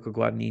directed by Luca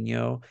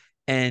Guadagnino,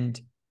 and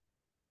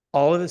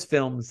all of his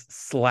films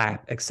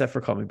slap except for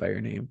Call Me by Your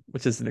Name,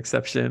 which is an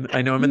exception.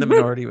 I know I'm in the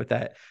minority with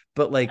that,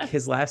 but like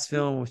his last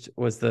film, which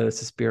was the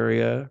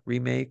Suspiria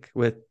remake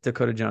with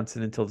Dakota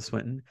Johnson and Tilda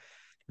Swinton,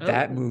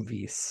 that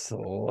movie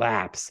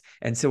slaps.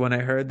 And so when I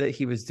heard that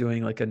he was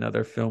doing like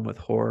another film with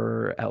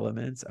horror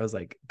elements, I was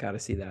like, gotta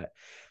see that.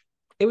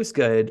 It was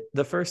good.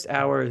 The first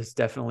hour is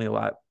definitely a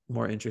lot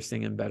more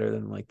interesting and better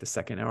than like the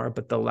second hour,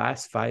 but the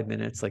last 5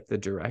 minutes, like the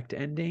direct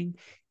ending,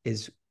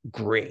 is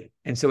great.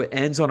 And so it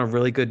ends on a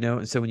really good note.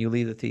 And so when you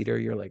leave the theater,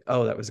 you're like,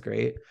 oh, that was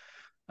great.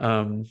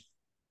 But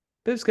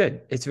it was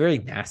good. It's very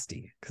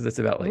nasty because it's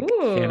about like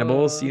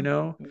cannibals, you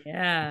know?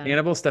 Yeah.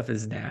 Cannibal stuff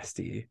is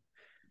nasty.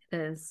 It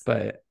is.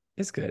 But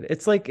it's good.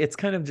 It's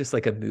kind of just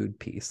like a mood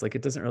piece. Like,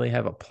 it doesn't really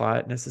have a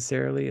plot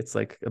necessarily. It's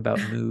like about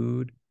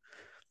mood.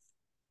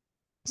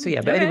 So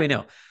yeah, but anyway,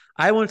 no.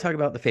 I want to talk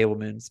about The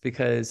Fabelmans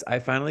because I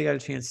finally got a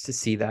chance to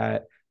see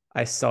that.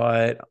 I saw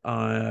it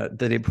on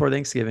the day before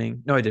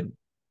Thanksgiving. No, I didn't.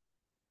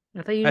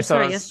 I thought you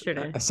saw it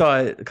yesterday. I saw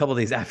it a couple of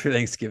days after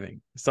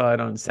Thanksgiving. I saw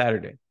it on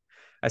Saturday.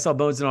 I saw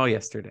Bones and All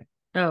yesterday.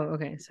 Oh,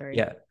 okay. Sorry.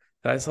 Yeah.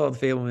 But I saw The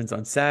Fabelmans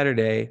on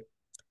Saturday,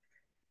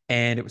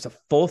 and it was a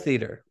full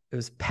theater. It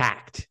was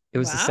packed. It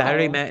was a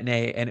Saturday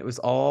matinee, and it was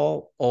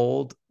all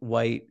old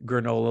white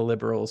granola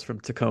liberals from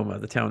Tacoma,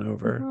 the town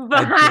over.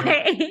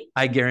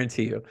 I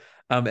guarantee you.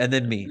 And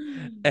then me.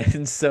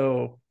 And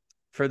so,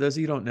 for those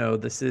of you who don't know,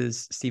 this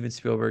is Steven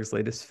Spielberg's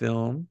latest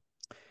film.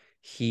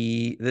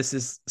 This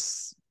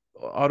is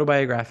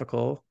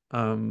autobiographical,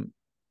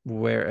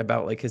 where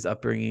about like his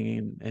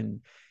upbringing and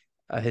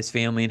his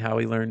family and how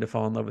he learned to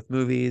fall in love with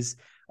movies.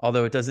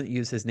 Although it doesn't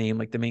use his name,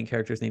 like the main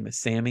character's name is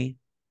Sammy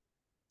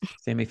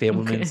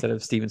Fabelman instead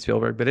of Steven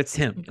Spielberg, but it's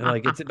him.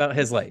 Like, it's about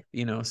his life,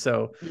 you know?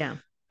 So, yeah.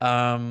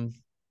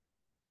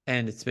 And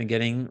it's been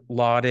getting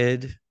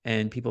lauded,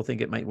 and people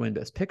think it might win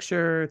Best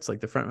Picture. It's like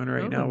the front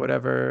runner right now,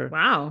 whatever.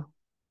 Wow.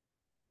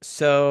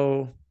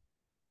 So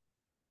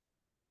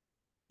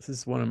this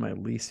is one of my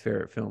least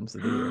favorite films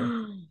of the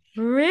year.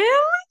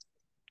 Really?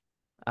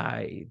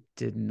 I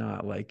did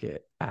not like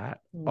it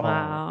at all.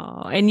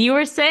 Wow. And you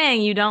were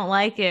saying you don't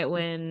like it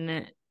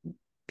when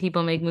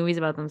people make movies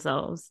about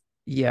themselves.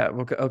 Yeah.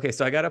 Okay.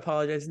 So I got to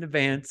apologize in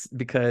advance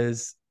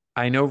because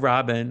I know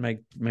Robin,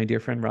 my dear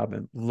friend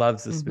Robin,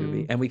 loves this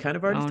movie. And we kind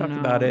of already talked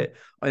about it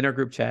in our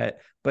group chat.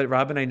 But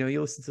Robin, I know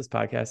you listen to this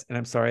podcast, and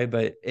I'm sorry,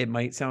 but it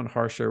might sound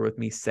harsher with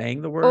me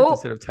saying the words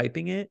instead of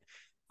typing it.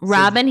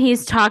 Robin,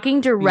 he's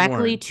talking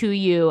directly warned. to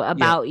you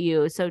about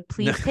you. So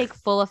please No. take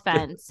full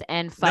offense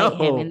and fight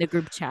him in No. the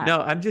group chat.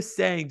 No, I'm just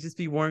saying, just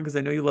be warned because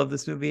I know you love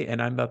this movie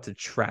and I'm about to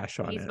trash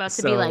on He's it. about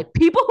to be like,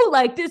 people who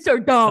like this are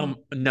dumb.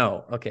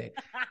 No. Okay.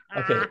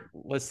 Okay.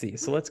 Let's see.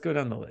 So let's go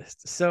down the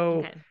list.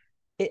 So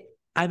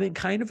I'm in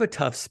kind of a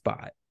tough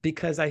spot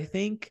because I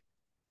think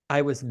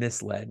I was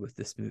misled with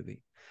this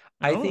movie.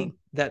 I think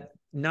that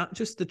not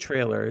just the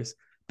trailers,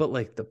 but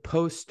like the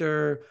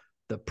poster,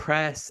 the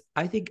press,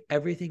 I think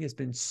everything has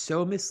been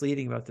so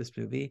misleading about this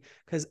movie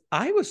because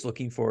I was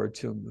looking forward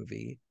to a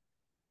movie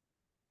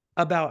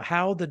about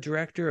how the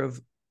director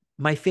of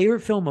my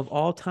favorite film of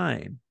all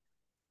time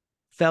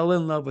fell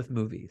in love with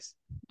movies.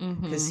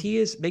 Because he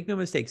is, make no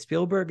mistake,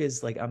 Spielberg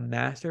is like a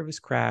master of his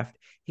craft.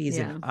 He's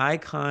an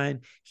icon.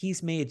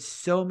 He's made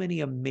so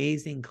many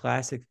amazing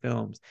classic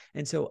films.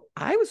 And so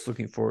I was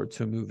looking forward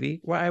to a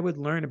movie where I would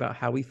learn about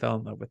how he fell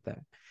in love with that.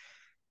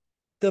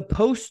 The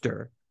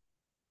poster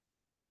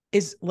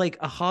is like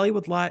a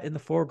Hollywood lot in the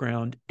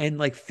foreground and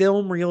like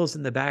film reels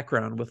in the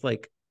background with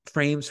like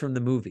frames from the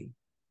movie.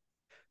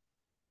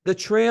 The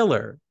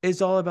trailer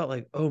is all about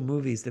like, oh,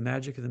 movies, the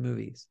magic of the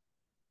movies.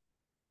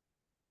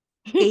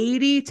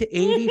 80 to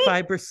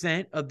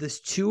 85% of this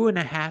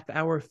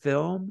 2.5-hour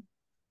film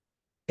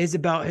is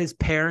about his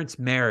parents'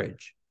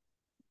 marriage.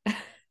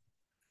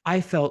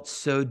 I felt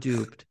so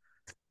duped.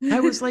 I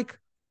was like,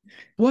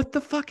 what the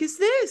fuck is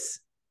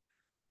this?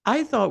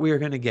 I thought we were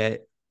going to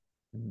get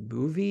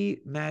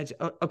movie magic.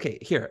 Okay,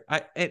 here.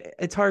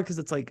 It's hard because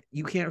it's like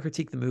you can't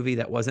critique the movie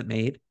that wasn't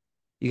made.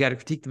 You got to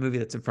critique the movie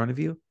that's in front of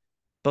you.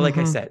 But like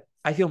I said,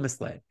 I feel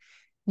misled.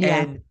 Yeah.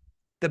 And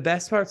the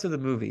best parts of the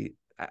movie,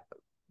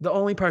 the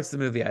only parts of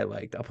the movie I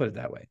liked, I'll put it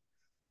that way,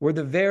 were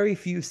the very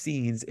few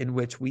scenes in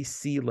which we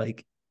see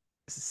like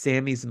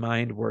Sammy's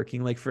mind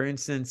working. Like, for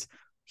instance,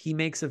 he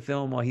makes a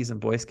film while he's in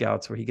Boy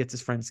Scouts where he gets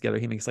his friends together.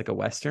 He makes like a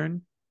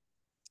Western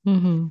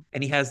and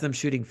he has them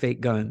shooting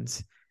fake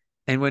guns.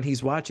 And when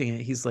he's watching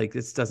it, he's like,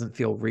 this doesn't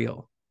feel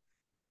real.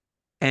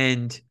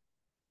 And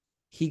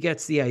he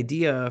gets the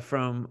idea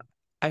from,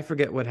 I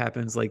forget what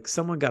happens. Like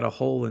someone got a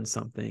hole in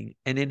something.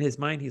 And in his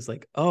mind, he's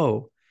like,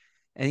 oh,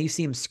 and you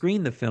see him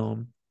screen the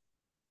film.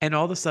 And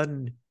all of a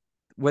sudden,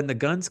 when the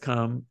guns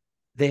come,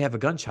 they have a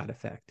gunshot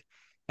effect.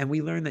 And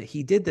we learn that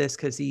he did this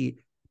because he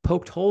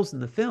poked holes in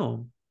the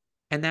film.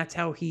 And that's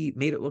how he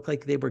made it look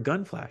like they were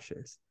gun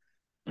flashes.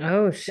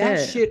 Oh, shit.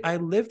 That shit I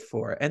lived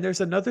for. And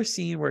there's another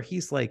scene where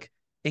he's like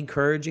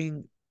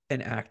encouraging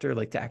an actor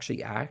like to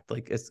actually act.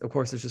 Like, of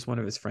course, it's just one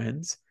of his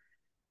friends.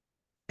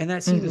 And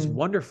that scene is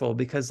wonderful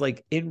because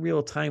like in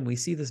real time, we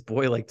see this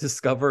boy like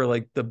discover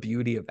like the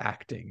beauty of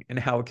acting and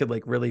how it could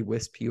like really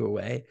wisp you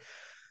away.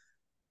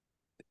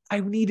 I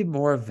needed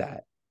more of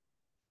that.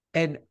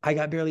 And I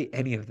got barely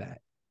any of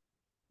that.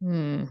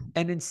 And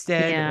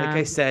instead, like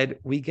I said,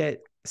 we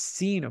get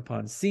scene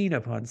upon scene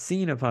upon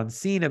scene upon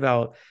scene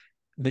about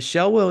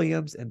Michelle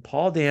Williams and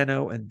Paul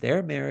Dano and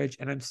their marriage.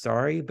 And I'm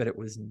sorry, but it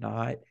was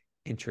not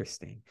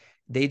interesting.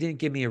 They didn't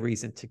give me a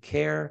reason to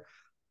care.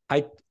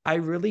 I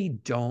really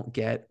don't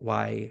get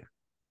why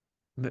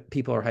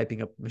people are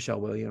hyping up Michelle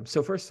Williams.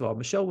 So first of all,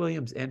 Michelle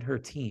Williams and her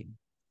team,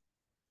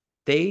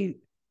 they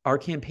are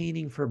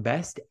campaigning for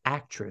Best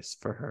Actress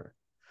for her.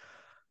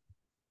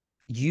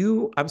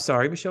 I'm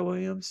sorry, Michelle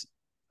Williams.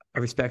 I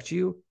respect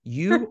you.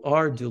 You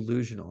are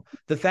delusional.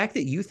 The fact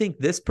that you think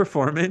this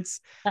performance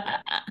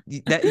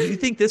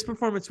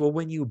will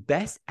win you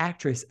Best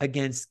Actress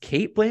against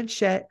Cate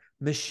Blanchett,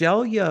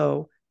 Michelle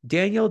Yeoh,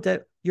 Danielle Day,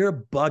 you're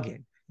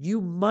bugging. You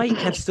might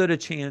have stood a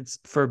chance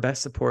for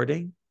Best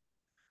Supporting,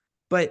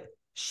 but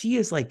she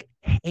is like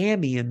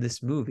hammy in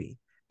this movie,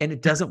 and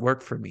it doesn't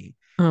work for me.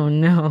 Oh,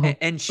 no.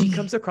 And she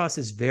comes across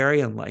as very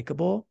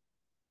unlikable.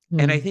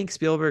 And I think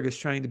Spielberg is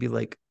trying to be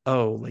like,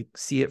 oh, like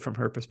see it from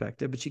her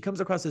perspective, but she comes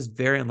across as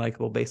very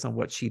unlikable based on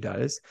what she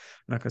does.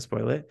 I'm not going to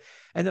spoil it.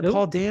 And then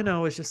Paul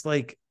Dano is just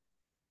like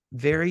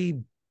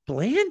very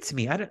bland to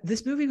me.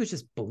 This movie was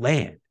just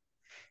bland.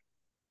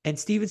 And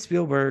Steven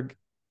Spielberg,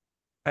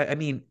 I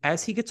mean,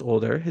 as he gets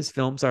older, his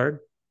films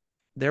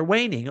they're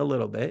waning a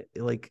little bit.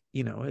 Like,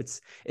 you know,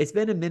 it's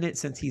been a minute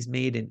since he's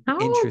made an How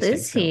interesting old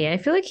is he? film. I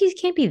feel like he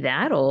can't be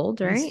that old,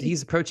 right?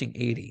 He's approaching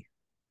 80.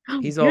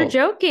 He's You're old.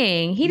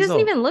 joking. He doesn't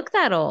even look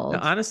that old. No,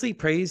 honestly,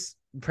 praise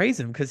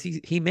him because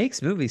he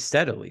makes movies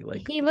steadily.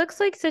 Like he looks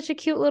like such a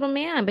cute little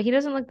man, but he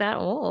doesn't look that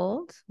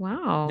old.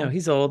 Wow. No,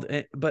 he's old,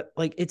 but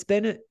like it's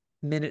been a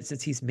minute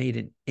since he's made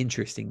an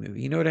interesting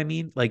movie. You know what I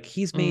mean? Like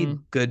he's made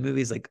good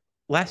movies. Like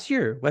last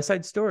year, West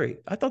Side Story.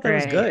 I thought that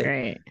was good.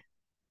 Right.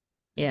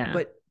 Yeah.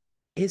 But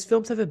his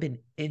films haven't been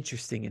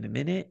interesting in a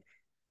minute,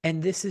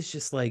 and this is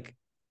just like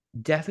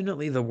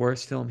definitely the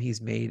worst film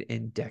he's made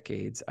in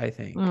decades, I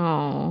think.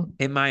 Oh.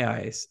 In my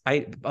eyes.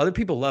 Other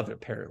people love it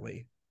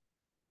apparently.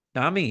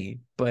 Not me,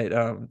 but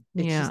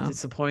it's just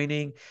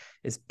disappointing.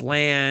 It's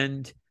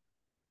bland.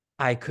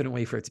 I couldn't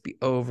wait for it to be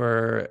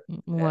over.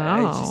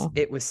 Wow.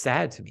 It was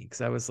sad to me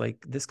because I was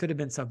like, this could have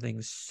been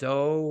something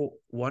so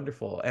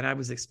wonderful. And I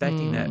was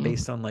expecting that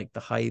based on like the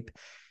hype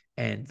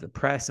and the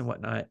press and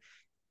whatnot.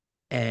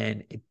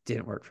 and it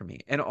didn't work for me.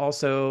 And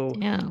also,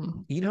 Yeah.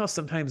 you know how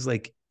sometimes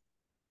like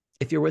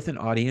if you're with an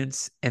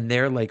audience and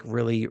they're like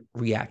really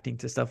reacting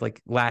to stuff,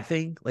 like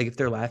laughing, like if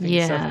they're laughing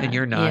and stuff and Yeah.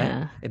 you're not,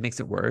 Yeah. it makes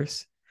it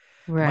worse.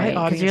 My Right.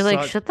 Because you're audience like,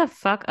 thought, shut the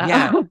fuck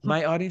yeah, up.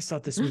 my audience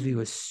thought this movie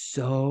was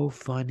so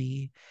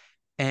funny.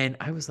 And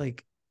I was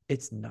like,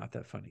 it's not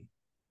that funny.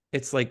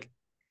 It's like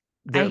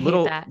I there are hate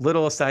little that.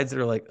 little asides that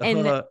are like,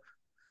 And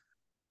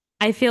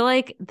I feel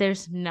like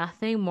there's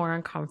nothing more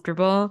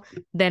uncomfortable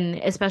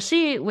than,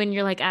 especially when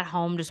you're like at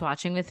home just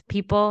watching with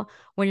people,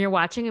 when you're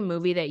watching a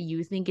movie that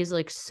you think is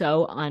like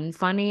so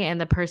unfunny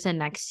and the person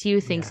next to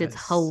you thinks it's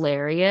yes,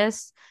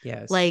 hilarious.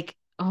 yes, Like,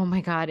 oh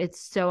my God,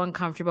 it's so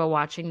uncomfortable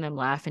watching them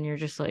laugh and you're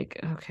just like,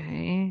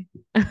 okay.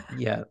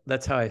 yeah,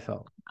 that's how I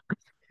felt.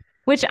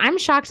 Which I'm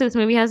shocked this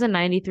movie has a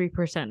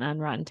 93% on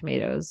Rotten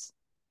Tomatoes.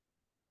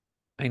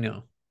 I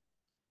know.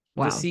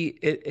 The Wow. see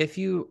if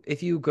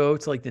you go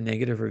to like the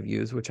negative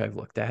reviews, which I've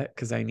looked at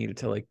because I needed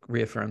to like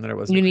reaffirm that I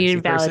wasn't You a crazy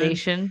needed person.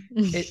 validation.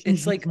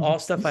 It's like all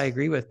stuff I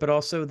agree with, but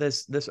also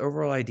this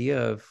overall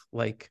idea of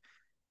like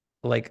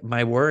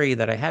my worry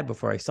that I had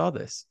before I saw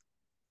this.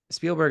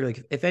 Spielberg,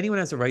 like if anyone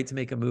has a right to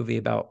make a movie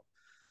about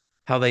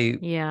how they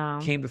Yeah.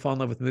 came to fall in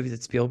love with movies,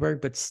 it's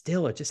Spielberg, but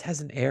still it just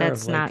has an air of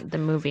That's like, not the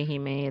movie he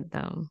made,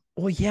 though.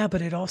 well, yeah,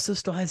 but it also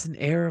still has an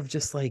air of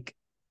just like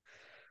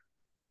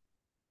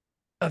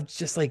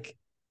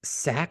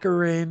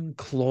saccharine,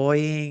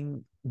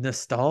 cloying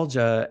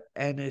nostalgia.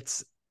 And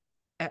it's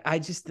I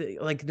just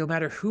like no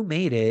matter who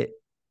made it,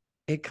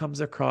 it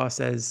comes across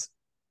as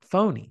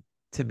phony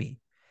to me.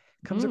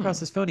 It comes across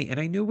Mm. as phony. And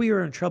I knew we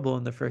were in trouble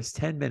in the first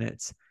 10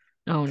 minutes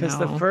Oh because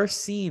the no.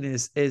 first scene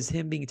is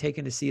him being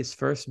taken to see his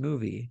first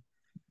movie.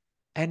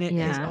 And it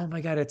is, Yeah. oh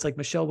my God, it's like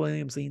Michelle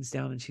Williams leans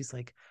down and she's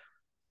like,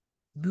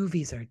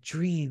 movies are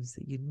dreams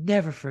that you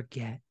never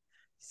forget.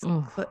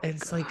 Oh And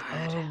it's like,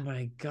 God. oh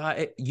my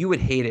God, you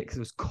would hate it because it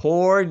was Oh,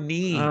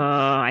 corny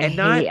and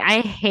not,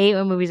 I hate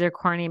when movies are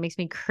corny. It makes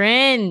me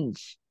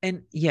cringe.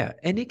 and yeah,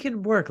 and it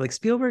can work. Like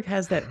Spielberg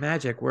has that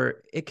magic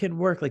where it can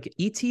work. Like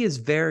E.T. is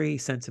very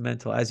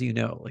sentimental, as you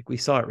know, like we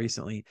saw it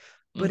recently,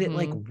 but it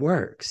like Hmm.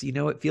 works,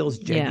 it feels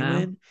Yeah,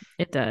 genuine,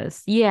 it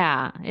does.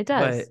 Yeah, it but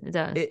does. It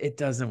does. it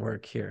doesn't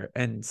work here.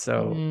 And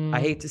so I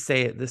Mm, hate to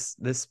say it,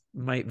 this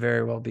might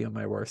very well be on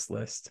my worst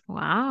list.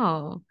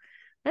 wow.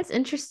 That's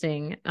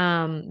interesting.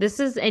 This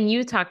is, and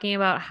you talking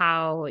about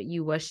how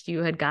you wished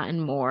you had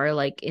gotten more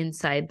like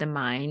inside the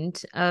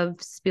mind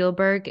of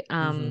Spielberg,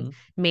 Hmm.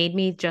 made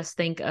me just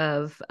think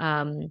of,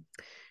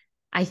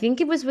 I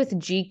think it was with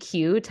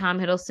GQ. Tom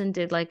Hiddleston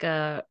did like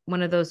a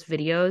one of those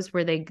videos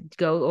where they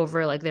go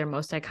over like their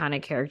most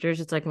iconic characters.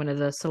 It's like one of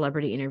the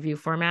celebrity interview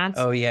formats.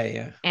 Oh yeah,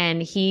 yeah.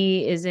 And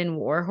he is in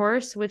War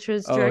Horse, which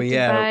was Oh directed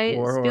yeah, by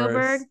War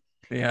Spielberg. Horse.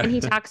 Yeah. And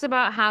he talks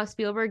about how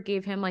Spielberg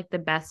gave him like the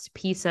best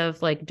piece of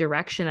like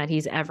direction that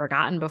he's ever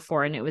gotten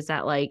before. And it was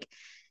that like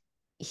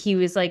he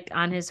was like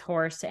on his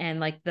horse and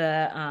like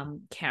the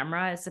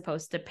camera is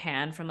supposed to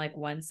pan from like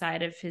one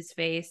side of his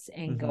face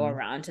and go Hmm.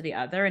 around to the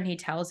other. And he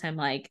tells him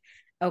like,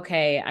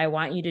 okay, I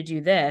want you to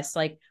do this.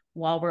 Like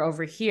while we're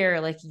over here,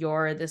 like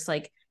you're this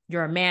like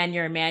you're a man,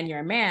 you're a man, you're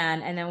a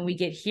man. And then when we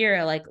get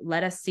here, like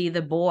let us see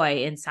the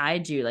boy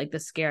inside you, like the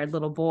scared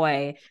little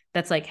boy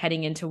that's like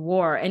heading into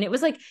war. And it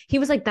was like he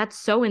was like, that's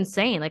so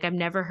insane. Like I've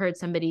never heard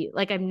somebody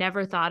like I've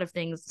never thought of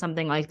things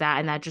something like that.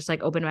 And that just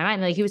like opened my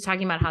mind. Like he was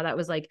talking about how that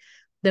was like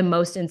the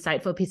most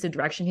insightful piece of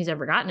direction he's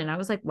ever gotten. And I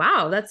was like,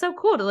 wow, that's so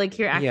cool to like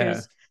hear Yeah.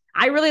 actors.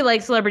 I really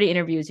like celebrity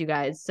interviews, you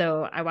guys.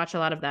 So I watch a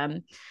lot of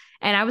them.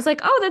 And I was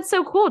like, oh, that's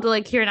so cool to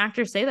like hear an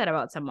actor say that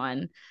about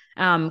someone.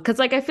 Because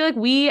like I feel like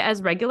we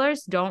as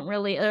regulars don't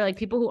really, or like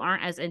people who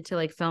aren't as into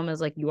like film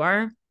as like you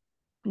are,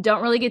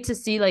 don't really get to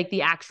see like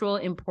the actual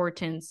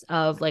importance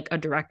of like a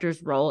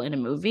director's role in a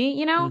movie,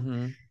 you know?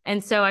 Hmm.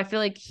 And so I feel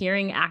like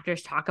hearing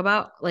actors talk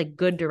about like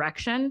good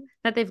direction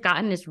that they've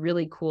gotten is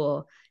really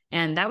cool.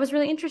 And that was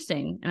really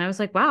interesting. And I was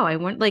like, wow, I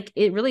want like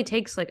it really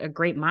takes like a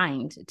great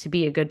mind to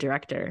be a good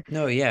director.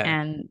 No, yeah.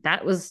 And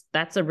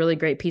that's a really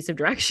great piece of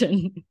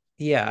direction.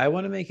 Yeah, I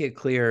want to make it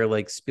clear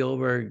like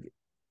Spielberg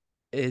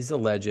is a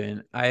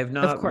legend. I have Of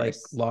not like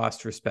course.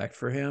 lost respect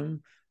for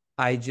him.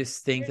 I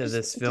just think You're that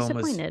just this film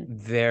was disappointed.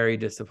 very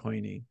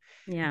disappointing.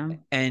 Yeah.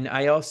 And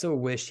I also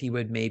wish he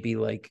would maybe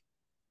like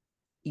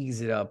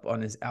ease it up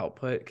on his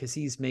output because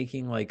he's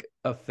making like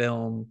a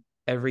film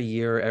every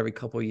year, every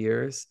couple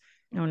years.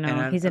 Oh And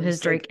no, I'm, he's in I'm his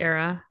just Drake like,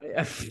 era.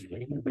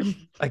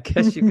 I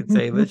guess you could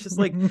say, but it's just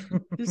like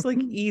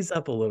ease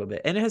up a little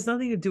bit. And it has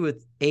nothing to do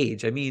with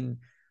age. I mean,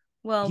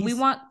 Well, we he's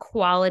want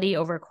quality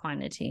over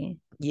quantity.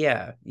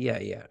 yeah, yeah,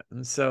 yeah.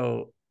 And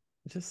so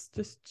just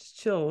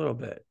chill a little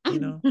bit.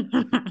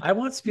 I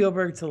want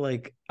Spielberg to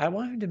like, I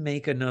want him to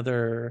make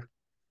another.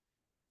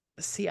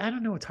 See, I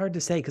don't know. It's hard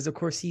to say because, of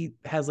course, he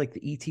has like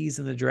the ETs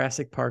and the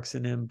Jurassic Parks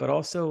in him, but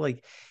also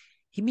like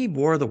he made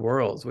War of the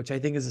Worlds, which I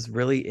think is this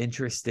really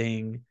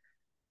interesting,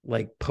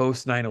 like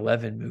post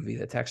 9/11 movie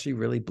that's actually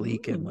really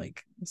bleak and Ooh.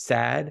 like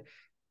sad.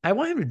 I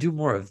want him to do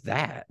more of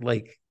that,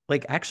 like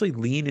actually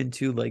lean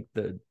into like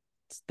the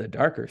the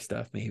darker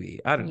stuff, maybe.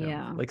 I don't know.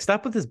 Yeah. Like,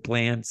 stop with this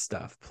bland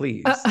stuff,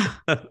 please.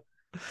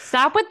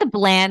 Stop with the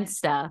bland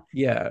stuff.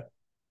 Yeah.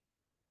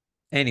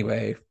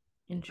 Anyway,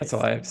 that's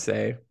all I have to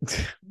say.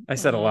 I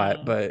said a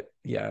lot, but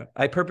yeah,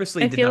 I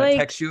purposely did not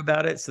text you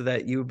about it so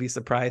that you would be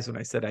surprised when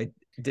I said I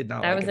did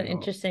not. That was an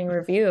interesting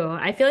review.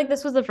 I feel like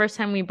this was the first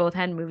time we both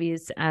had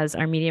movies as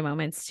our media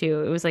moments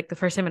too. It was like the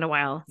first time in a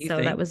while.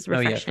 That was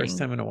refreshing. Oh yeah, first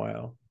time in a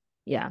while.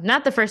 Yeah,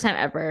 not the first time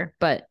ever,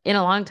 but in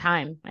a long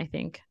time, I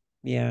think.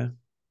 Yeah.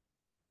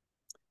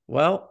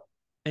 Well,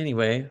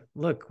 anyway,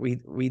 look,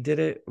 we did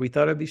it. We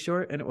thought it'd be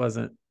short and it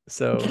wasn't.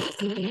 So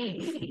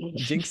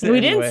jinx it. We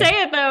didn't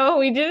say it though.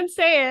 We didn't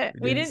say it.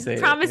 We didn't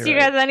promise you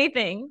guys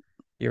anything.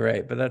 You're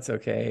right, but that's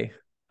okay.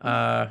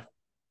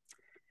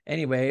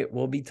 Anyway,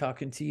 we'll be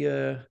talking to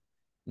you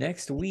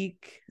next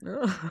week.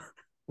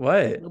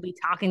 What? We'll be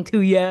talking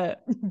to you.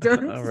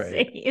 Don't All right.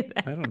 say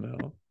that. I don't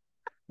know.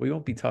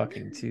 We'll be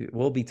talking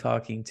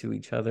to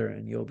each other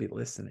and you'll be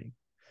listening.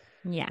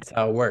 Yeah. That's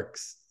how it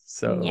works.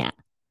 So yeah.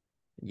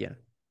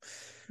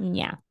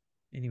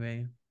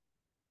 Anyway.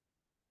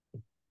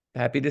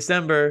 Happy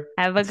December.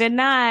 Have a good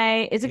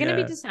night. Is it going to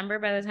be December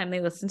by the time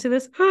they listen to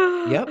this?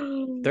 Yep.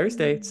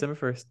 Thursday, December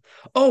 1st.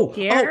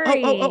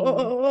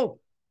 Oh.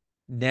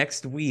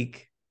 Next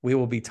week, we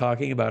will be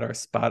talking about our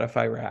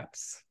Spotify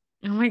Wraps.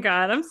 Oh my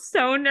God. I'm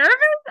so nervous.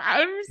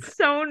 I'm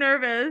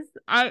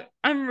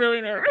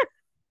really nervous.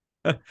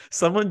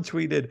 Someone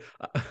tweeted,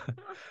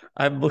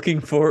 I'm more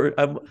looking forward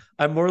to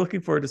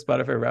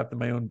Spotify Wrap than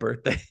my own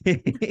birthday.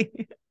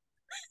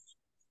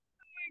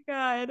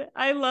 God,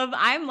 I'm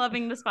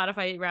loving the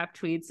Spotify Wrap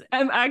tweets.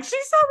 I actually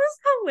saw this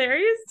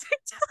hilarious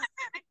TikTok.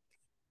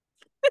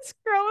 This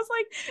girl was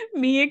like,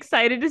 me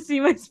excited to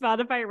see my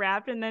Spotify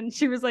Wrapped, and then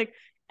she was like,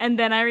 and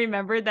then I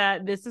remembered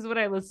that this is what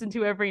I listen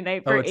to every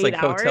night for 8 hours. It's like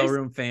hotel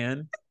room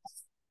fan.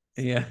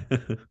 Yeah. I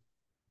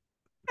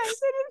said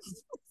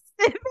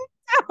it's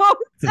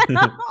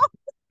hotel.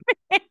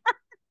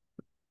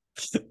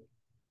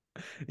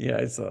 Yeah,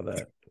 I saw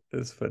that. It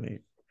was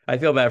funny. I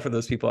feel bad for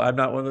those people. I'm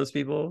not one of those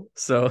people,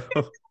 so.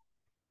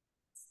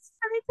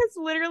 Because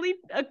literally,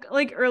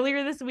 like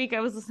earlier this week,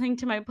 I was listening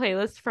to my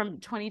playlist from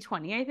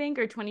 2020, I think,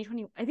 or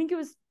 2020. I think it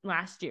was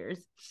last year's,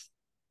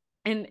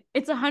 and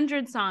it's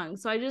 100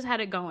 songs. So I just had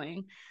it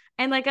going,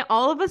 and like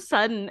all of a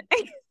sudden, I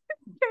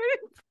started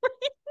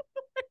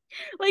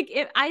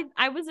playing.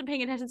 I wasn't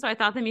paying attention, so I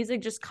thought the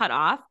music just cut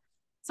off.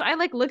 So I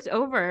like looked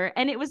over,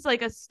 and it was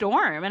like a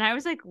storm, and I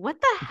was like, "What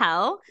the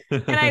hell?"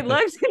 And I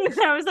looked, and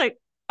I was like,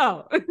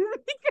 "Oh," because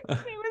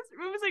it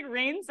was like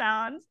rain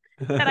sounds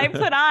that I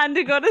put on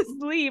to go to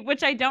sleep,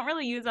 which I don't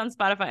really use on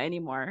Spotify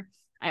anymore.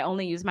 I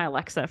only use my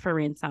Alexa for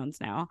rain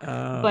sounds now.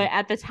 But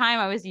at the time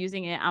I was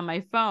using it on my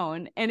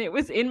phone, and it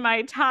was in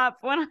my top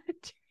 100.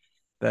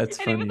 That's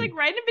funny. It was like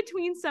right in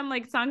between some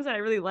like songs that I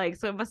really like.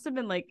 So it must have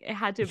been like, it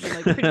had to have been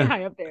like pretty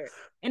high up there.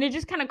 And it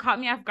just kind of caught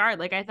me off guard.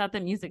 Like I thought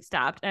the music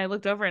stopped, and I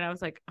looked over and I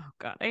was like, oh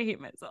God, I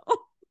hate myself.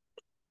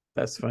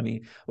 That's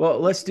funny. Well,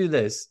 let's do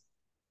this.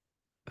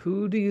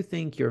 Who do you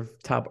think your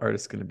top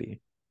artist is going to be?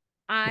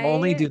 We'll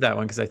only do that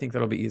one because I think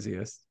that'll be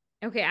easiest.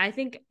 Okay, I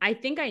think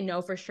I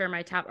know for sure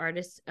my top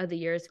artist of the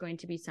year is going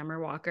to be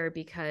Summer Walker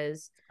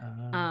because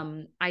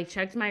I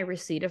checked my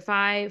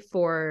Receiptify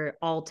for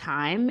all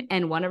time,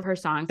 and one of her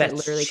songs that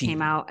literally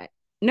came out.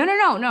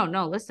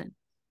 No, listen.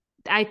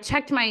 I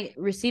checked my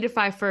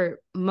Receiptify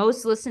for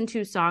most listened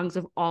to songs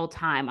of all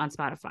time on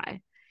Spotify.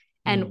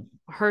 And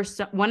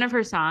one of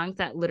her songs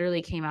that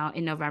literally came out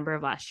in November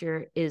of last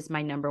year is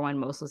my number one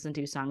most listened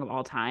to song of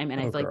all time.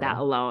 And I feel like that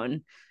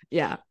alone.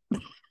 Yeah.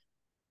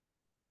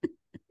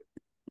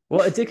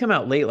 Well, it did come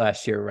out late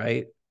last year,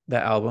 right?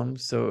 That album.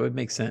 So it would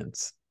make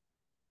sense.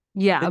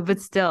 Yeah.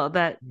 But still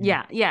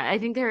yeah. I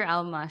think their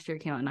album last year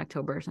came out in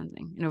October or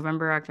something.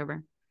 November,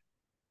 October.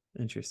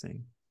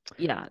 Interesting.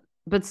 Yeah.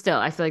 But still,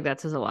 I feel like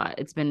that says a lot.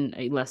 It's been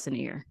less than a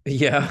year.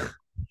 Yeah.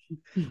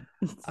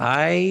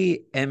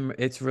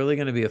 It's really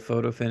going to be a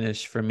photo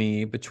finish for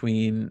me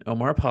between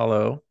Omar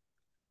Apollo,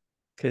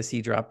 because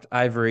he dropped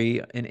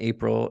Ivory in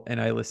April, and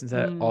I listen to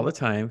that all the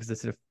time because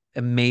it's an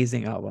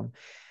amazing album,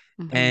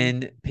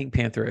 and Pink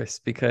Pantheress,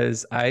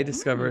 because I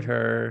discovered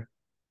her,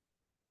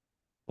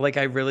 like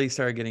I really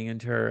started getting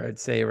into her, I'd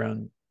say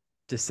around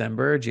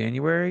December,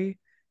 January.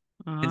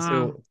 And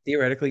so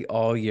theoretically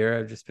all year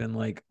I've just been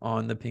like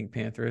on the Pink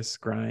Pantheress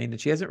grind, and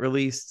she hasn't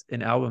released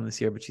an album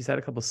this year, but she's had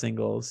a couple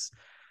singles.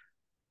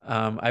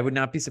 I would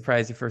not be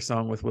surprised if her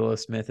song with Willow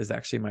Smith is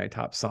actually my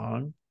top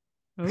song.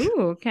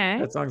 Ooh, okay.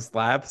 That song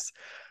slaps,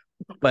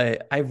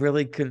 but I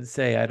really couldn't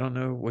say. I don't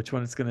know which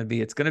one it's going to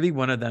be. It's going to be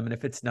one of them, and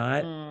if it's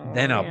not,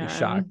 then I'll be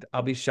shocked.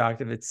 I'll be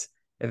shocked if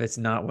it's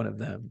not one of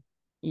them.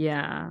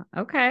 Yeah.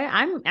 Okay.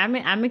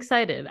 I'm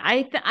excited.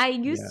 I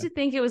used to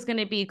think it was going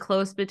to be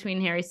close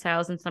between Harry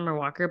Styles and Summer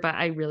Walker, but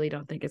I really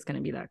don't think it's going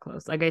to be that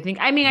close. Like I think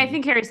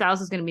Harry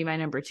Styles is going to be my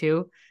number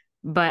 2,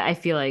 but I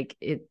feel like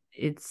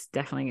it's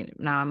definitely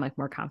now I'm like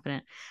more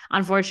confident.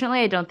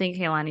 Unfortunately, I don't think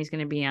Kehlani is going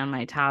to be on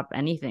my top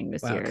anything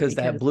this year because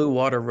that Blue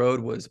Water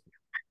Road was.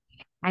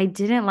 I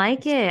didn't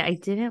like it.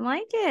 Wait, did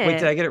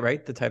I get it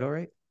right? The title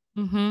right?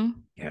 Mm-hmm.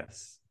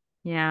 Yes.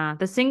 Yeah,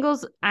 the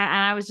singles,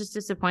 I was just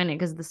disappointed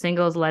because the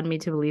singles led me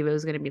to believe it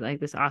was going to be like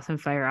this awesome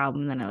fire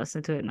album. Then I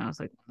listened to it and I was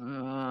like,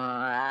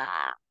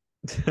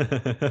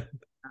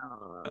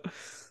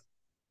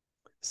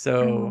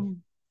 So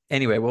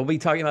anyway, we'll be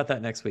talking about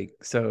that next week.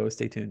 So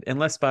stay tuned.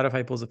 Unless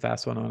Spotify pulls a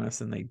fast one on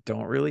us and they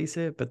don't release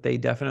it, but they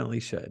definitely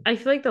should. I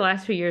feel like the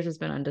last few years has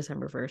been on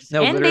December 1st.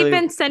 No, and literally, they've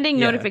been sending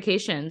yeah.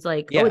 notifications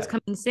like, Yeah. oh, it's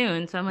coming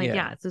soon. So I'm like,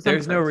 yeah, it's December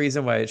there's no 1st.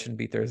 reason why it shouldn't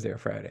be Thursday or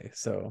Friday.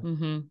 So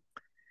Mm-hmm.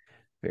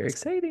 very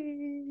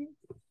exciting.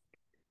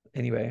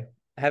 Anyway,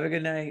 have a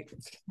good night.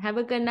 Have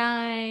a good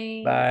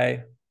night.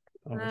 Bye.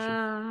 Oh, oh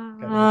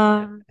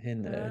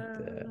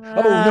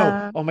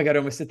no. Oh my God. I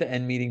almost hit the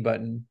end meeting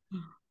button.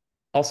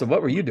 Also,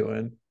 what were you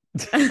doing?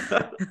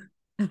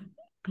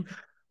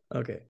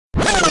 Okay.